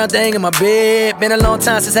 Pretty brown thing in my bed. Been a long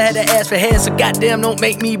time since I had to ask for head, so goddamn don't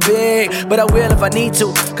make me big. But I will if I need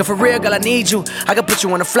to, cause for real, girl, I need you. I can put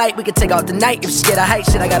you on a flight, we can take out the night. If you scared of height,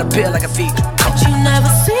 shit, I got a pill like a feed. But you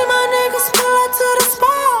never see my niggas pull up to the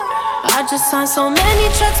spot. I just signed so many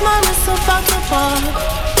tracks, my list about to fall.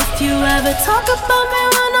 If you ever talk about me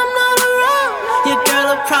when I'm not around, your girl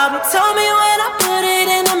will probably tell me when I put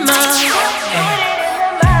it in her mouth.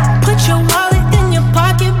 Put your wallet in your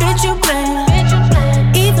pocket, bitch, you playing.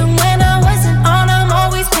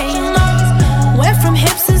 From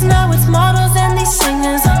hipsters, now it's models and these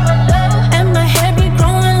singers. And my hair be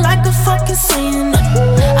growing like a fucking sin.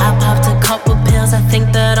 I popped a couple pills, I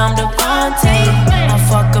think that I'm Devontae. I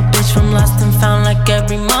fuck a bitch from lost and found like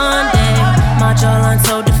every Monday. My jawline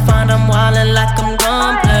so defined, I'm wildin' like I'm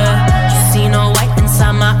gunplay. You see no white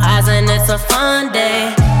inside my eyes and it's a fun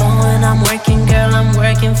day. But when I'm working, girl, I'm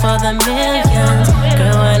working for the millions.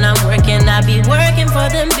 Girl, when I'm working, I be working for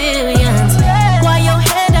them billions. While your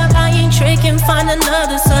head up, I ain't tricking, find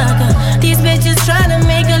another sucker. These bitches tryna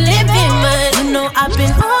make a living, but you know I've been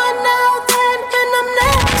on now, then, and I'm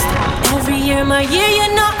next. Every year, my year, you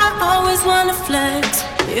know I always wanna flex.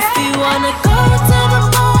 If you wanna go to the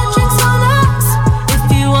bar, drinks on us. If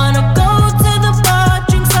you wanna go to the bar,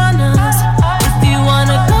 drinks on us. If you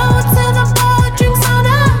wanna go to the bar, drinks on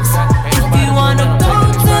us. If you wanna go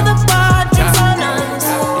to the bar, drinks on us.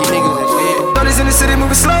 These in the city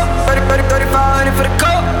moving slow. 3500 for the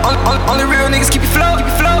coat. Only real niggas keep you flow.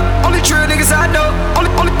 Only true niggas I know.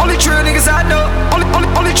 Only true niggas I know.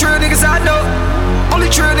 Only true niggas I know. Only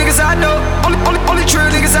true niggas I know. Only true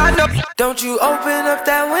niggas I know. Don't you open up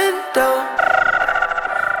that window.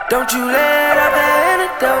 Don't you let out that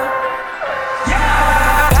antidote.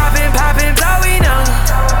 Poppin', all we know.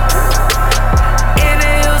 In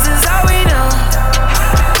the hills is all we know.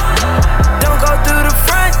 Don't go through the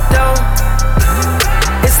front door.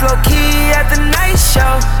 It's low key at the night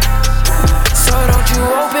show. So don't you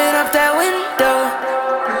open up that window.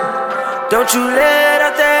 Don't you let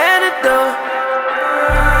out the antidote.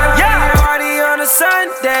 Yeah, party on a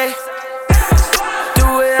Sunday. Do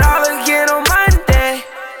it all again on Monday.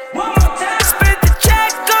 Spend the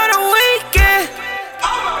check on a weekend.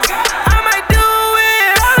 I might do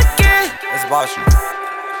it all again. Let's boss you.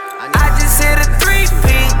 I just hit a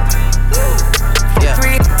 3-peat. From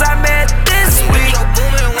 3 I met this week.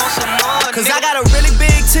 Cause I got a really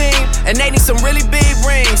big team, and they need some really big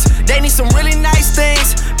rings. They need some really nice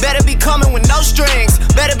things. Better be coming with no strings.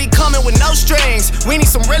 Better be coming with no strings. We need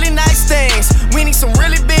some really nice things. We need some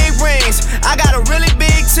really big rings. I got a really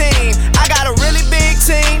big team. I got a really big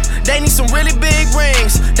team. They need some really big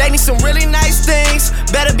rings. They need some really nice things.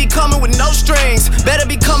 Better be coming with no strings. Better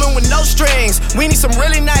be coming with no strings. We need some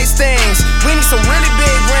really nice things. We need some really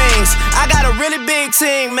big rings. I got a really big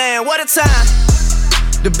team, man. What a time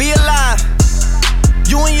to be alive.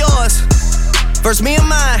 You and yours versus me and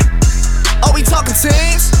mine. Are we talking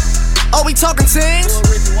teams? Are we talking teams?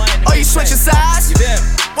 Are you switching sides?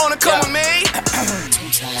 Wanna come with me?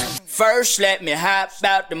 First, let me hop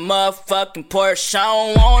out the motherfucking Porsche. I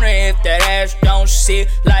don't want it if that ass don't sit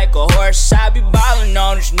like a horse. I be ballin'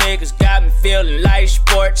 on these niggas, got me feeling like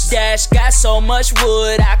sports. Dash got so much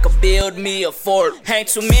wood, I could build me a fort. Ain't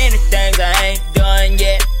too many things I ain't done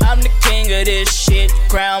yet. I'm the king of this shit,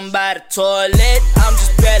 crowned by the toilet. I'm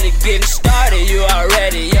just barely getting started, you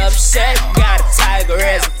already upset. Got a tiger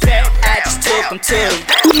as a pet, I just took him to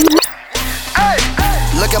the...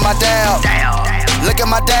 Look at my down. Look at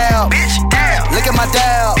my down. Look at my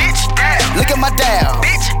down. Look at my down.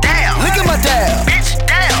 Look at my down.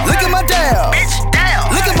 Look at my down.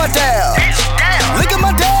 Look at my down. Look at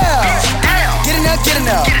my down. Get in there, get in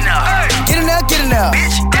there. Get in there, get in there.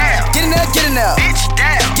 Get in there, get in there.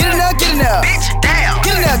 Get in there, get in there.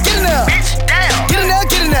 Get in there, get in there. Get in there,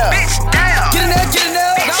 get in there. Get in there, get in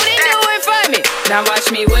there. Won't he do it for me? Now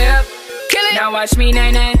watch me whip. Kill it. Now watch me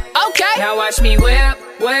nay-nay. Okay. Now watch me whip.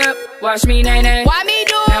 Watch me nay-nay. Why me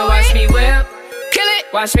do it? Now watch me whip. Kill it.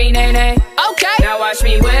 Watch me nay-nay. Okay. Now watch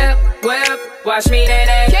me whip. Watch me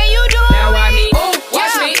nay-nay. Can you do it? Now watch me. Ooh,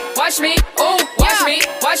 watch me. Watch me. Ooh, watch me.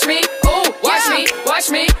 Watch me. Ooh, watch me. Watch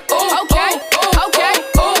me. Ooh, okay. Okay.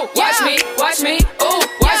 Ooh, watch me. Watch me. Ooh,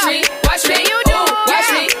 watch me. Watch me. You do. Watch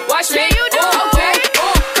me. Watch me. You do. Okay.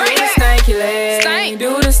 Do the stanky leg. Stank.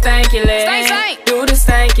 Do the stanky leg. Stank. Do the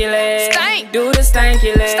stanky leg. Stank. Do the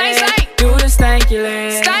stanky leg. Stank. Do the stanky stanky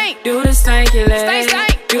leg. Stank. Do the stanky leg.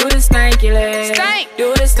 Stank. Do the stanky leg. Stank.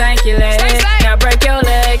 Do the stanky leg. Now break your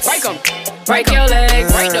legs. Break 'em. Break your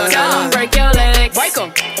legs. Break the numb. Break your legs. Break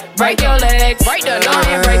 'em. Break your legs. Break the numb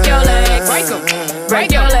and break your legs. Break 'em.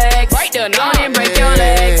 Break your legs. Break the numb and break your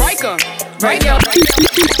legs. Break 'em. Break your.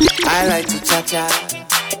 I like to cha-cha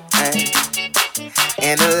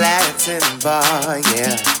in a Latin bar,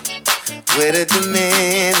 yeah, with a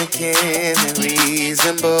Dominican that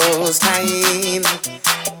resembles Taíno.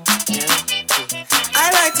 Yeah. I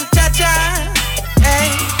like to cha-cha,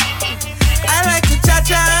 I like to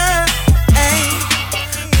cha-cha,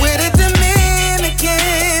 with a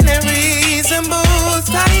Dominican that resembles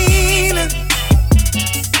Taíno.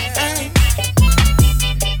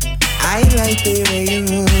 I like the way you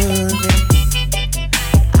move it.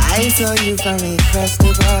 I saw you from across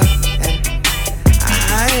the bar, and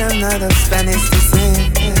I am not of Spanish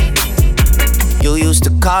descent. You used to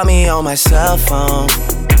call me on my cell phone,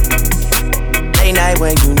 late night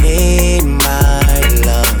when you need my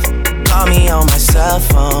love. Call me on my cell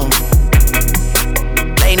phone,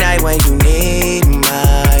 late night when you need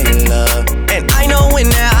my love. And I know when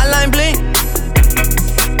that hotline blink,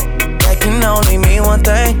 that can only mean one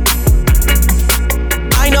thing.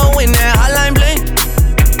 I know when that hotline blink,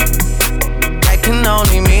 that can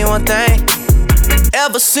only mean one thing.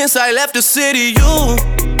 Ever since I left the city, you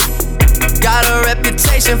got a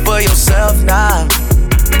reputation for yourself now.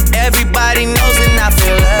 Everybody knows and I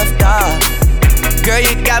feel left out. Girl,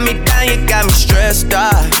 you got me down, you got me stressed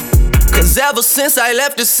out. Cause ever since I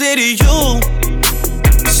left the city, you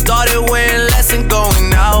started wearing less and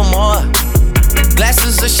going out more.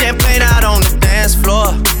 Glasses of champagne out on the dance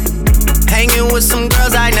floor, hanging with some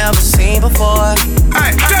girls I never seen before.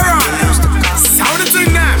 Hey, Gerard! Sound it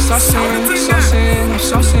in now! Saucing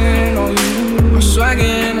on you.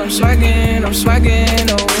 I'm swagging,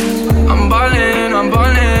 oh. I'm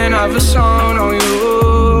ballin', I've a song on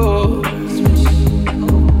you.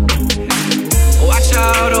 Watch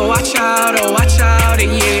out,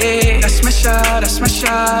 yeah. I smash out,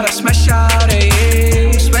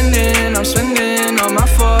 yeah. I'm spending on my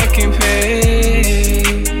fucking pay.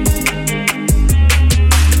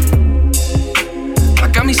 I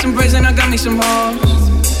got me some braids and I got me some hoes.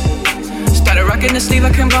 Started rocking the sleeve, I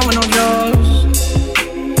can't buy with no jaws.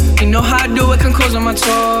 You know how I do it, can close on my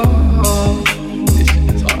toes.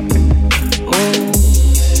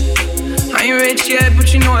 I ain't rich yet,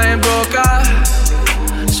 but you know I ain't broke,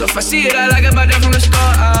 so if I see it, I like it, buy that from the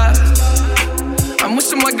store, I'm with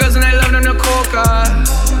some white girls and I love them to coca.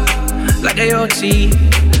 Like AOT,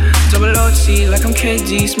 double OT, like I'm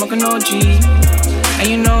KG, smoking OG. And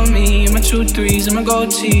you know me, in my 2-3s and my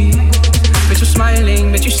gold tee. Bet you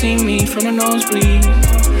smiling, bet you see me from the nosebleed.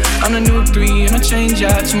 I'm the new 3 and I change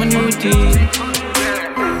out to my new D.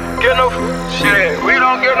 Get no shit, we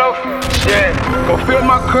don't get no shit. Go fill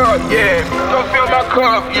my cup, yeah. Go fill my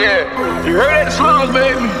cup, yeah. You heard that the slums,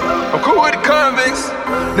 baby. I'm cool with the convicts.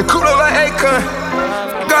 The cooler like Akon.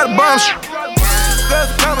 Got a bomb.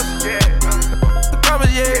 That's promise, yeah.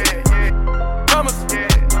 Promise, yeah. Promise,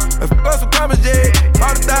 yeah. If I got some promise, yeah.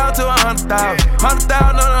 100,000 to 100,000.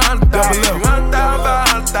 100,000 on 100,000. 100,000 by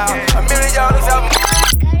 100,000. $1 million out.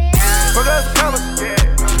 Fuck us some promise, yeah.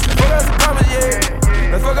 Fuck us some promise,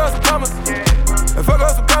 yeah. Let's fuck us some promise, yeah. Let's fuck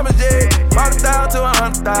us some promise, yeah. 100,000 to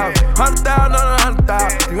 100,000. 100,000 on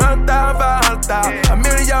 100,000. 100,000 by 100,000. $1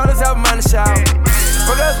 million out money shout.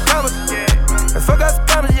 Fuck us some promise, yeah. Let's fuck us some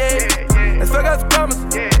promise, yeah. Let's fuck us some promise,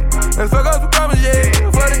 yeah. Let's fuck us some promise,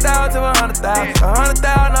 yeah. 40,000 to 100,000.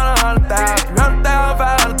 100,000 on 100,000. 100,000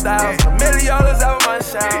 by 100,000. $1 million out money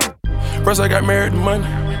shout. First I got married to money,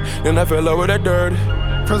 then I fell in love with that dirty.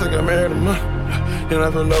 First I got married to money, then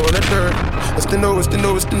I fell in love with that dirty. It's the new. The click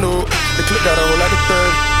got a whole lot of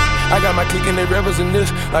 30. I got my clique and they represent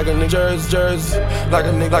this like a New Jersey, like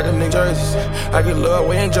a New Jersey. I get love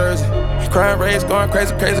way in Jersey. Crime rates going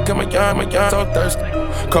crazy, cause my young so thirsty.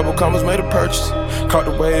 Couple commas made a purchase. Caught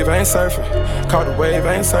the wave, I ain't surfing.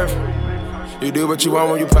 You do what you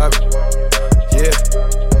want when you pop it. Yeah.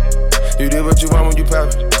 You do what you want when you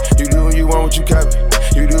pop it. You do what you want when you cop it.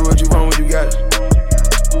 You do what you want when you got it.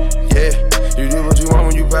 Yeah. You do what you want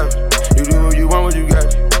when you pop it. You do what you want when you got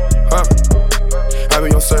it. Huh? I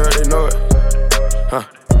be on sir, they know it. Huh?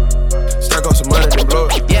 Stack up some money, then blow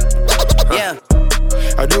it. Yeah.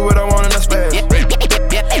 I do what I want and I spaz.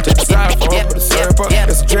 Take the side for put the syrup up.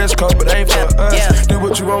 It's a dress code, but ain't for us. Do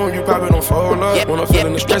what you want when you pop it on fold up. When I'm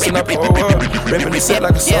feeling the stress and I pull up. Ripping the set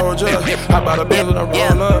like a soldier. I bought a Benz and I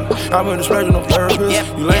roll up. I'm in the spreading on purpose.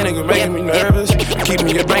 You lame niggas making me nervous. Keep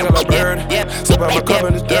me a bang like a bird. Sip out my cup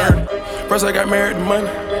and it's dirty. First I got married to money,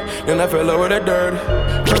 then I fell in love with that dirty.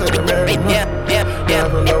 First I got married to money.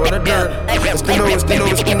 never know what I done. It's the new.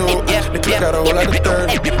 The click got a whole lot of third.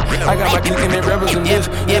 I got my click and they represent this.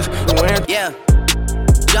 Yeah.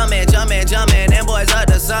 Jumpin', them boys up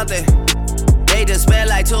to something. They just spent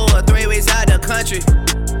like 2 or 3 weeks out the country.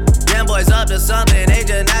 Them boys up to something, they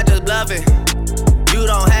just not just bluffing. You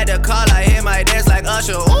don't have to call, I hear my dance like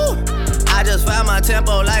Usher, ooh. I just found my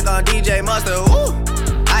tempo like on DJ Mustard, ooh.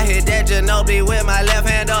 I hit that Ginobili with my left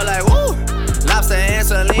hand, though, like, woo. Lobster and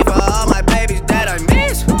saline for all my babies that I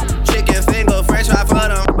miss. Chicken finger, french fry for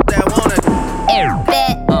them that wanna.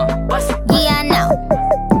 Bet, yeah, I know.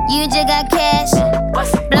 You just got cash,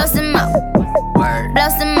 blow some more. Blow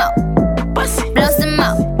some more. Blow some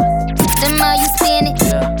more. The more you spin it,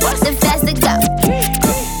 the faster go.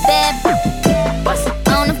 Bad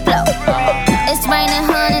on the floor. It's raining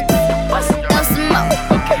hundreds. Throw some more.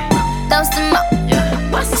 Throw some more.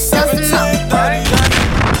 Throw some more.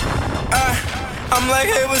 I'm like,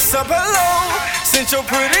 hey, what's up, hello? Since you're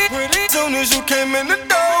pretty, soon as you came in the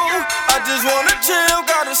door. I just wanna chill,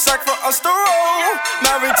 got a sack for us to roll.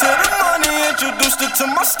 Married to the money, introduced her to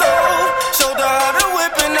my stove. Showed her how to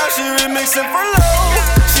whip it, now she remixing for low.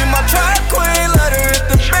 She my track queen, let her hit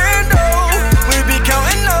the bando. We be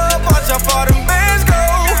counting up, watch how far them bands go.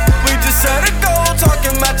 We just set a goal,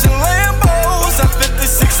 talking matching Lambos. At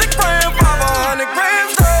 56 a gram, 500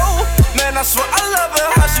 grams though. Man, I swear I love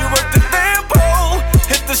her, how she work the damn pole.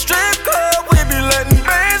 Hit the strip club, we be letting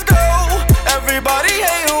bands go. Everybody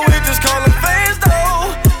hatin', we just call them fans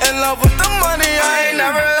though. In love with the money, I ain't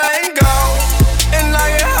never letting go. And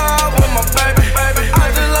I get hard with my baby.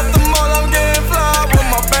 I just left the mall, I'm getting fly with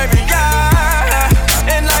my baby,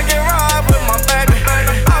 yeah. And I get ride with my baby.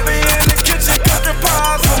 I be in the kitchen cooking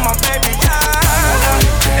pies with my baby, yeah.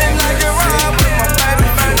 And I get ride with my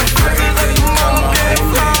baby. I just left the mall, I'm getting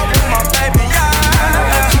fly with my baby,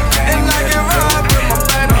 yeah. And I get ride with my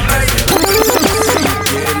baby.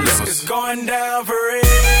 It's going down for real.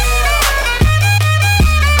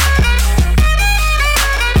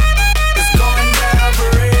 It's going down for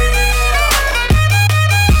real.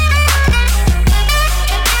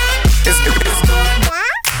 It's going down.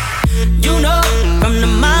 You know, from the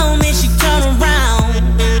moment she turn around,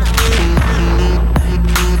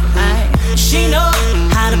 she know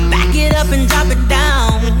how to back it up and drop it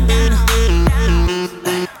down.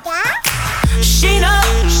 She know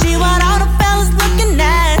she want all the fellas looking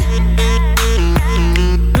at.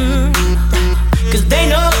 Cause they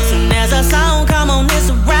know soon as a song come on, it's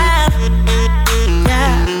a rap.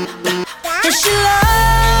 Yeah. And she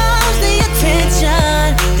loves the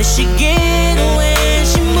attention that she get when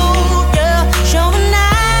she move, yeah. Showing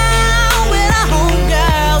out with her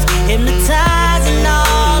homegirls, hypnotizing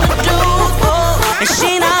all the dudes, oh. And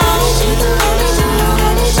she knows, she knows, she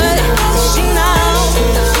knows, I know she knows.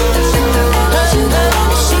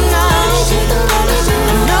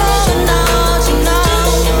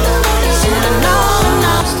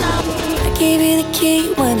 I gave you the key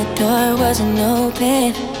when the door wasn't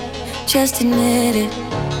open. Just admit it.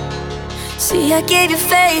 See, I gave you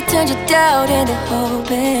faith, turned your doubt into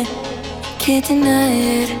hoping. Can't deny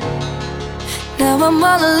it. Now I'm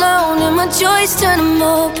all alone and my joys turn them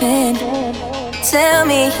open. Tell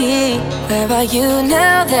me, where are you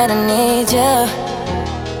now that I need you?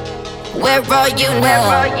 Where are you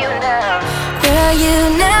now? Where are you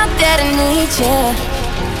now that I need you?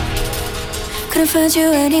 Couldn't find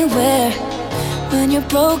you anywhere. When you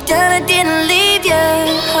broke down, I didn't leave you.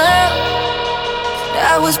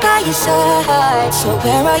 I was by your side. So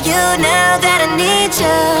where are you now that I need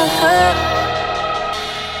you?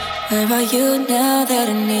 Where are you now that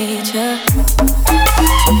I need you?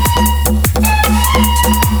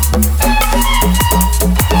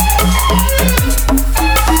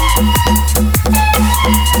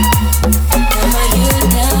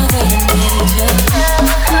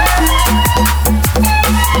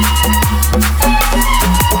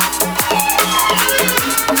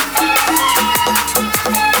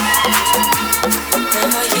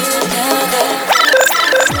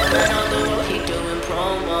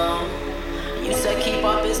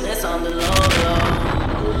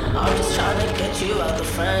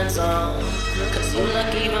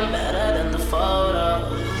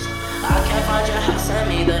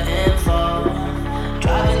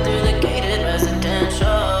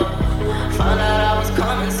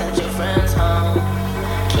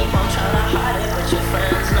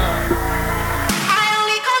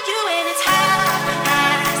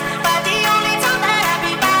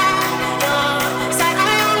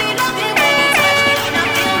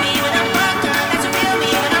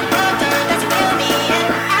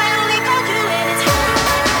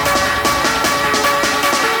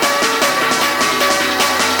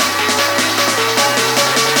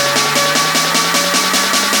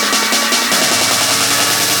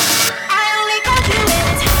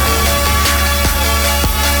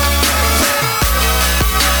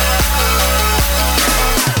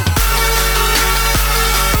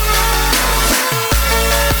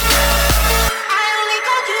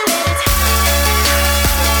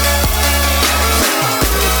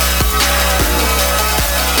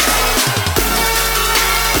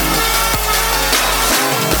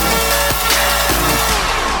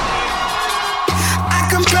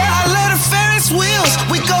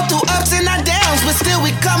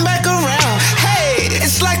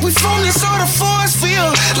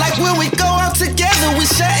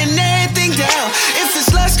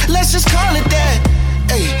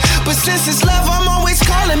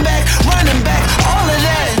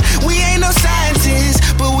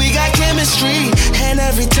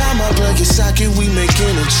 rock like a socket, we make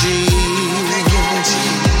energy.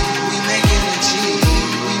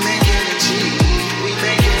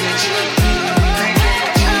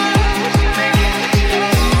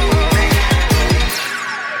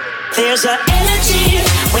 There's an energy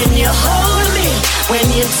when you hold me, when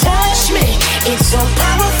you touch me. It's so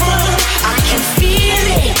powerful, I can feel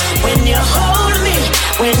it. When you hold me,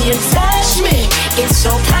 when you touch me. It's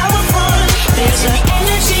so powerful. There's an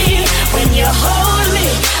energy when you hold me,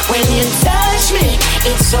 when you touch me.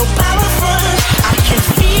 It's so powerful, I can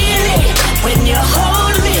feel it. When you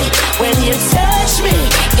hold me, when you touch me.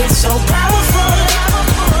 It's so powerful.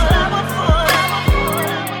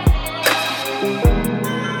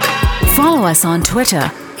 Follow us on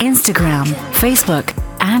Twitter, Instagram, Facebook,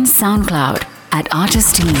 and SoundCloud at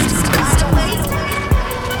Artist Team.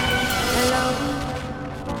 Hello,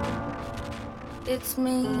 it's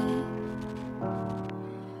me.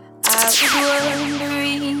 I was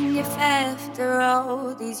wondering if after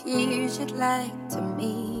all these years you'd like to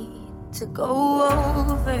meet to go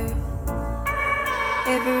over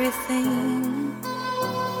everything.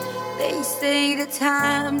 They say the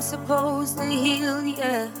time's supposed to heal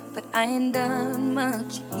ya, but I ain't done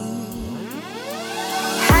much healing.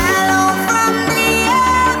 Hello from the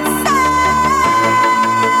outside.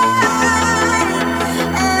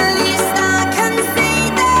 At least I can say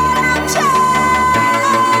that I'm trying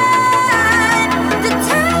to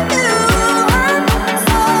tell you I'm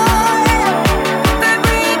sorry for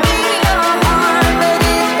breaking your heart, but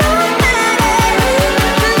it don't matter.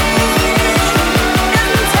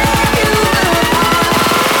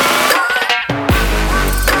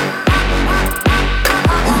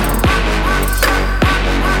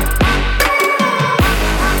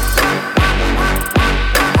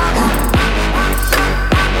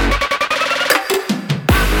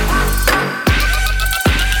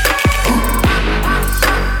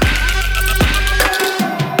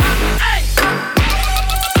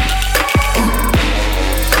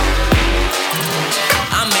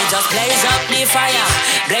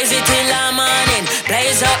 Blaze it till the morning.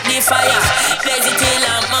 Blaze up the fire. Blaze it till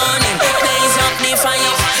the morning. Blaze up the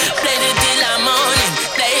fire. Blaze it till the morning.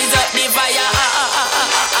 Blaze up the fire.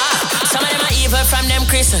 Some of them are evil from them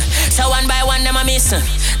Christian. So one by one them are missing.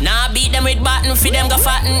 Now I beat them with button. Feed them go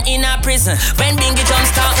fatten in a prison. When Bingy Jones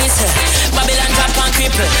start missing, Babylon drop and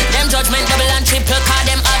cripple. Them judgment double and triple. Call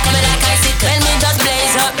them out coming like I sit. When me just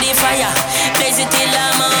blaze up the fire. Blaze it till the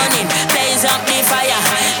morning. Blaze up the fire.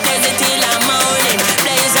 Blaze it till the morning.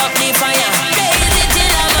 Blaze up the fire. Blaze it till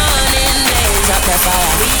the morning. Blaze up the fire.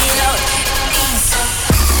 Wheel out.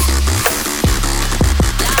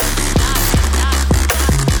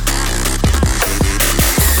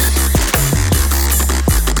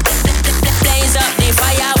 Blaze up the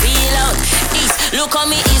fire. Wheel out. East. Look on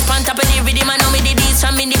me east. Pan top of the rhythm. I know me the beats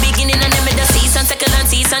from in the beginning and then me the season. Second and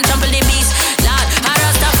season. Trample the beast. Lord.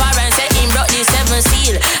 Rastafari say him brought the seven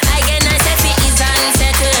seal. Again I say fi is and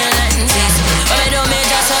settle and peace. But me do me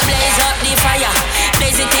just so blaze up the fire.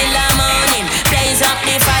 Blaze it till the morning. Blaze up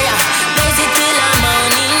the fire. Blaze it till the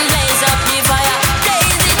morning. Blaze up the fire.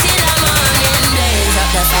 Blaze it till the morning. Blaze up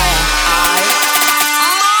the fire.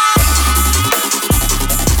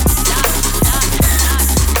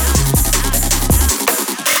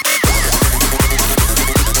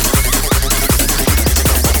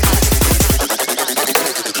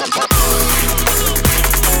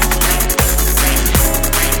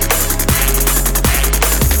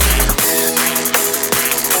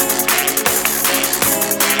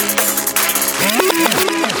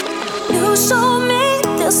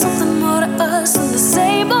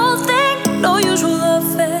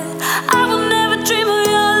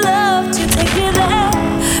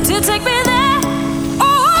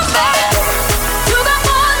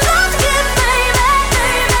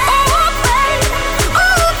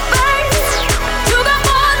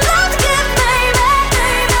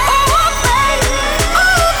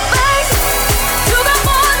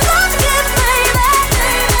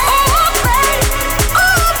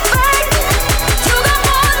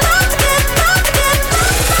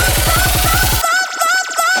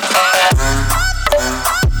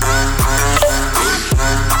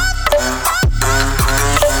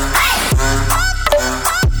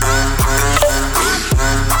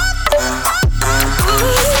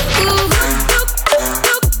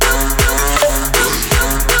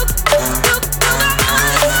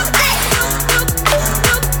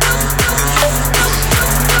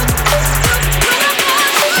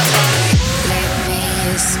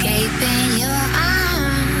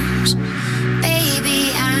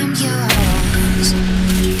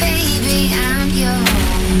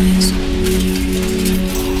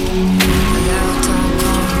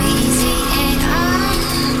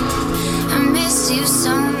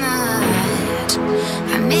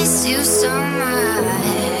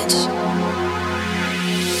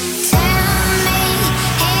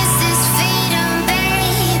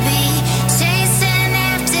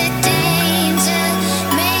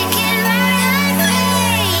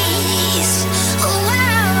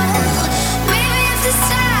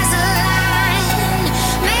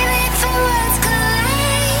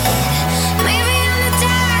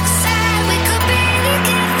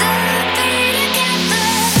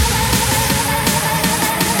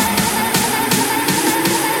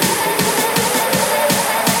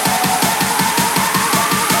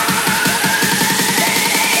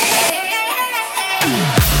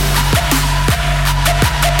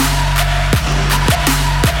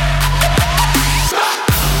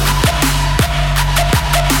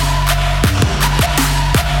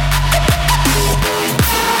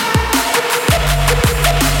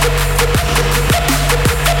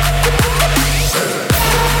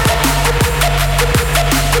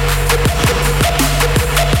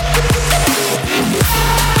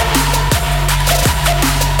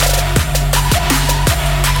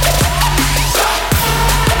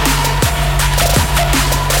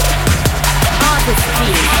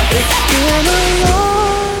 It's been a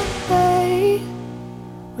long day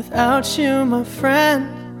without you, my friend,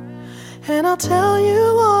 and I'll tell you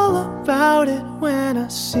all about it when I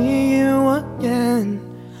see you again.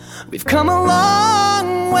 We've come a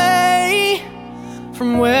long way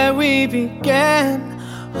from where we began.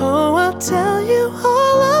 Oh, I'll tell you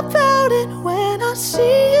all about it when I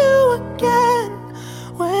see you again.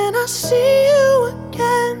 When I see you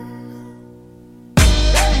again.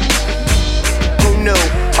 Who knew?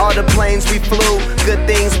 All the planes we flew, good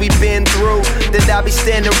things we've been through, that I'll be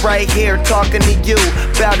standing right here talking to you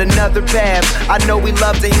about another path. I know we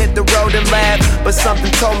love to hit the road and laugh, but something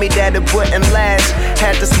told me that it wouldn't last.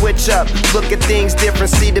 Had to switch up, look at things different,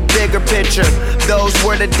 see the bigger picture. Those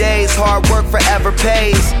were the days, hard work forever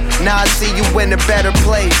pays. Now I see you in a better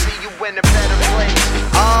place.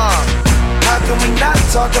 How can we not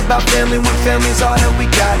talk about family when family's all that we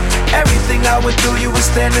got? Everything I went through, you were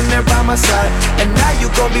standing there by my side, and now you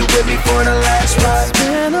gon' be with me for the last ride. It's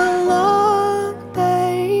been a long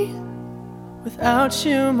day without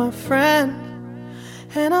you, my friend,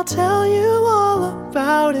 and I'll tell you all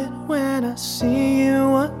about it when I see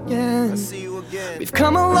you again. We've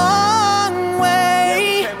come a long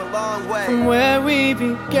way, from where we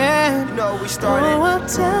began. You know we started. Oh, I'll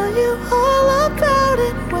tell you all about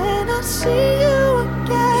it when I see you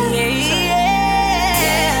again.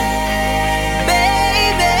 Yeah,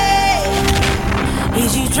 baby.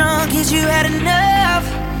 Is you drunk? Is you had enough?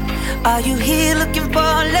 Are you here looking for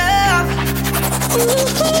love? Ooh.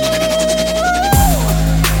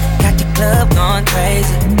 Got the club going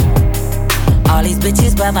crazy. All these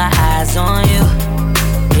bitches, but my eyes on you.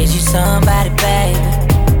 Is you somebody, baby?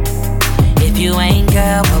 If you ain't,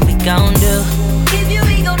 girl, what we gon' do? If you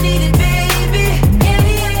ain't gon' need it, baby. Give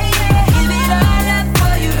it all up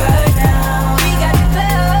for you right now. We got the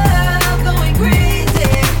club going crazy.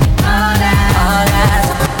 All eyes.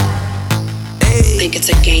 Think it's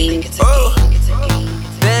a game.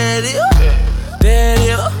 Daddy,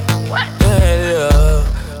 daddy,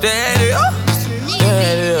 daddy, daddy.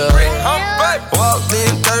 Walked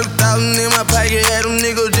in, 30,000 in my pocket, had them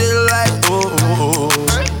niggas just like, ooh.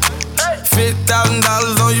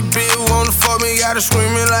 $50,000 on your bill, wanna fuck me, gotta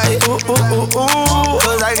screaming like, ooh.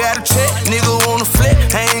 Cause I got a check, nigga wanna flip,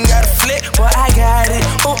 I ain't got a flip, but I got it,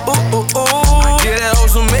 ooh. Get that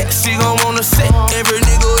hoe some mix, she gon' wanna sit, every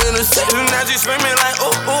nigga in the set, now she screaming like,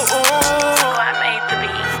 ooh. I made the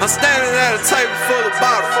beat. I'm standing at a table full of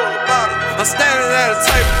bottles, I'm standing at a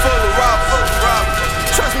table full of robbers.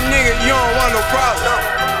 Trust me, nigga, you don't want no problem.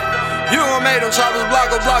 You gon' make them choppers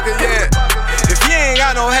block, yeah. If you ain't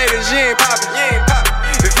got no haters, you ain't poppin'.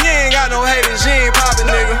 If you ain't got no haters, you ain't poppin',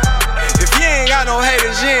 nigga. If you ain't got no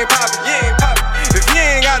haters, you ain't poppin'. If you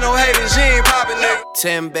ain't got no haters, you ain't poppin', nigga.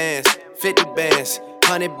 10 bands, 50 bands,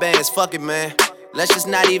 100 bands, fuck it, man. Let's just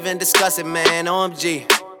not even discuss it, man. OMG,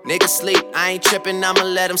 nigga sleep, I ain't trippin', I'ma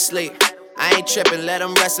let him sleep. I ain't trippin', let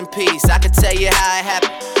him rest in peace. I can tell you how it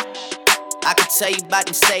happened. I could tell you about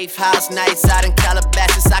them safe house nights out in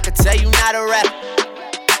Calabasas. I could tell you not a rap.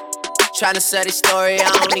 Tryna sell this story, I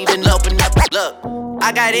don't even open up. Look,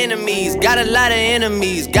 I got enemies, got a lot of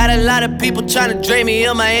enemies. Got a lot of people tryna drain me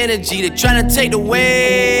of my energy. They tryna take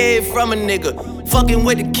away from a nigga. Fucking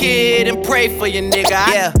with the kid and pray for your nigga.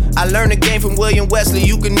 Yeah, I learned the game from William Wesley,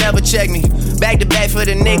 you can never check me. Back to back for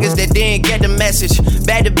the niggas that didn't get the message.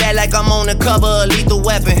 Back to back like I'm on the cover of Lethal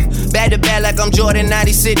Weapon. Back to back like I'm Jordan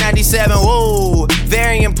 96, 97. Whoa,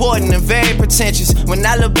 very important and very pretentious. When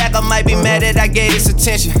I look back, I might be mad that I gave this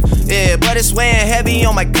attention. Yeah, but it's weighing heavy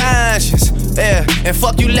on my conscience. Yeah, and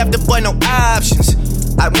fuck you left the boy no options.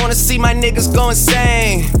 I wanna see my niggas go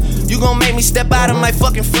insane. You gon' make me step out of my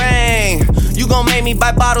fucking frame. You gon' make me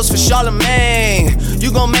buy bottles for Charlemagne.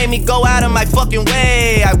 You gon' make me go out of my fucking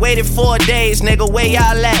way. I waited 4 days, nigga, where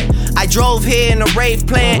y'all at? I drove here in a rave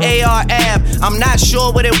playing AR-AB. I'm not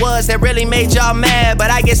sure what it was that really made y'all mad, but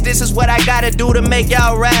I guess this is what I gotta do to make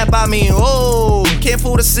y'all rap. I mean, oh, can't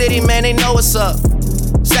fool the city, man, they know what's up.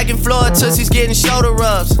 Second floor, Tootsie's getting shoulder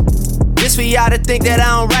rubs. This for y'all to think that I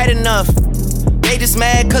don't write enough. They just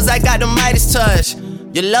mad cause I got the Midas touch.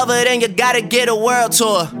 You love her, then you gotta get a world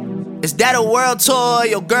tour. Is that a world tour or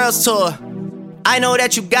your girl's tour? I know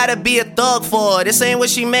that you gotta be a thug for her. This ain't what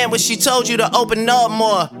she meant when she told you to open up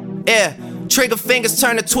more. Yeah, trigger fingers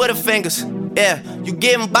turn to Twitter fingers. Yeah, you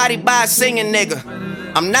getting bodied by a singing nigga.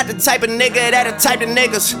 I'm not the type of nigga that'll type of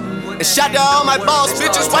niggas. And shout to all my boss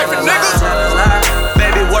bitches, wife and niggas.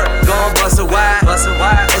 Baby work, gon' bust a wide.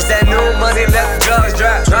 It's that new money, let the drugs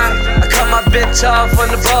drop. I cut my bitch off when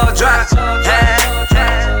the ball drop. Hey,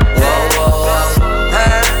 whoa, whoa, whoa.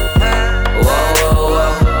 Hey, whoa, whoa, whoa.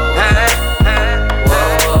 Hey, whoa,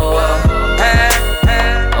 whoa, whoa. Hey,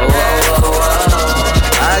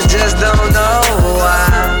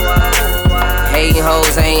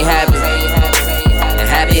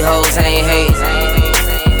 hoes ain't hating.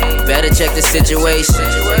 Better check the situation.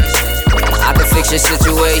 I can fix your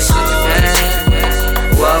situation.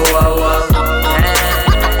 Whoa, whoa, whoa.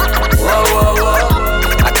 Whoa, whoa,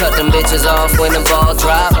 whoa. I cut them bitches off when the ball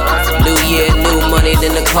drop. New year, new money,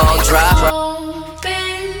 then the call drop.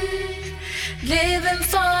 Living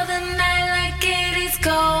for the night like it is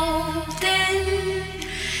golden.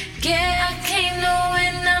 Yeah, I came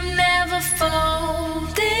knowing I'm never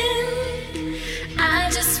folding. I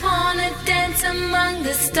just wanna dance among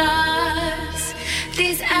the stars.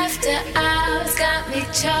 These after hours got me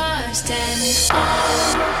charged and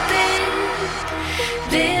open.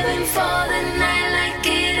 Living for the night like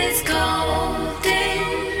it is golden.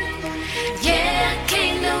 Yeah, I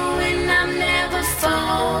came knowing I'm never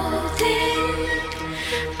folding.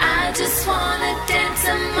 I just wanna dance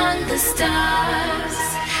among the stars.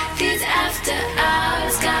 These after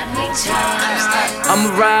hours got me charged. I'ma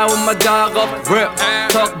ride with my dog off the rip.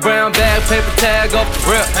 Talk brown bag, paper tag off the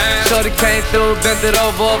rip. Shorty came through, bent it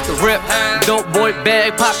over off the rip. Dope boy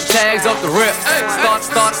bag, pop the tags off the rip.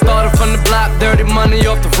 Started from the block, dirty money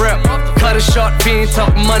off the rip. Cut a short fiend,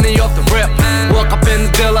 talk money off the rip. Walk up in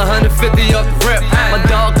the bill, 150 off the rip. My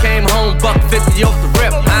dog came home, $150 off the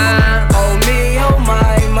rip. Oh me, oh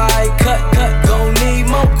my, cut, gon' need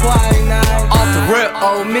more quinine. Off the rip.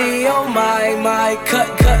 Oh me, oh my, cut,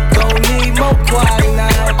 gon' need more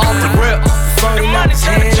quinine. Off the rip. Phone up,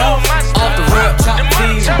 head up. Off the rip. Chop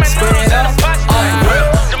fees, spread up. Off the rip.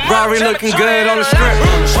 Rari looking good on the strip.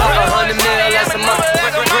 Walk 100 mil, that's a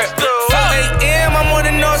motherfucking rip. 4 a.m., I'm on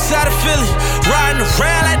the north side of Philly. Riding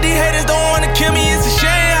around like these haters don't wanna kill me. It's a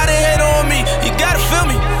shame how they hate on me. You gotta feel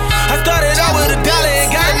me. I started out with $1 and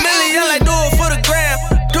got $1 million. Like do it for the gram,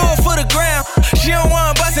 do it for the gram. She don't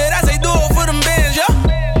wanna bust it, I say do it for them bands, yo.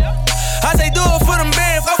 I say do it for them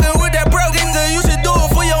bands. Fucking with that broke nigga, you should do it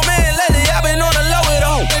for your man. Lately I been on the low with a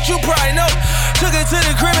hoe that you probably know. Took it to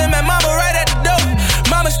the crib and met mama right at the door.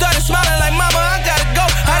 Mama started smiling like mama, I gotta go.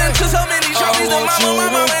 I done took so many trophies to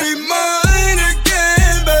mama. Be mine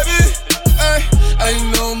again, baby. I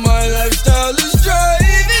know my lifestyle is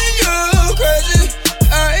driving you crazy.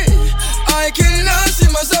 I cannot see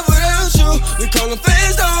myself without you. We call them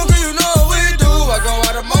fans down, girl, you know what we do. I go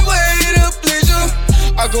out of my way to please you.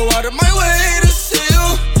 I go out of my way to see you.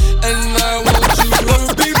 And I want you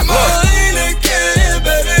to be mine again,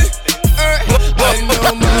 baby. I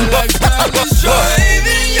know my lifestyle is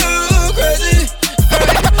driving you crazy.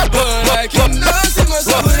 But I cannot see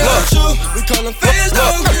myself without you. We call them fans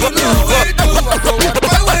down, girl, you know what we do. I go out of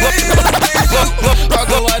my way to please you. I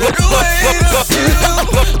go out of the way to see you.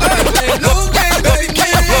 I play no game, baby.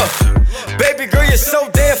 Baby girl, you're so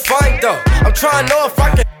damn fine though. I'm trying to know if I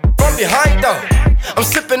can from behind though. I'm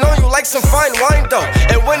sipping on you like some fine wine though.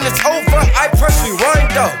 And when it's over, I press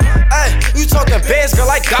rewind though. Ay, you talking bands, girl,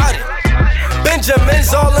 I got it.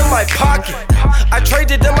 Benjamin's all in my pocket. I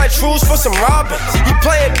traded in my trues for some Robins. You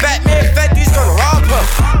playing Batman, Fetty's gonna rob him.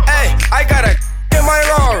 Ay, I got a in my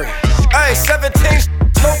Rari. Ay, 17,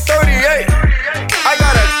 no 38. I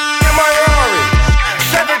got a in my Rari.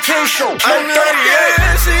 17 show, no 38.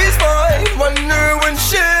 Yeah, she's fine. Wonder when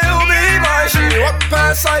she'll be mine. She walk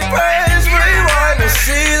past like praise, rewind and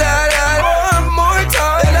see that I one more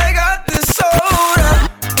time. And I got this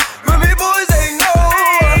soda. Remy boys, they know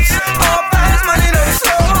us. All fast money, no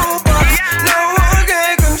slow bucks. No one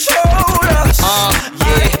can control us.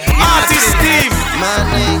 Yeah, Auntie Steve. My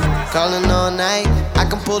name, calling all night. I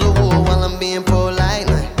can pull the wool while I'm being polite.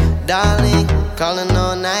 Like, darling, calling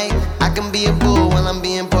all night. I can be a bull while I'm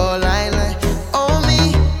being polite. Like, oh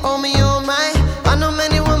me, oh my. I know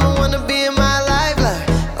many women wanna be in my life. Like,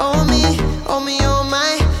 oh me, oh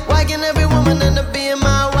my. Why can't every woman end up being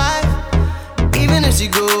my wife? Even if she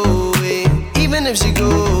go away, even if she go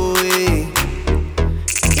away,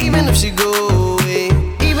 even if she go away,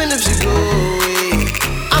 even if she go away.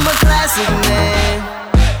 I'm a classic man.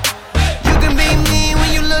 You can be mean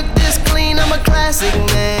when you look this clean. I'm a classic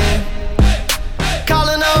man.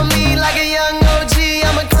 Calling on me like a young OG.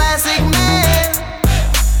 I'm a classic man.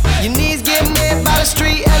 Your knees get met by the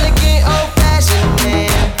street, elegant, old-fashioned man.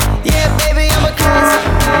 Yeah, baby, I'm a classic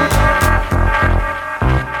man.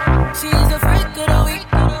 She's the freak of the week.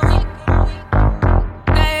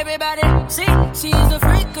 Now everybody see, she's the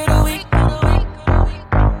freak of the week.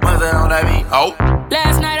 What's that on that beat? Oh.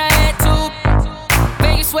 Last night I had two.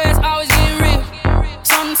 Vegas swear it's always getting real.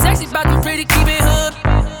 Something sexy about them pretty, keep it hood.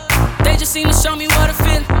 They just seem to show me what I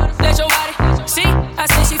feel. Let your body see. I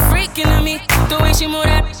say she freaking to me. The way she move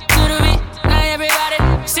that to the beat. Now everybody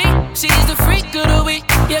see. She's the freak of the week.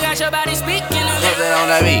 You got your body speaking to me. What's that on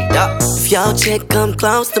that If your chick come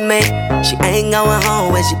close to me, she ain't going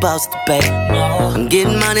home when she supposed to be. I'm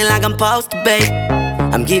getting money like I'm supposed to be.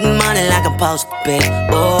 I'm getting money like I'm supposed to be.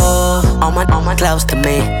 Oh, all my close to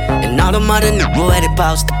me, and all the mother niggas where they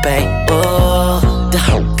supposed to be. Oh, the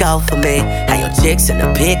hoe go for me. How your chicks in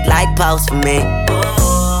the pit like post for me.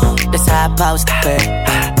 Oh, that's how I supposed to be.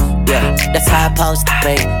 Yeah, that's how I supposed to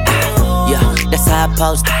be. Yeah, that's how I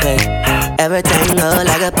supposed to be. Everything look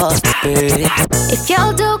like it's supposed to be. If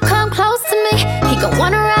your dude come close to me, he gon'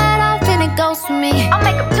 wanna ride off and it goes for me. I'll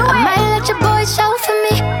make him do it. I might let your boy show for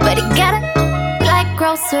me, but he gotta like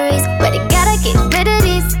groceries, but he gotta get rid of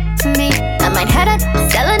these to me. I might head up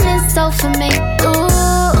selling his soul for me. Ooh,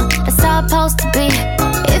 that's how it's supposed to be.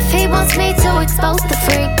 If he wants me to expose the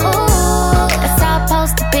freak, ooh, that's how it's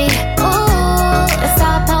supposed to be. Ooh, that's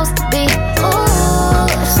how it's supposed to be. Ooh,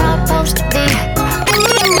 that's how it's supposed to be.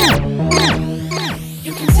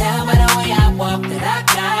 You can tell by the way I walk that I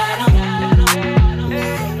got 'em.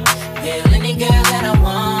 Yeah, any girl that I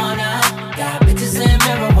wanna. Got bitches in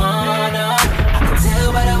marijuana. I can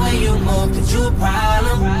tell by the way you move that you a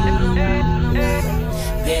problem.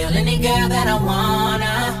 Yeah, any girl that I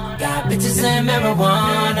wanna. Got bitches in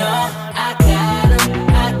marijuana. I got 'em,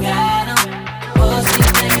 I got 'em. Pussy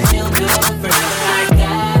things she'll do for me. I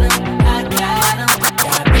got 'em, I got 'em.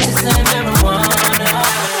 Got bitches in marijuana.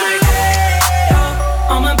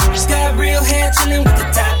 Real hair chillin' with the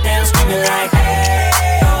top down, screaming like,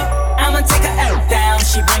 hey, oh. I'ma take her out down,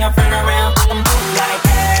 she bring her friend around, I'm like,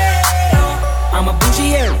 hey, oh. I'm a bougie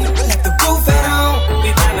here, left the roof at home,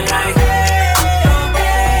 we vibing like, hey, oh,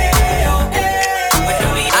 hey, oh, hey.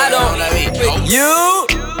 I don't let me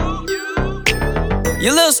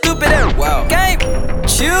you little stupid ass, wow. Game,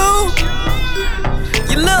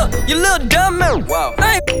 you little dumb ass, wow.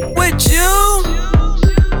 I ain't with you.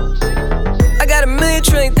 I got a million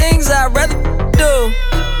trillion things I'd rather do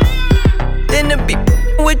than to be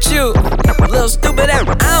with you, little stupid ass.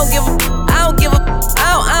 I don't give a.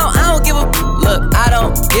 Look, I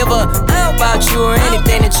don't give a about you or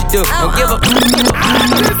anything that you do. Don't give a. You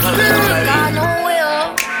ain't got no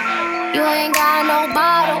will, you ain't got no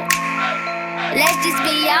bottle. Let's just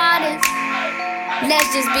be honest,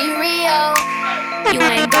 let's just be real. You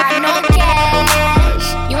ain't got no cash,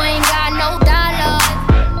 you ain't got no dollars.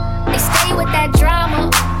 They stay with that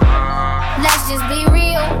drama. Let's just be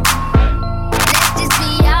real. Let's just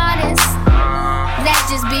be honest. Let's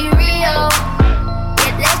just be real.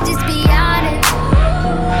 Yeah, let's just be honest.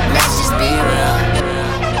 Let's just be real.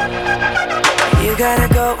 You gotta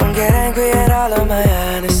go and get angry at all of my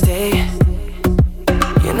honesty.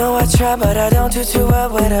 You know I try, but I don't do too well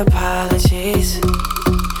with apologies.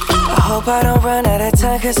 I hope I don't run out of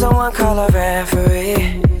time, cause someone call a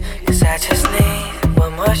referee. Cause I just need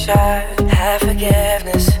one more shot, have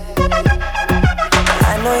forgiveness.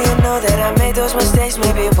 I know you know that I made those mistakes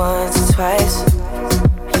maybe once or twice.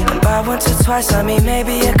 And by once or twice I mean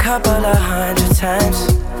maybe a couple of 100 times.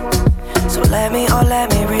 So let me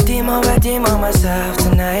redeem on myself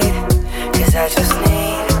tonight. Cause I just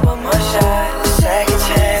need one more shot, second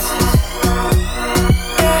chances.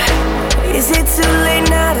 Yeah. Is it too late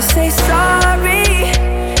now to say sorry?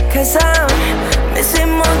 Cause I'm missing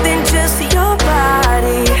more than just your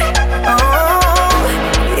body.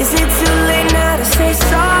 Oh, is it too late now to say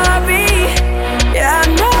sorry? Yeah, I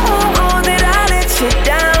know that I let you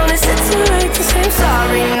down. Is it too late to say I'm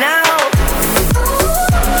sorry now?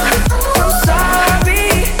 I'm sorry.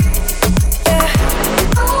 Yeah.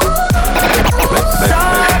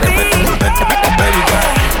 Sorry.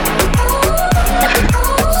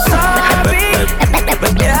 Sorry.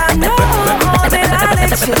 Yeah, I know that I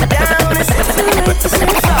let you down. Is it too late to say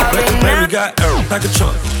sorry now? Baby got like a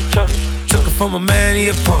trunk. Took her from a man, he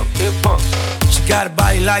a punk. She got a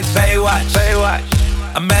body like Baywatch.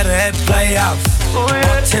 I met her at Playhouse.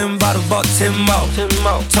 Bought 10 bottles, bought 10 more.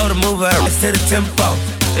 Told her move her ass to the tempo.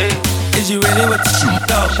 Is you really with the shit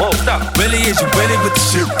though? Really, is you really with the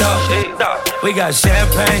shit though? We got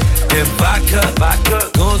champagne and vodka.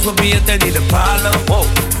 Goons with me if they need a problem.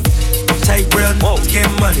 Take real,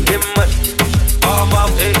 get money. All my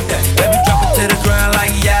let me drop it to the ground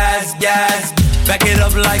like yes. Back it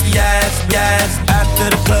up like yes. After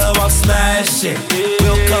the club, I'll smash it.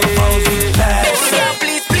 We'll come home, we pass it. Baby girl,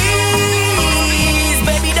 please,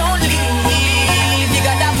 baby, don't leave. You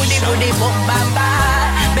got that booty, boom, bamba.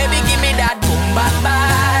 Baby, give me that boom, bamba.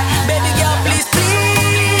 Baby girl, please,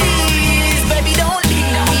 baby, don't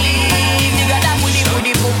leave. You got that booty,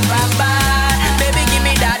 boom, bamba. Baby, give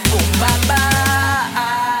me that boom, bamba.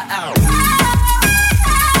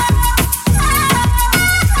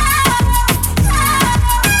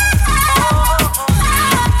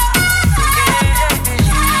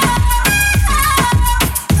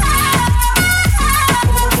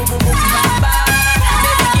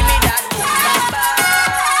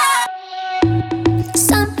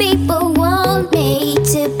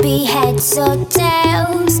 heads or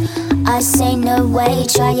tails. I say no way,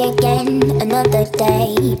 try again another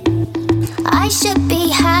day. I should be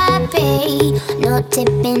happy, not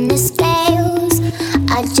tipping the scales.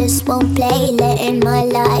 I just won't play, letting my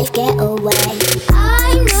life get away.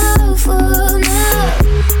 I'm no fool, no,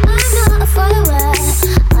 I'm not a follower.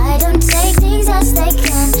 I don't take things as they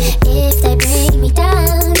come if they bring me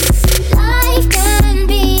down. Life can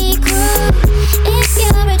be cruel if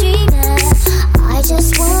you're a dreamer. I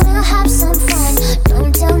just wanna have some fun.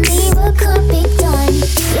 Don't tell me what could be done.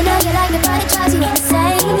 You know you like it, but it drives you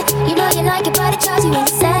insane. You know you like it, but it drives you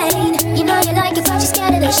insane. You know you like it, but you're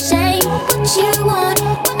scared of the shame. What you want,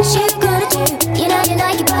 what you gonna do? You know you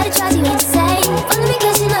like it, but it drives you insane. Only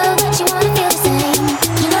because you know that you wanna feel the same.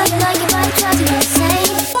 You know you like it, but it drives you insane.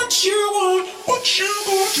 What you want, what you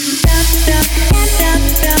gonna do?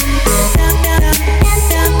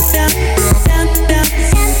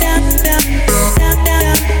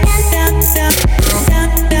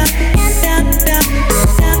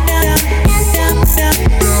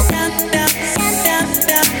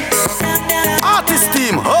 Artist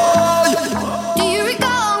team, oh! Do you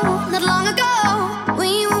recall, not long ago,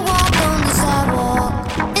 we would walk on the sidewalk?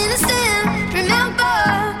 Innocent,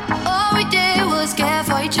 remember, all we did was care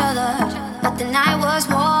for each other. But the night was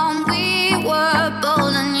warm, we were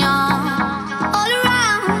bold and young. All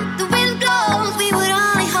around, the wind blows, we would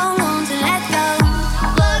only hold on to let go.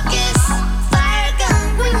 Focus, fire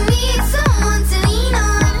gun, we need someone to lean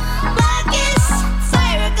on. Focus,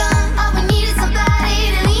 fire gun, all we need is somebody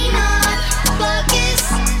to lean on. Focus,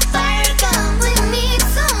 fire gun, we need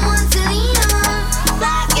someone to lean on.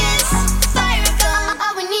 Focus, fire gun,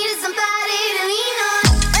 all we need is somebody to lean on.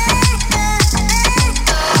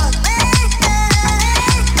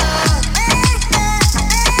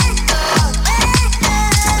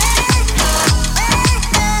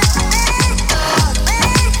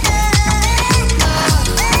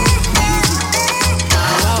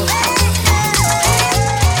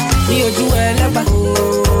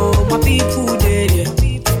 My people dead, yeah.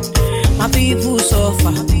 My people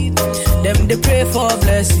suffer. Them they pray for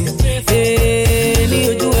blessing. Hey,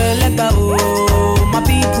 my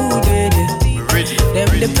people dead, yeah. Them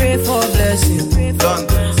they pray for blessing.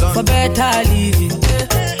 For better living.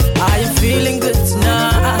 I am feeling good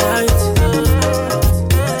tonight.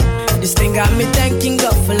 This thing got me thanking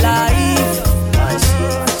God for life.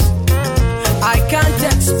 I can't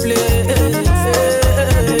explain.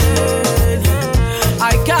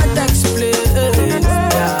 I can't explain.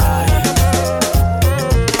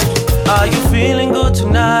 Are you feeling good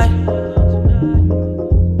tonight?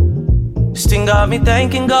 This thing got me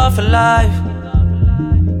thanking God for life.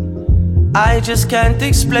 I just can't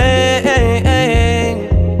explain.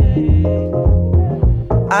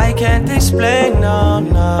 I can't explain, no.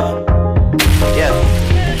 Yeah,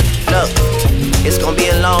 look, it's gonna be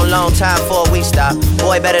a long, long time before we stop.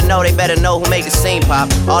 Boy, better know, they better know who make the scene pop.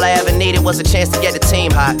 All I ever needed was a chance to get the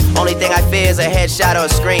team hot. Only thing I fear is a headshot or a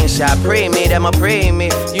screenshot. Pre-me, them a pre-me.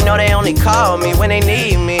 You know they only call me when they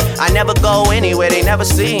need me. I never go anywhere, they never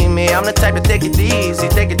see me. I'm the type to take it easy,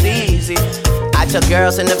 take it easy. I took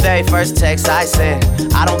girls in the very first text I sent.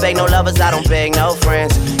 I don't beg no lovers, I don't beg no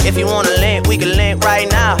friends. If you wanna link, we can link right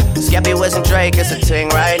now. Skeppy, Wiz, and Drake, it's a ting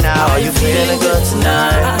right now. Are you feeling good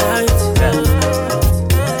tonight?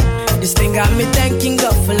 This thing got me thanking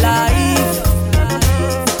God for life.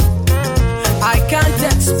 I can't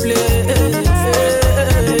explain.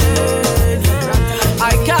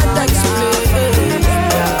 I can't explain.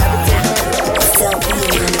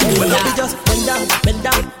 Baby, just bend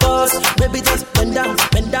down, pause. Baby, just bend down,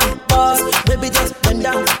 pause. Baby, just bend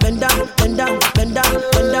down, pause. Baby, just bend down,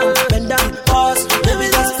 pause.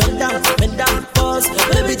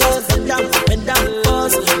 Baby, just bend down,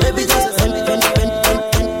 pause. Baby, just bend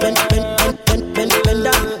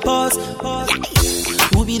down, pause.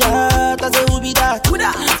 Who be that? I say who be that? Who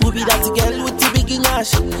be that girl with the big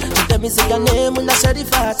nash? You tell me say your name when I share the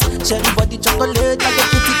fat. Share the body chocolate like a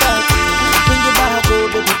kitty cat. Bring it back, oh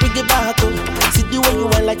baby, bring it back, oh. See the way you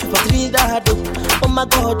want like you for Trinidad, oh. Oh my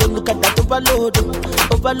God, oh, look at that overload, oh.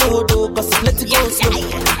 Cause it's let it go slow.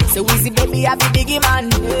 So easy, baby, I be biggie man.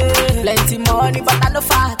 Plenty money, but I no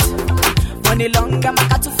fat. Money long, I'm a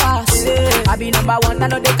cat too fast. I be number one, I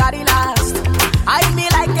know they carry last. I be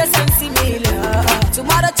like a sensi meal.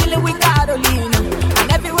 Tomorrow chillin' with Carolina.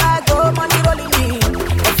 And everywhere I go, money rolling in.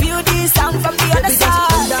 A few D's sound from the other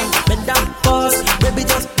side. Bend down, pause. Baby,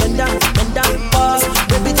 just bend down, pause.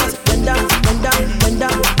 Baby, just bend down, pause. Baby,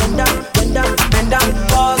 just bend down,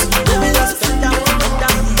 pause. Baby, just bend down,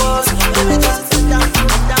 pause. Baby, just bend down.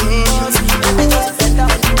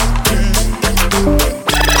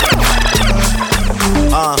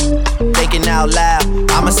 They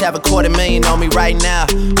have $250,000 on me right now.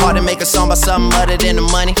 Hard to make a song about something other than the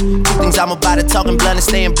money. Two things I'm about to talking blunt and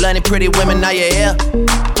staying blunt. Pretty women, are you here?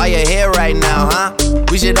 Are you here right now, huh?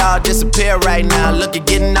 We should all disappear right now. Look, you're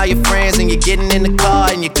getting all your friends and you're getting in the car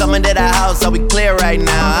and you're coming to the house. Are we clear right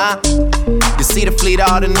now, huh? You see the fleet,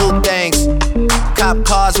 all the new things. Cop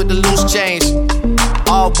cars with the loose change.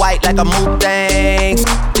 All white like a mood things.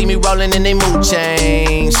 See me rolling in they mood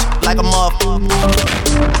change. Like a motherfucker.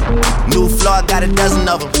 New floor, I got a dozen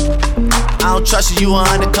of them. I don't trust you, you are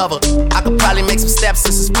undercover. I could probably make some steps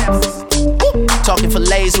and steps. Talking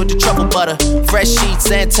fillets with the truffle butter. Fresh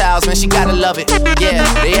sheets and towels, man, she gotta love it. Yeah,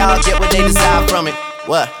 they all get what they desire from it.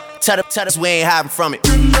 What? Tell us we ain't hiding from it.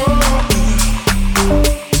 Bitch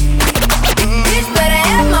better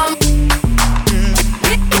have my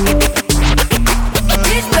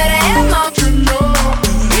Bitch better have my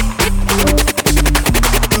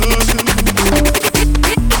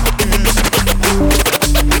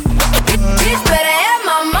Bitch better have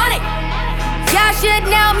my money. Y'all should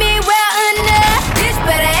know me well enough. Bitch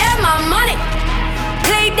better have my money.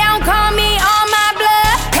 Please don't call me on my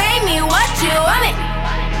blood. Pay me what you want it.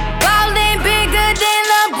 Ballin' bigger than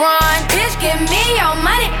LeBron. Bitch, give me your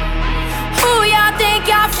money. Who y'all think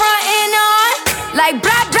y'all frontin' on? Like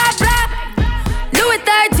blah, blah, blah. Louis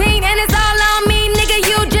 13 and it's all on me, nigga,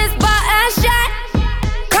 you just bought a shot.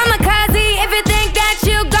 Kamikaze if you think that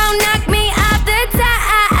you gon' knock me off the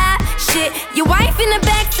top. Shit, your wife in the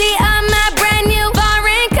backseat of my brand new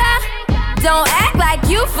foreign car. Don't act like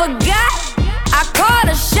you forgot. I called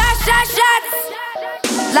a shot.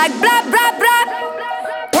 Like blah, blah, blah.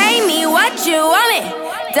 Pay me what you want me.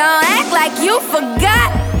 Don't act like you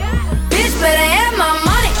forgot. Bitch better have my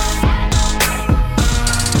money.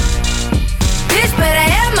 Bitch better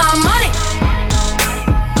have my money.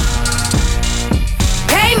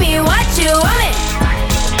 Pay me what you want me.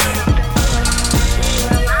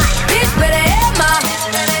 Bitch better have my.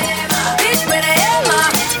 Bitch better have my.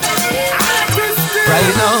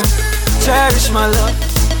 Right now, cherish my love.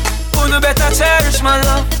 Who better cherish my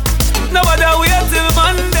love? No other wait till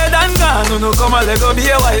Monday and gone. No come and let go be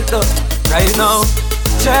a white dove. Right now,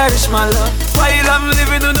 cherish my love. While I'm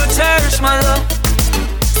living, no cherish my love.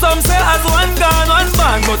 Some say as one gone, one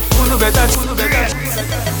bang, but who better. Some of the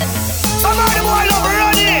boy love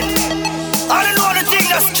run it. I don't know the thing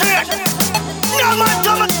that's straight. No man,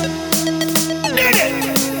 come on. Did it.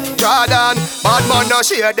 Jordan, bad man no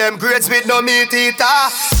share them grades with no meat eater.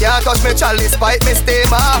 Can't touch me chalice, pipe me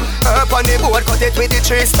steamer. Herb on the board, cut it with the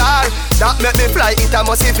 3-star. That make me fly, it a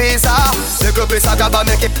musty visa. Little piece of gaba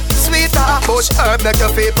make it sweeter. Bush herb make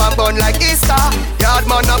your feet and bun like Easter. Yard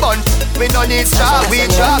man a bun, we no need straw. We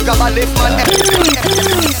draw, gaba lift man.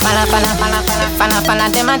 Fala,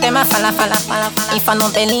 dema, fala. If I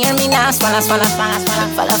don't believe me, nah, fala.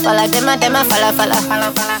 Dema, fala.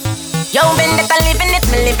 Yo, been the living it,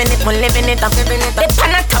 me living it up. They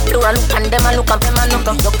pan a top door, look and them a look up.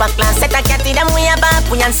 Look back, glance, set a cat in them way back.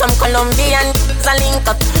 We and some Colombian a link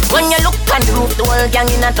up. When you look on the roof, the whole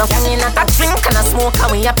gang in a top. A drink and a smoke,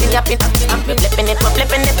 and we happy. We flipping it up.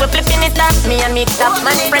 Me and me top,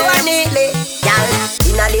 my friend. Y'all,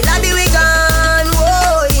 inna the lobby we gone.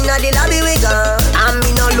 Whoa, inna the lobby we gone. And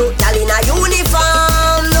me no look, y'all inna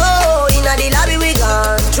uniform. No, inna the lobby we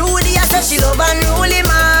gone. Trudy, I said she love unruly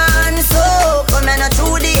man. So, come and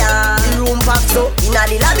through the room pack. So, inna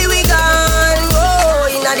the lobby we gone. Oh,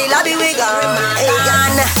 inna the lobby we gone. Hey,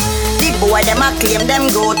 gone. The boy them a claim them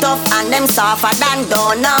grow tough and them softer than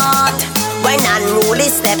donut. When unruly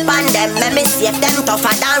step on them, let me see if them tougher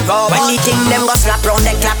than robot. When the thing them go slap round,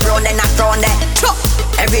 they clap round, they knock round, they chop.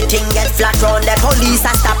 Everything get flat round, the police a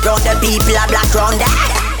stop round, the people a black round, they.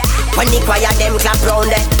 When the choir them clap round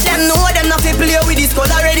there, them know them not fi play with this code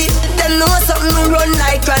already. Them know something run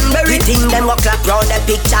like cranberry. The thing them go clap round the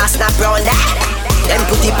picture snap round there. Them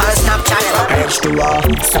put it on Snapchat. Edge to off,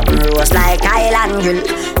 something rose like island grill.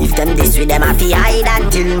 If them this with them a fi hide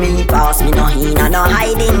until me pass me no hina no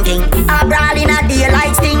hiding thing. A brawl in a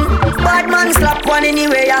daylight thing. Bad man slap one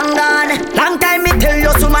anyway and gone. Long time me tell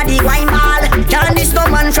you somebody wine ball. Can't this no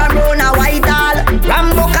man from round a white hall.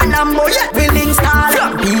 Rambo can Lambo yet will install.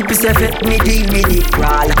 People say fit me deal with the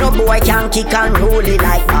crawl. No boy can kick and roll it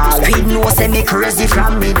like ball. Speed no say me crazy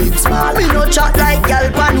from me big small. Me no chat like gal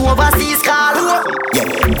pan overseas call. Yeah,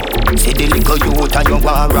 see the little youth and you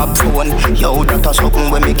want rap phone. Yo, that a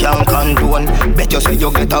something when me can't condone. Bet you say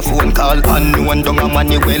you get a phone call unknown. Down a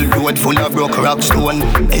Manuel road full of broke rock stone.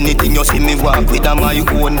 Anything you see me walk with a my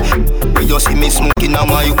own. When you see me smoking a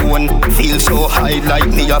my own. Feel so high like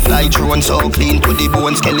me a fly drone. So clean to the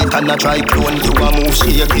bone, skeleton a try clone. You a move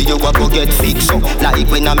shaky, you a go get fixed up. Like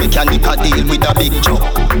when a mechanic a deal with a big job.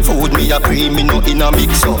 Food me a pre, me no in a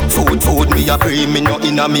mix up. Food me a pre, me no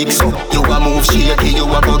in a mix up. You a move shaky, you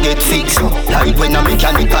a go get fixed up. Like when a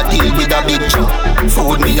mechanic a deal with a big job.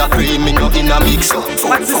 Food me a pre, me no in a mix up.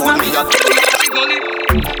 Food me a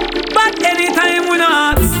but anytime we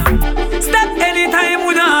not step anytime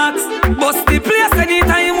we not bust the place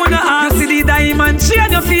anytime we not. You see the diamond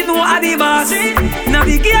chain, you feel no adibas.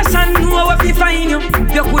 Navigation know where to find you.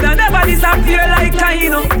 You coulda never disappear like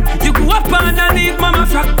Kaino. You go up underneath mama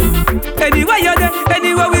frack. Anywhere you there,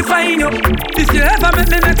 anywhere we find you. If you ever make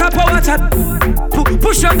me make a power chat,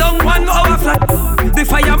 push you down 1 hour flat. The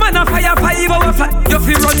fireman a fire 5 hour flat. You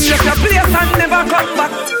feel run left your place and never come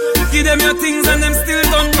back. Give them your things and them still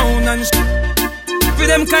don't know and for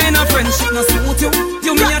them kind of friendship no suit you.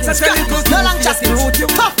 You me a touch a little no long chat root you.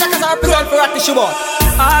 Tough like as our blood for at the show.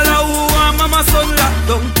 All who want mama son locked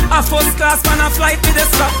down. A first class man a flight with the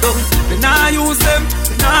strap down. We nah use them,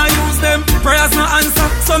 we nah use them. Prayers no answer,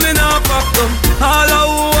 so me nah pop down. All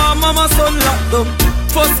who want mama son locked down.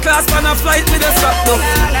 First class man a flight with the strap down.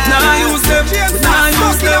 Nah use them, we nah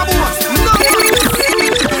use them.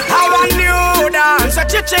 How a new dance, a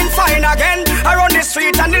chicken fine again. Around the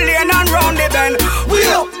street and the lane and round the bend. We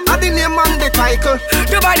up at the name and the title.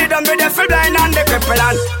 The body done with the full blind and the cripple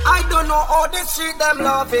and I don't know how the street them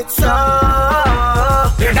love it so.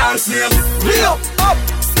 The dance name. We up,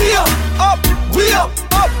 still up, we up,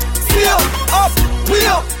 still up, we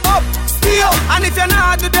up, still. And if you're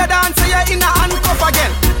not do the dance, you're in a handcuff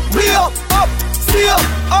again. We up, still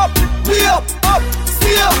up, we up,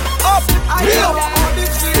 still up, we up.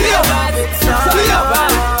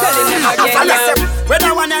 Where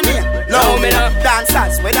the one and here, low me up.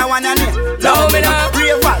 Dancers, where the one and here, low me up.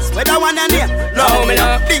 Ravers, where the one and here, low me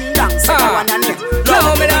up. Ding dong, where the one and here,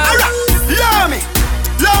 low me up. Low me,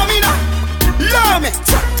 low me now, low me,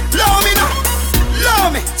 low me now, low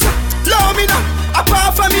me, low me now.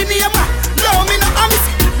 Apart from me name, low me now. I'm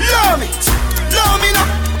low me, low me now,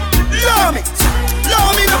 low me,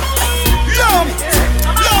 low me now, low me,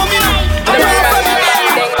 low me now.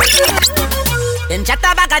 Them chat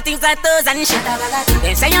about things like toes and shit.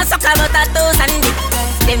 Them say you suck about a toes and dick.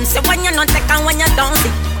 Them say when you not take and when you don't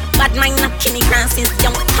see. Bad mind not kill me grand since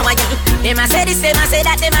young. How are you? Them a say this, them a say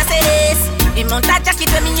that, them a say this. Them mount a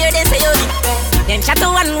jacket when me hear them say you dick. Them chat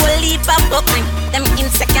to one will leave a buckling. Them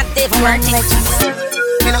insecure they working.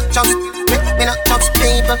 Me not just people. Me not just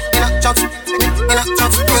people. Me not just people. Me not just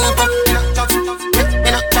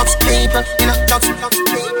people. Me not just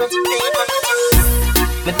people.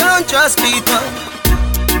 Me don't trust people.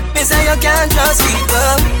 Me say you can't trust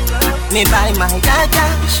people. Me buy my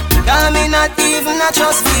cash. Cause me not even a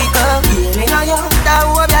trust people. Yeah, me know you. That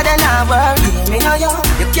hope you then I work. Yeah, me know you.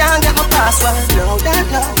 You can't get my password. No, that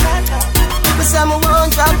no. Me say me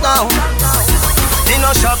won't drop down. Me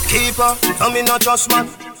no shopkeeper. So me no trust man.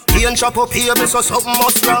 He ain't shop up here, so something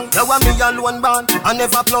must wrong. You want me alone born, I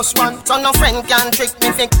never plus one. So no friend can trick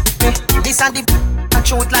me, think me. This and the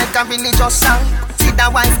truth like a religious song. See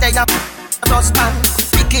the wife there, a husband.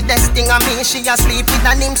 Wickedest thing of me, she asleep with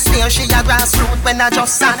an him sneer. She a grassroots when I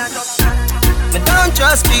just sang. Me don't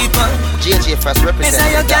trust people. JJ first represent. Me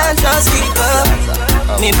say you can't trust people.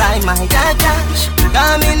 Me buy my cash.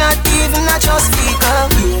 Cause me not even a trust people.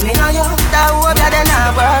 Yeah, me know you. That hope you then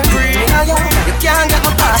I work. Me know you. You can't get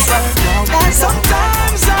my password.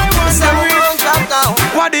 Sometimes I wonder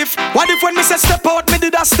what if when me say step out, me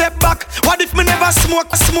did a step back? What if me never smoke?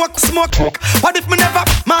 What if me never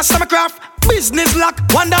master my craft? Business lock.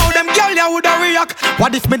 Wonder how them girl ya woulda react.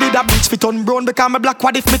 What if me did a bleach fit on brown because me black?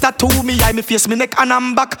 What if me tattoo me eye, me face, me neck and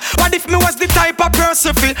I'm back? What if me was the type of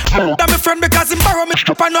person fit that me friend because him borrow me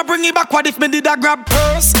up and not bring it back? What if me did a grab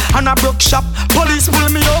purse and a broke shop? Police pull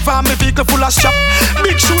me over and me vehicle full of shop.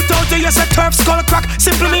 Big shootout, yes a turf skull crack.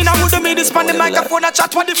 Simple mean I woulda made this on the microphone a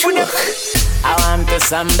chat. What if we never? I want to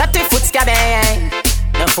some dirty foot scabby.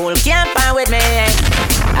 The fool can't find with me.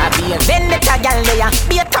 I be a vendetta gal there,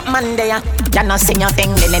 be a top man there. You not sing your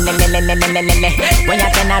thing, when you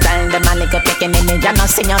turn around the man like a picking in it. You not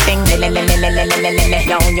sing your thing, yo,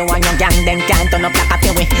 you and your gang then can't turn up like a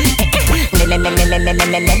peewee. We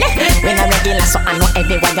not regular, so I know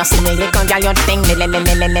everyone you see me. You can get your thing, none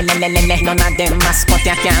of them mascot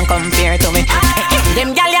you can't compare to me.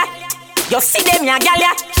 Them gal ya, you see them ya gal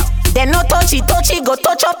ya. They no touchy, go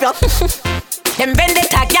touch up your. Them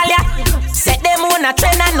vendetta gal ya. Set them on a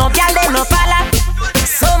train and no gal they no pala.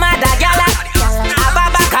 So mad a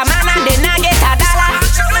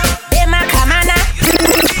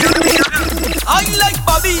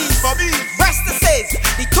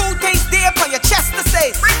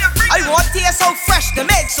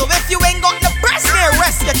if you ain't got the breast there,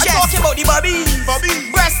 rest your chest. I'm talking about the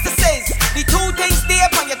bobby. Breast says the two things there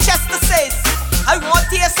on your chest says. I want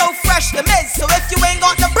to so fresh the meds. So if you ain't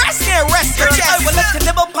got the breast there, rest your chest. I will look to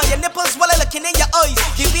nibble on your nipples while I looking in your eyes.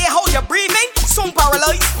 The way how you're breathing, soon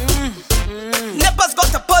paralyzed. Nipples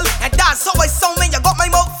got to pull, and that's how I sound when you got my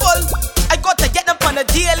mouth full. I got to get them on a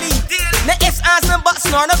daily. Now it's ass and butt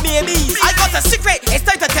snarl of babies. I got a secret, it's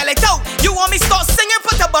time to tell it out. You want me start singing,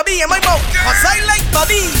 put a bobby in my mouth. Cause I like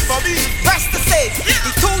bobbies. Breast to say,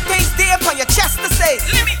 the two things there on your chest to say.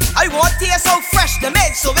 I want to so fresh the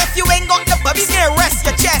meds. So if you ain't got the bobbies there, rest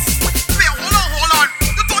your chest. Wait, hold on.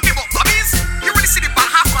 You talking about bobbies? You really see the back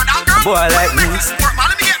half of that girl? Boy, I like me.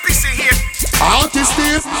 Let me get a piece in here. Artist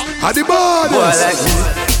Steve, at the borders. Boy, I like me.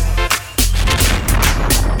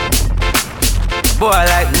 Boy, I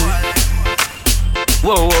like me.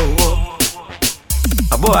 Whoa.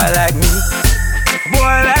 A boy like me.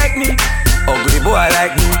 Boy like me. Ugly boy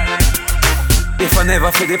like me. If I never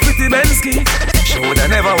feel the pretty Bensky, she woulda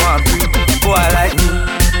never want me. Boy like me.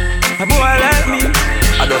 A boy like me.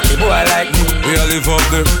 A dirty boy like me. We all live up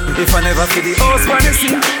there. If I never feel the house when you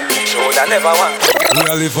see, she woulda never want me. We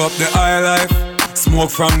all live up the high life. Smoke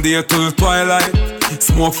from day till twilight.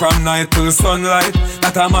 Smoke from night till sunlight.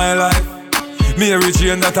 That a my life. Mary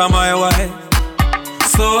Jane, that a my wife.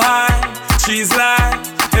 So high, she's like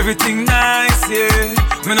everything nice, yeah.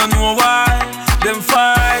 Me no know why them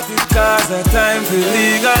fight it, cause the time to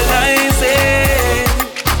legalize it.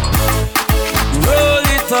 Roll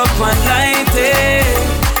it up and light it,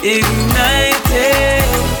 ignite it,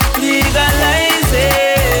 legalize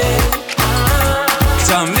it.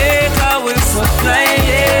 Jamaica will supply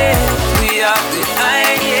it. We have the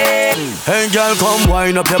idea. Hey girl, come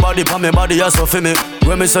wind up your body, pa me body, you so for me.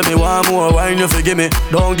 When me say me want more wine, you forgive me.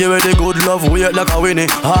 Don't give it the good love, wait like a winnie.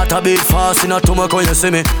 Heart a beat fast in a tumor when you see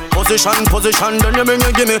me. Position, then you bring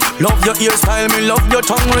you gimme. Love your hairstyle, me love your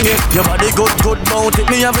tongue ringy. Your body good, bout it,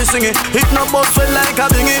 me have it singing. Hit no bustle like a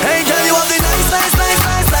bingy. Hey girl, you have the nice,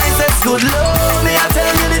 good love. Me I tell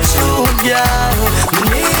you the truth, girl.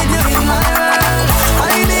 Me need you in my world.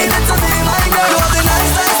 I need it to be my girl. You have the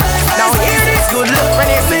nice. Now hear this good love. When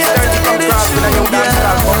you see 30 come cross, when you dance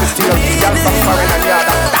around, come still. Girl from foreign and yard.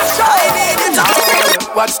 That's right. I need it to be.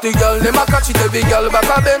 Watch the girl, them a catch it, every girl back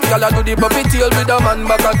of them. Girl a do the puppy tail with a man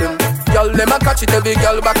back of them. Girl, them a catch it, every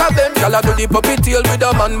girl back of them. Girl a do the puppy tail with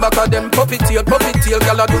a man back of them. Puppy tail,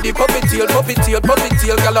 girl a do the puppy tail. Girl a do the puppy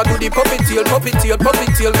tail. Girl a do the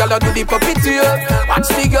puppy tail.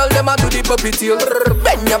 Watch the girl, them a do the puppy tail.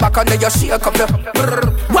 Bend your back and then you shake up your.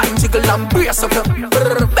 Wine jiggle and brace up your.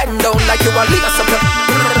 Bend down like you a lace up your.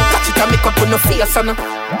 Catch it and make up on your face and.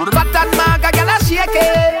 But that maga girl a shake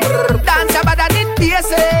it. Dance your body in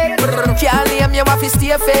basic. Can't name you off his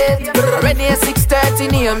stay fit. Ready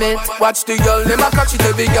 6:30 name it. Watch the girl, them a catch it,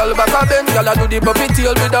 every girl back of them. Girl a do the puppy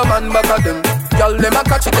tail with a man back of them. Girl, them a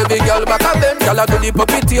catch it, every girl back of them. Girl a do the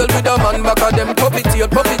puppy tail with a man back of them. Puppy tail,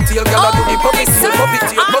 girl a do the puppy tail. Girl a do the puppy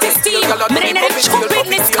tail. Girl a do the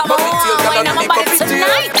puppy tail.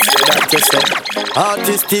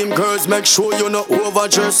 Artist team girls, make sure you no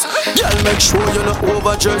overdress. Girl, make sure you no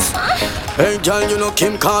overdress. Hey girl, you know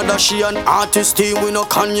Kim Kardashian. Artist team, we no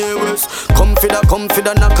Kanye West. Come for the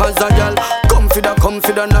nakaza girl. Come for the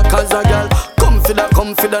nakaza girl. Come for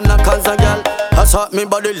the nakaza girl. Assault me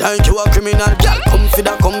body like you a criminal. Girl, come for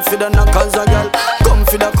the nakaza girl. Come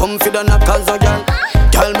for the nakaza girl.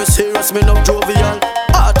 Girl, me serious, me no jovial.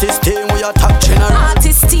 Artist team, we a top general.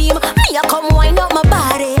 Artist team, me a come wind up my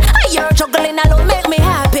body. You're juggling alone, make me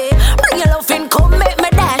happy. Bring your love in, come make me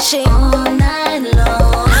dashing all night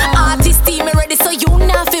long. Artist team, me ready, so you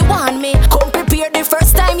not fi want me. Come prepare the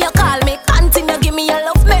first time you call me. Continue, give me your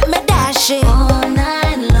love, make me dashing all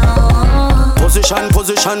night long. Position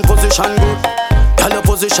good. Girl, your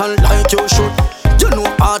position like you should. You know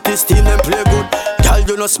artist team, them play good. Girl,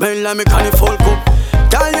 you no smell like me can full cup.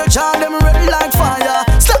 Girl, you charm them red like fire.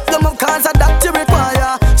 Slap them up cause of that you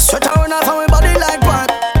require. Stretch around off my body like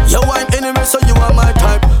pipe. You want enemy, so you are my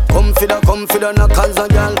type. Come for the nakaza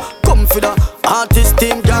girl. Come for the artist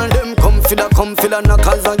team, girl. Them come for the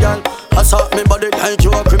nakaza girl. Assault me body like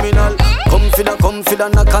you a criminal. Come for the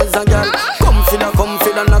nakaza girl. Come for the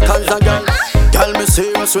nakaza girl. Girl, me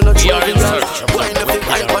serious, we not joking, girl. Wind up the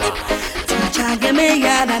pipe on it. Teacher, give me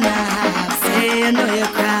yard and a half. Say you know you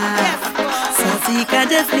cry. So you can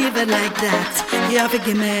just leave it like that. You have to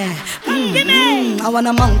give me. I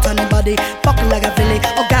wanna mount on the body, buckle like a filly.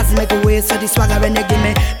 Orgasmic away, so the swagger when you give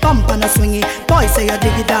me. Pump and a swingy, boy say you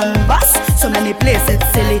dig it down bus. So many places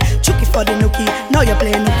silly, chucky for the nookie. Now you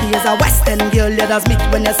play nookie as a western girl. You just meet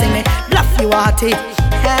when you see me. Bluff you hearty,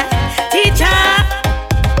 teacher.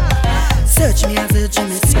 Search me as a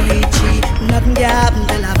Jimmy Sweet. Nothing can happen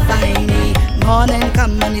till I find it. Morning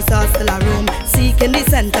come and it's all still a room. Seeking the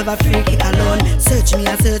scent of a freaky alone. Search me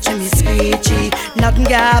and searching me screechy. Nothing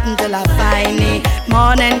can happen till I find it.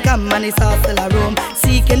 Morning come and it's all still a room.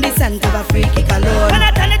 Seeking the scent of a freaky alone. When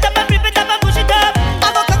I turn it up and flip it up and push it up,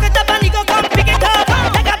 I go cock it up and he go come pick it up.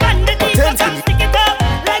 Like a bandit, he go come stick it up.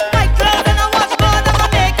 Like white clothes and a washboard, I'ma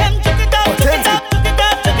make him chuck it up, chuck it up, chuck it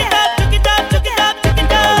up, chuck it up, chuck it up, chuck it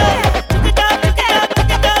up, chuck it up, chuck it up,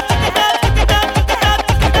 chuck it up, chuck it up, chuck it up, chuck it up,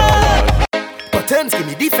 chuck it up. Turns give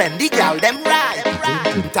me defend the girl them right.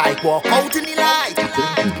 Tight walk out in the light.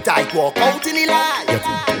 Tight walk out in the light.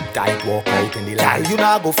 Tight walk out in the light. Girl, you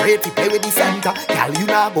not go afraid to play with the center. Girl, you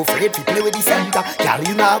not go afraid to play with the center. Girl,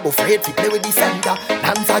 you not go afraid to play with the center.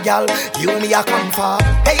 Dancer, girl, you me a come for.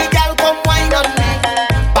 Hey, girl, come wine on me.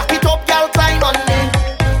 Back it up, girl, climb on me.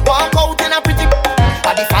 Walk out in a pretty.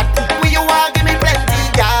 At the fat where you are, give me plenty,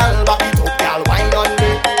 girl. Back it up, girl, wine on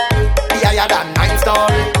me. Be higher than 9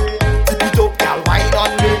 story.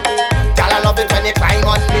 When you climb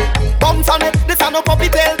on me, bounce on it. This ain't no puppy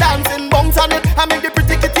tail dancing. Bounce on it. I make the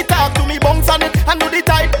pretty kitty talk to me. Bounce on it. I do the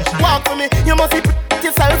type walk to me. You must be pretty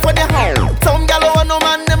yourself when you home. Some gal over no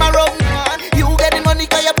man them a rub man. You get the money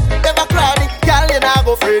 'cause you never cry. Gal you not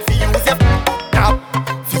go afraid to use your now.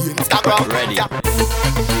 For Instagram ready.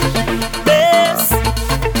 Bass,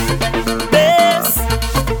 bass,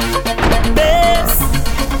 bass.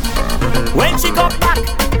 When she come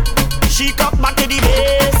back to the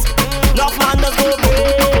bass. Love man does go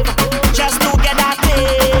brave just to get that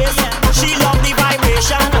taste. She love the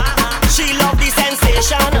vibration, she love the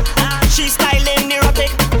sensation. She styling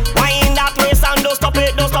erotic, wind that waist and don't stop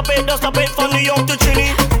it, don't stop it, don't stop it. From New York to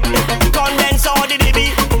Trinity, condense all the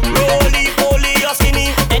DB, roly poly or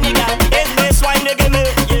skinny. Any guy, it's bass wine they give me.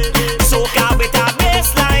 So car with a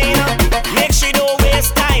bassline, make she don't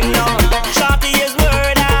waste time now. Shorty is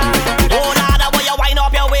murder. Oh Lord, I want you wind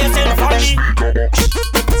up your waist in front of me.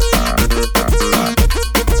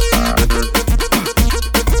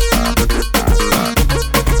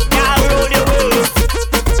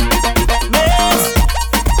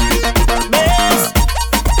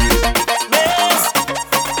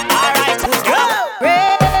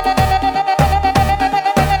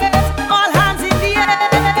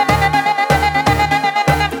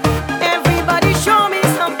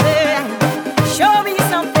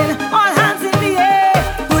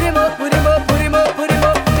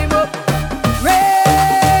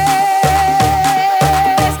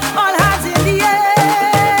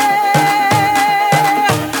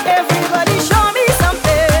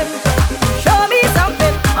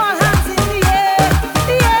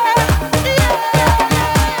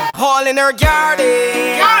 in her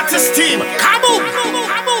garden. Artist team, come on.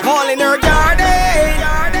 All in her garden.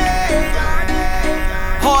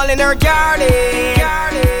 All in her garden.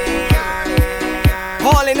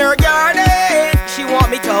 All in her garden. She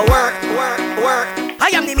want me to work. I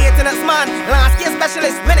am the maintenance man, landscape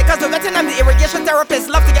specialist. When it comes to vetting, I'm the irrigation therapist.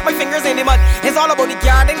 Love to get my fingers in the mud. It's all about the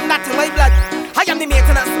garden, not in my blood. I am the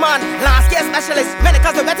maintenance man, landscape specialist. When it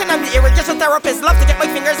comes to vetting, I'm the irrigation therapist. Love to get my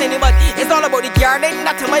fingers in the mud. It's all about the garden,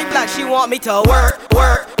 not in my blood. She want me to work.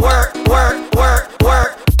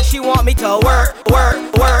 She want me to work.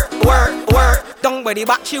 Down by the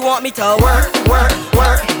back, she want me to work.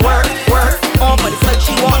 On by the side,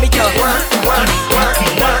 she want me to work.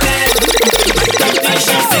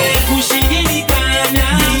 She said, push it in the corner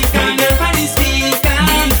for the speaker,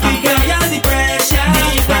 apply all the pressure,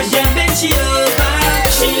 and then she over.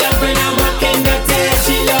 She love when I walk in the test,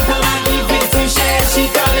 she love how I give it to share. She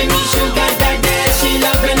calling me sugar daddy, she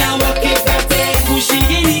love when I walk in the test. Push it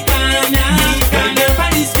in the corner for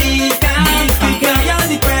the speaker, apply all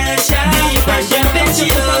the pressure, and then she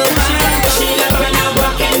over. She love when I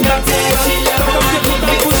walk in the test, she love how I give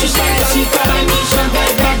it to share. She calling me sugar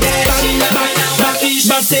daddy, she love when I walk in the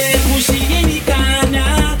test. Say push it in the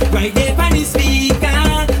corner, right there by the speaker,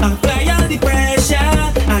 apply all the pressure,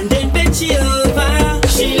 and then bend she over.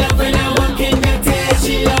 She love when I walk in the test,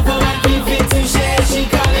 she love how I give it to share. She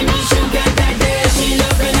calling me sugar daddy, she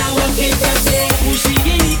love when I walk in the test. Push it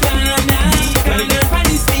in the corner, right there by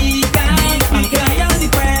the speaker, apply all the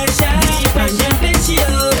pressure, and then bend she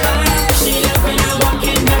over. She love when I walk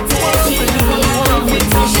in the test, she love how I give it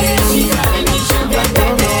to share. She calling me sugar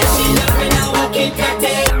daddy, she love when I walk in the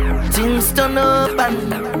test. Things turn up and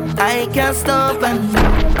I can't stop, and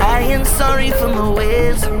I ain't sorry for my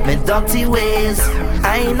ways, my dirty ways.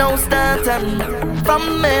 I know start and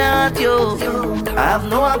from my heart, yo, I have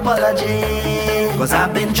no apology, cause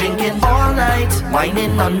I've been drinking all night,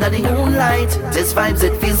 whining under the moonlight. This vibes,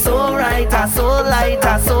 it feels so right, I so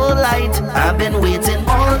light. I've been waiting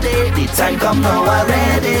all day, the time come now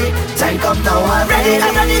already. Time come now I'm ready.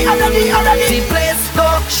 The place go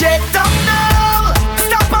shake down now.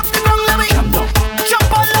 Stop up the ground, let me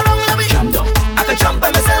jump all around, let me. I can jump by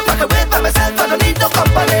myself, I can wait by myself, I don't need no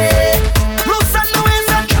company. Roots and the ways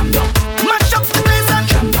and mash up the place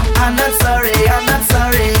and I'm not sorry.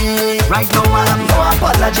 Right now I have no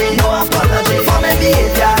apology for my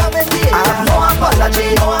behavior. I have no apology,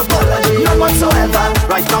 none whatsoever.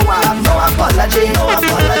 Right now I have no apology for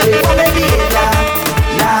my behavior.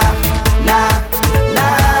 Nah.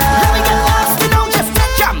 Let me get lost, you know, just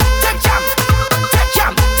take jam.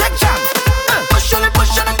 Push on it,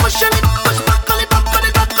 push back on it.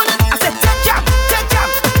 I said take jam,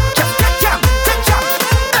 just take jam.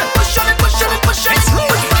 Push on it, push back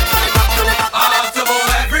on it. After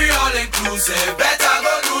every all-inclusive, better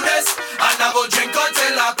go do this, and I go drink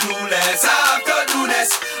until I'm clueless. I have to do this.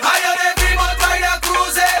 I heard every month while I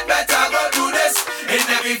cruise it, better go do this. In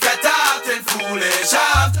every fete acting foolish. I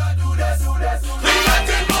have to do this. We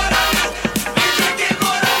getting more than you. We drinking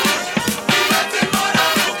more than you. We getting more than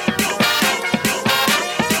you.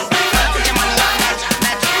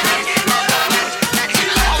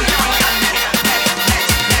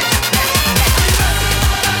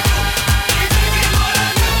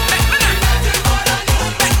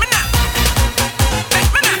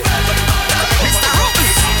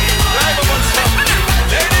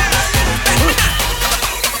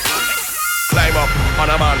 Climb up on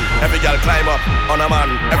a man, every girl climb up on a man,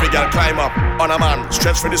 every girl climb up on a man,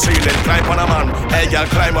 stretch for the ceiling, climb on a man, hey girl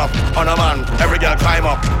climb up on a man, every girl climb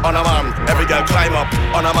up on a man, every girl climb up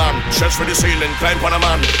on a man, stretch for the ceiling, climb on a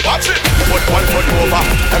man. Watch it. Put 1 foot over,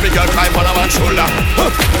 every girl climb on a man's shoulder.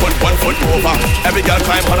 Put 1 foot over, every girl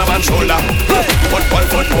climb on a man's shoulder. Put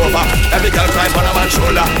 1 foot over, every girl climb on a man's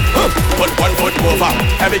shoulder. Put 1 foot over,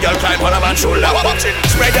 every girl climb on a man's shoulder. Watch it.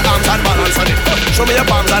 Spread your arms and balance on it. Show me your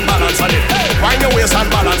palms and balance on it. Wind your waist and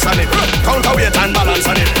balance on it. Counterweight and balance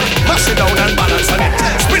on it. Mash it down and balance on it.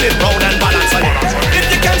 Spin it round and balance on it. If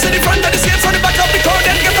you can't see the front of the seats on the back of the car,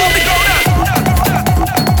 then get off the ground.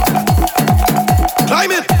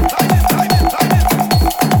 Climb it.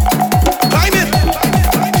 Climb it.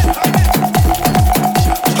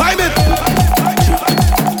 Climb it.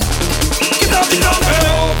 Get off the ground.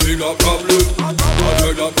 Having a problem.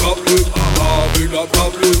 Having a problem. Having a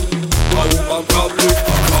problem. A woman problem.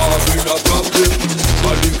 Having a problem.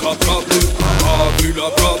 A link a problem. Having a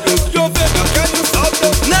problem. You better can you stop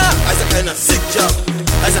them? Nah, as a kind of sick job.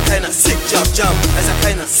 As a kind of sick job. As a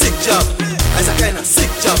kind of sick job. As a kind of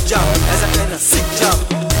sick job. As a kind of sick job.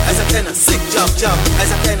 As a kind of sick job.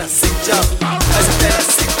 As a kind of sick job. As a kind of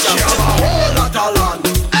sick job. Whole lot of land,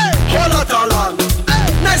 whole lot of land.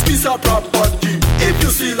 Nice piece of property. If you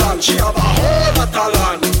see land, she have a whole lot of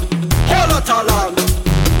land, whole lot of land.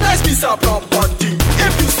 Nice piece of property.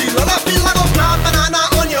 If you see land, I feel like a plant banana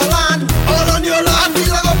on your land, all on your land. I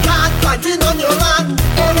feel like a plant planting on your land,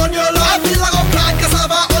 all on your land. I feel like a plant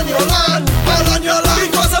cassava on your land, all on your land.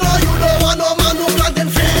 Because I know you don't want no man who planting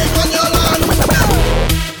fig on your land.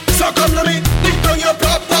 So come to me, dig down your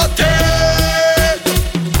property.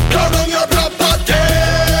 Down your property.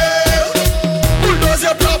 Bulldoze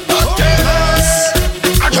your property.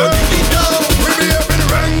 I can dig it down. We be up in the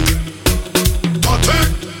rank. Dirty.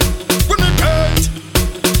 We me paid.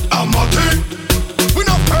 I'm dirty. We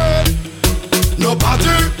no paid. No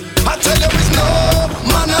party. I tell you it's no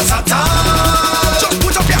manners at all. Just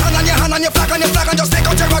put up your hand on your flag and just take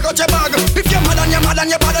out your bag. If you're mad and you're bad and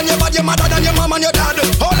you're bad you're madder than your mom and your dad.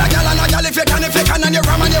 All a gal and a gal if you can and you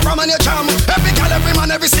ram and you charm. Every gal, every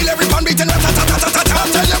man, every seal, every pan beating rat-a-tat-tat-tat-tat. I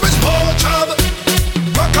tell you it's more job.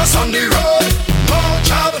 Rockers on the road. More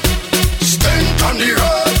job. Stink on the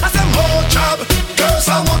road. I said more job. Girls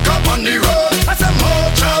I walk up on the road. I said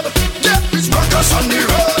more job. Yeah, it's rockers on the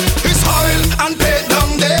road. It's oil and paint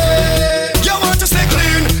down there. You want to stay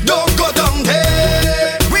clean, don't go down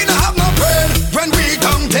there. We don't have no brain when we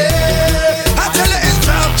down there. I tell you it's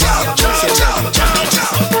job.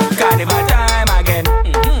 Carnival time again.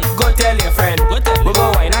 Go tell your friend. We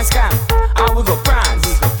go wine and scam and we go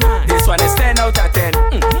prance. This one is 10 out of 10.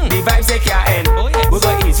 The vibes they can't end. We go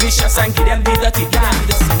eat vicious and give them the dirty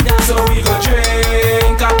dance. So we go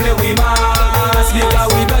drink and play with mass.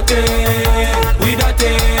 Because we dirty,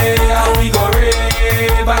 and we go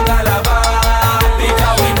rave and galabat.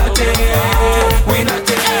 Because we dirty.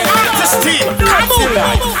 This team, come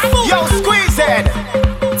on. Yo, squeeze it.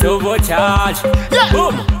 Turbocharge. Yeah.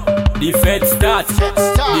 Boom. The fed starts.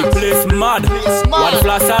 The place mad. One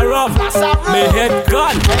flash of rum. Me head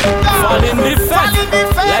gone. Fall in the fed.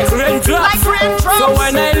 Like raindrops. So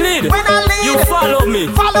when I lead, you follow me.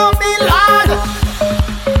 Follow me, Lord.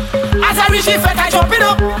 As I reach the fed, I jump it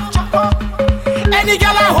up. Any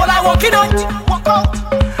girl I hold, I walk it out.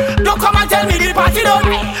 Don't come and tell me the party done,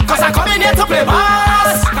 cause I come in here to play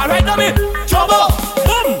bass. Cause right now me trouble,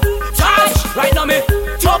 boom, charge. Right now me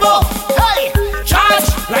trouble, hey, charge.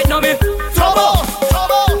 Right now me trouble,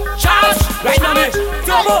 charge. Right now me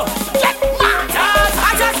trouble. Get my charge.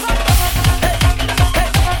 I just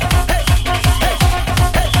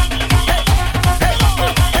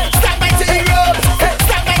stack my tea rope,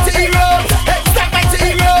 stack my tea rope, stack my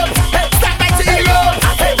tea rope, stack my tea rope.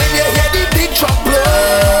 When you hear the big drum blow,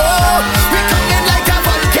 we come in like a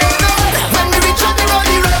volcano. When we reach out the road,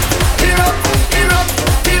 erupt.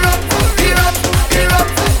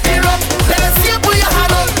 Let us see up with your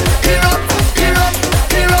hand on. Erupt.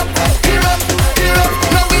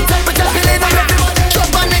 Now we take with your feeling and everybody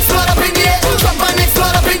jump and explode up in the air. Jump and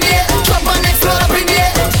explode up in the air. Jump and explode up in the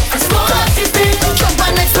air. Explode up this thing. Jump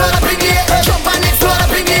and explode up in the air. Jump and explode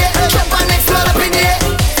up in the air. Jump and explode up in the air.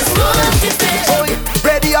 Explode up this thing. Oh,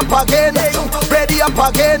 ready up again. Ready up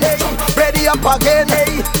again. Ready up again.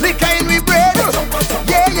 Liquor in we bread.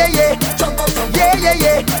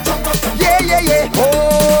 Yeah.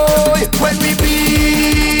 Oh, when we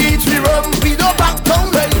beat, we run, we don't back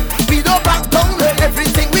down. We don't back down.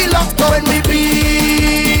 Everything we lock down. When we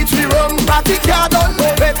beat, we run, party car done.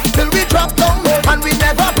 Till we drop down, and we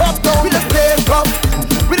never pop down. We just play rough,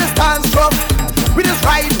 we just dance rough, we just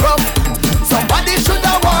ride rough. Somebody should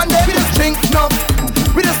have warned them. We just drink enough,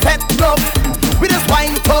 we just pet enough, we just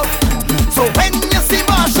wine tough. So when you see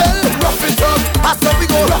Marshall, rough it up. I said we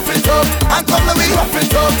go rough it up. And come to me, rough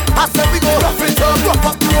it up. I said we go rough it up. Rough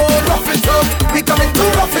up the road, rough it up. We coming to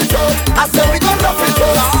rough it up. I said we go rough it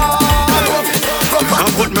up. I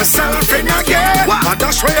put myself in again. I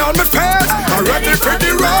dash way on my face. I'm ready for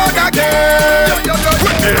the road again.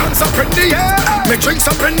 Put the hands up in the air. Make drinks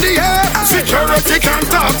up in the air. Security can't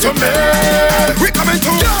talk to me. We coming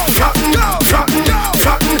to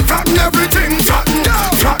flatten everything. Flatten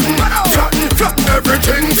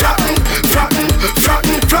everything.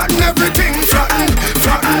 Flatten everything. Flatten.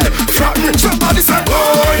 Somebody say,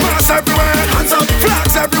 boy, mass everywhere. Hands up,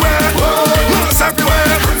 flags everywhere. Mass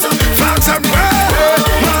everywhere. Flags everywhere.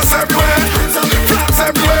 Mass everywhere. Flags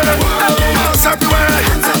everywhere. Mass everywhere.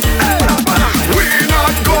 We're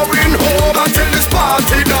not going home until this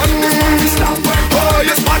party done. Oh,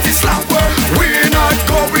 yes, party slap. We're not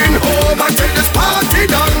going home until this party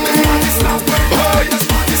done. Oh, yes,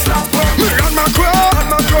 party slap. Me and my crew,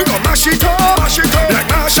 we gon' mash it up. Like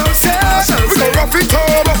Marshall says, we gon' rough it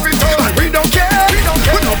up. And we don't care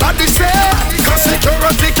what nobody say, cause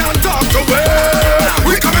security can't talk to us.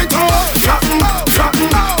 We coming to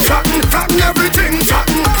flatten everything.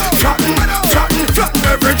 Flatten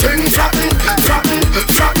everything.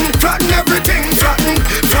 Flatten everything.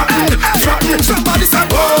 Flatten. Somebody say,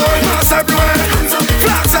 boy, mass everywhere.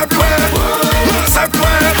 Flags everywhere. Mass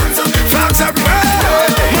everywhere. Flags everywhere.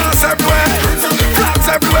 Mass everywhere. Flags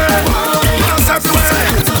everywhere. Mass everywhere.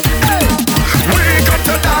 We got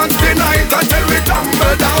to dance the night until we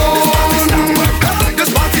tumble down. This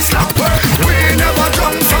party slap. We never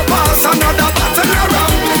drunk for pass another battle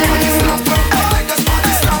around.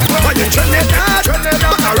 But in Trinidad, I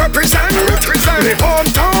represent the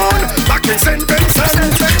hometown back in St.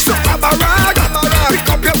 Vincent. So have a rag, pick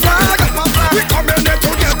up your flag. We come in there to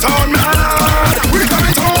get on mad. We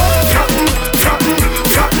coming to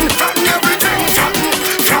flatten everything.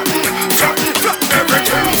 Flatten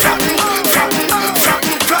everything.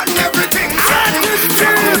 Flatten everything.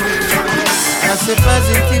 I see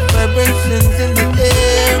positive vibrations in the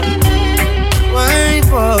air. Why,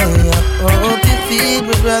 boy, I hope you feel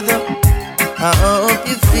me, brother. I hope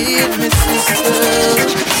you feel me,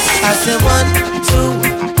 sister. I say 1,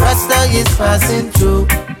 2, Rasta is passing through.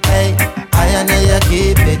 Hey, I and I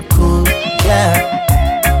keep it cool, yeah.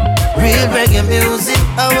 Real reggae music,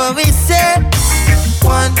 how we say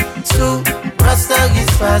 1, 2, Rasta is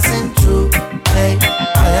passing through. Hey,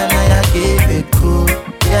 I and I keep it cool,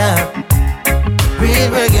 yeah.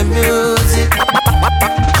 Real reggae music.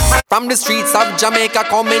 From the streets of Jamaica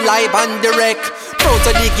coming live and direct. Proud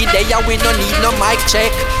to dig it there, we no need no mic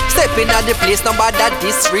check. Stepping at the place, nobody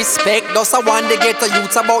disrespect. Just I want to get the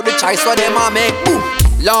youths about the choice what them a make. Ooh.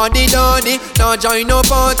 Lordy, now join no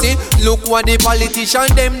party. Look what the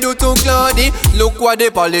politician them do to Claudy. Look what the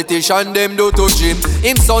politician them do to Jim.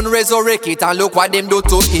 Him son resurrect it and look what them do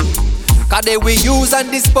to him. Cause they will use and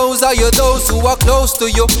dispose of you, those who are close to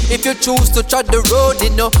you. If you choose to tread the road, you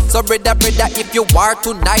know. So brother, if you are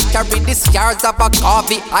tonight, carry the scars of a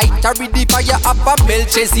coffee. I carry the fire of a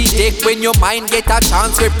Melchizedek. When your mind get a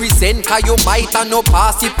chance, represent. Cause you might have no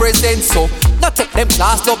past, you present. So, not take them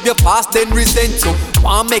class, love your past, then resent you.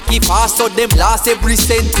 Want make it fast so them last every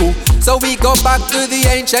cent too. So we go back to the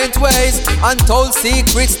ancient ways, untold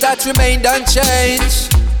secrets that remained unchanged.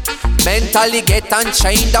 Mentally get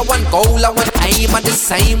unchained, I want goal, I want aim, and the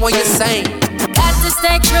same what you're saying. Got to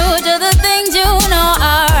stay true to the things you know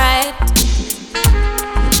are right.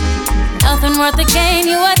 Nothing worth the gain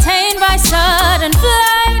you attain by sudden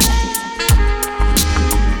flight.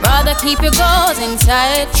 Rather keep your goals in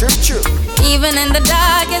sight. True. Even in the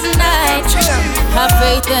darkest night. Have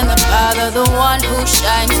faith in the Father, the one who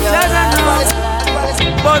shines your light.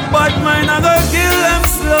 But mine I go kill them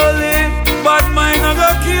slowly. But mine I go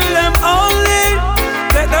kill them only.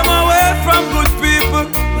 Take them away from good people.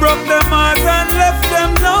 Broke them hearts and left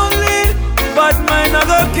them lonely. But mine I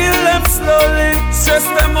go kill them slowly. Stress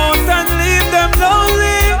them out and leave them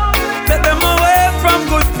lonely. Take them away from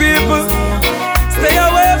good people. Stay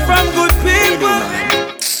away from good people.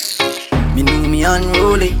 Me know me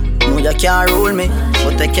unruly. Know you can't rule me,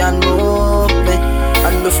 but I can move me.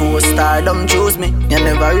 And before stardom choose me, you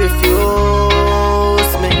never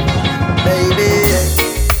refuse me,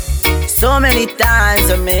 baby. So many times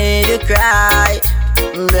I made you cry,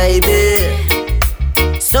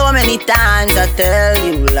 baby. So many times I tell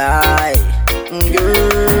you lie,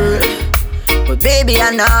 girl. But baby,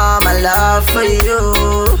 I know my love for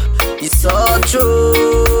you is so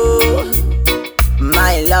true.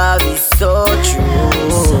 My love is so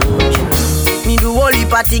true. Me do all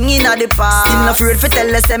heap of thing inna the past. Still not afraid for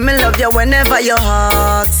tell us me love you whenever you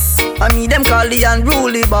ask. I me them call the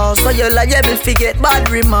unruly boss, so you liable forget bad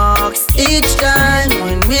remarks. Each time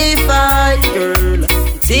when we fight, girl,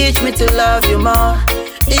 teach me to love you more.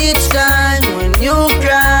 Each time when you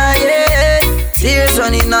cry, yeah, tears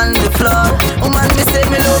running on the floor. Woman, me say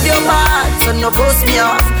me love you bad, so no post me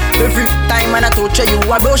off. Every time when I touch you,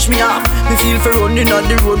 I brush me off. Me feel for running on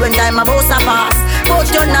the road when time I boss a pass. But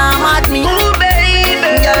you're not mad me, ooh baby.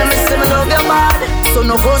 Girl, me say me love you bad, so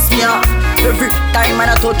no post me off. Every time when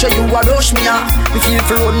I touch you, I brush me off. Me feel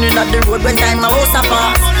for running on the road when time I boss a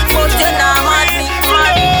pass. But you're not mad me.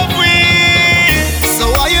 So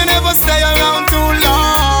why you never stay around too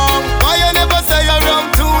long? Why you never stay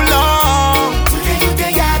around too long? Today you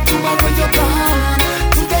dey out, tomorrow you're gone.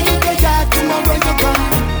 Today you dey out, tomorrow you're gone.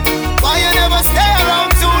 Why you never stay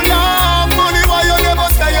around too long? Money, why you never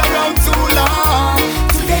stay around too long?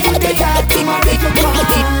 Today you dey out, tomorrow you're gone.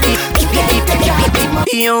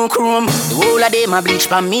 Young chrome, the whole of them a bleach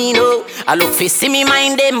for me no. I look fi see me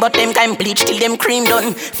mind them, but them can bleach till them cream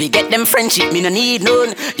done. Forget them friendship, me no need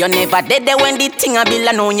none. You never dead there when the thing a bill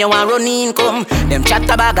and know you want run income. Them chat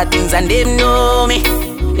about the things and them know me.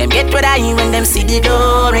 Them get what I hear when them see the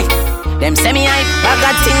glory. Them say me hype, I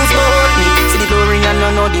got things about me. See the glory and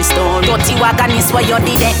no know the story. Dirty wagon is where you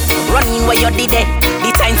did it, running where you did it.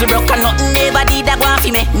 The times we broke and nothing never did that go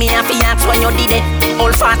for me. Me and fiance when you did it,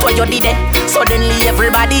 all fat where you did it. Suddenly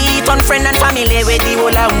everybody turn friend and family where the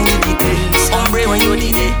whole of we did it. Hombre when you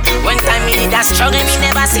did it, when time me did that struggle me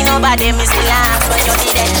never see nobody. Me still laugh when you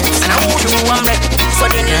did it. And I won't do hombre,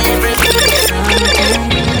 suddenly everybody.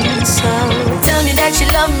 So tell me that you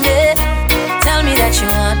love me. Tell me that you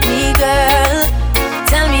want me, girl.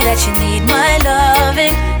 Tell me that you need my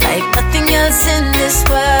loving like nothing else in this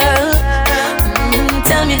world.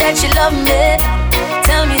 Tell me that you love me.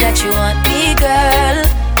 Tell me that you want me, girl.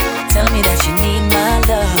 Tell me that you need my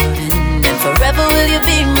loving, and forever will you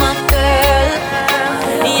be my girl.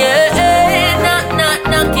 Yeah, knock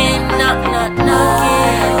knocking, knock knocking.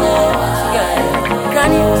 Yeah,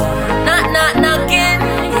 Granny, knock knocking.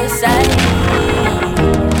 Yes I.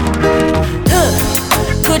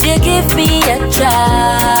 Could you give me a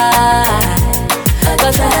try?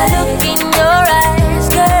 'Cause when I look in your eyes,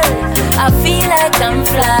 girl, I feel like I'm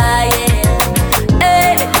flying.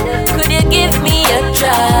 Hey, could you give me a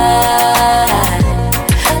try?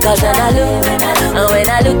 'Cause when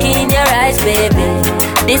I look in your eyes, baby,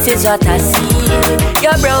 this is what I see.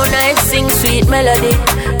 Your brown eyes sing sweet melody,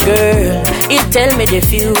 girl, it tell me the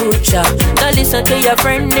future. Now listen to your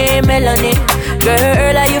friend named Melanie,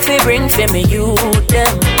 girl, how you feel bring for me youth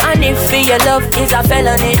them. And if for your love is a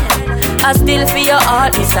felony, I still for your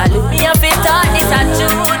heart is a loop. Me have to talk this a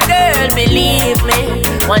tune, girl, believe me.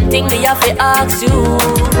 One thing me have to ask you,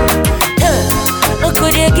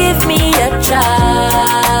 could you give me a try?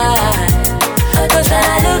 'Cause when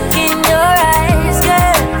I look in your eyes,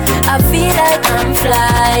 girl, I feel like I'm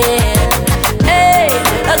flying. Hey,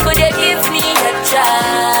 could you give me a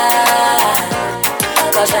try?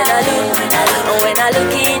 'Cause when I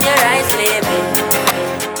look in your eyes, baby,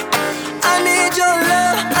 I need your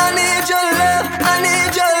love, I need your love, I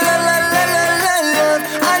need your love, love.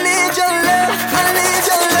 I need your love, I need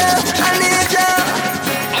your love, I need your.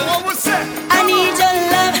 I want to say. I need your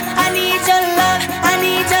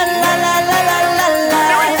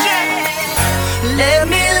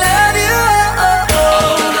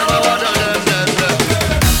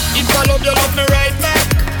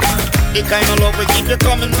kind of love will keep you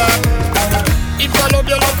coming back. If I love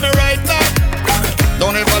you, love me right back.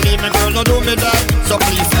 Don't ever leave me, girl, no do me that. So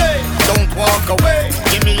please, hey, don't walk away.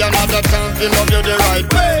 Give me another chance to love you the right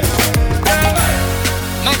way.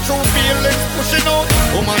 Yeah. My true feelings pushing out.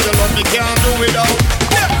 Woman, you love me, can't do without.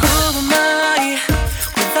 Yeah. Who am I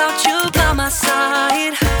without you by my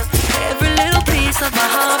side? Every little piece of my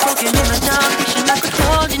heart broken in a dark. Wishing I could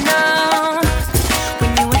hold you now.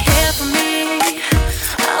 When you were here for me,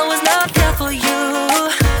 I was not there for you.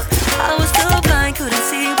 I was too blind, couldn't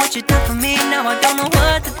see what you did for me. Now I don't know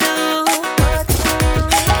what to do.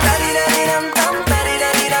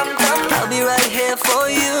 I'll be right here for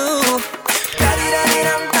you.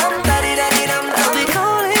 I'll be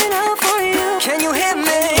calling out for you. Can you hear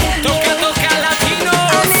me? Toca, toca, Latino.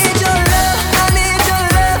 I need your love. I need your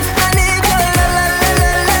love. I need your love.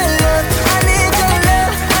 I need your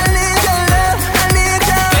love. I need your love. I need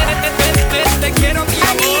your. Te quiero, mi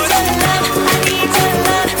amor. I need your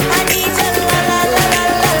love. I need your love. I need your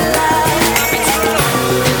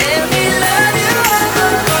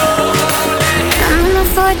I'm not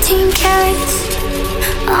 14 carats.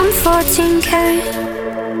 I'm 14 karat.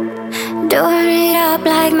 Doing it up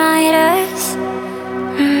like Midas.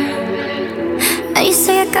 Now you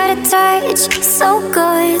say I got a touch, so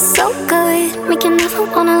good, make you never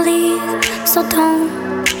wanna leave. So don't.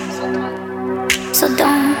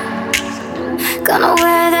 Gonna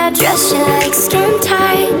wear that dress you like, skin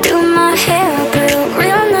tight. Do my hair up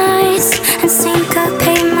real nice, and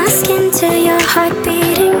syncopate my skin to your heart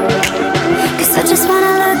beating. Cause I just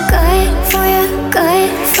wanna look good for you,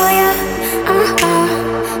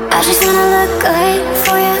 I just wanna look good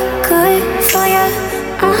for you,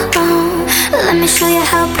 Let me show you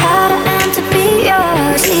how proud I am to be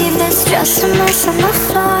yours. Leave this dress a mess on the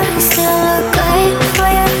floor. Still look good for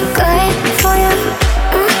you,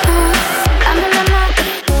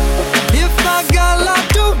 If I got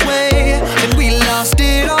locked away and we lost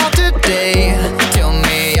it all today, tell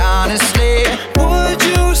me honestly, would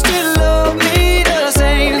you still love me the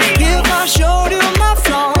same? If I showed you my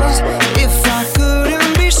flaws, if I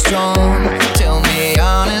couldn't be strong, tell me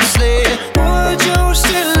honestly, would you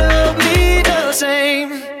still love me the same?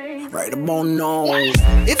 Right about now.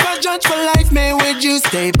 If I judge for life, man, would you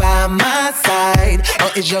stay by my side?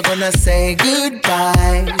 Or is you gonna say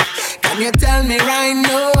goodbye? Can you tell me right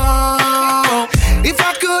now? If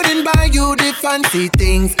I couldn't buy you the fancy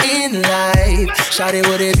things in life, shawty,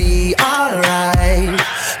 would it be alright?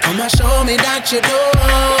 Come and show me that you do.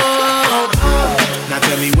 Now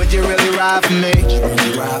tell me, would you really ride for me?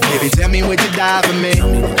 Baby, tell me, would you die for me?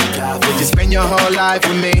 Would you spend your whole life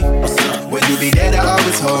with me? Would you be there to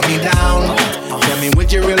always hold me down? Tell me,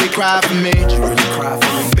 would you really cry for me?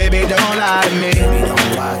 Baby, don't lie to me.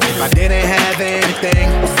 If I didn't have anything,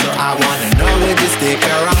 I wanna know, would you stick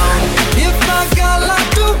around? If I got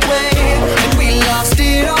locked away and we lost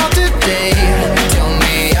it all today, tell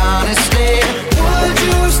me honestly, would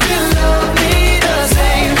you still love me the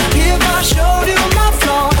same? If I showed you my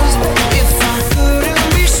flaws, if I couldn't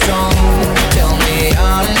be strong, tell me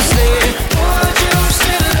honestly, would you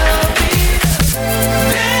still love me?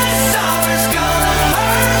 This summer's gonna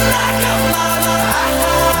hurt like a mother.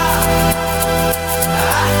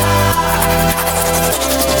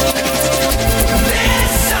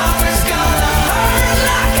 This summer's gonna hurt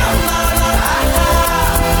like a mother.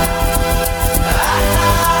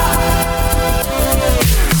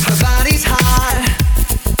 Her body's hot.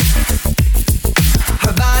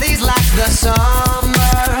 Her body's like the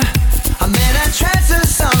summer. I'm in a trance or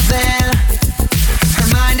something. Her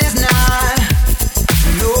mind is not.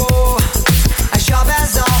 No, as sharp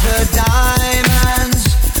as all her diamonds.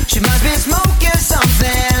 She must be smoking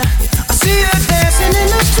something. I see her dancing in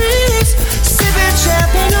the streets, sipping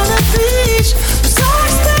champagne on the beach. There's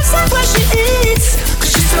always dancing where she eats,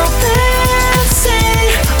 'cause she's so fancy.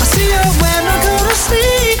 I see her when I go to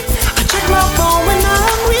sleep. I check my phone when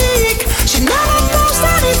I'm weak. She never posts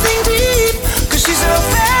anything deep, 'cause she's so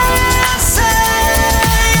fancy.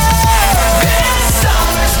 This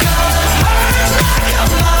summer's gonna hurt like a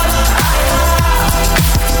mother.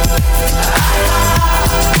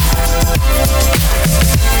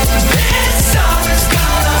 This summer's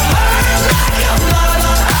gonna hurt like a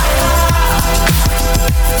mother.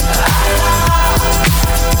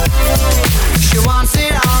 She wants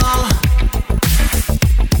it all.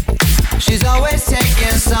 She's always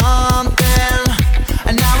taking something.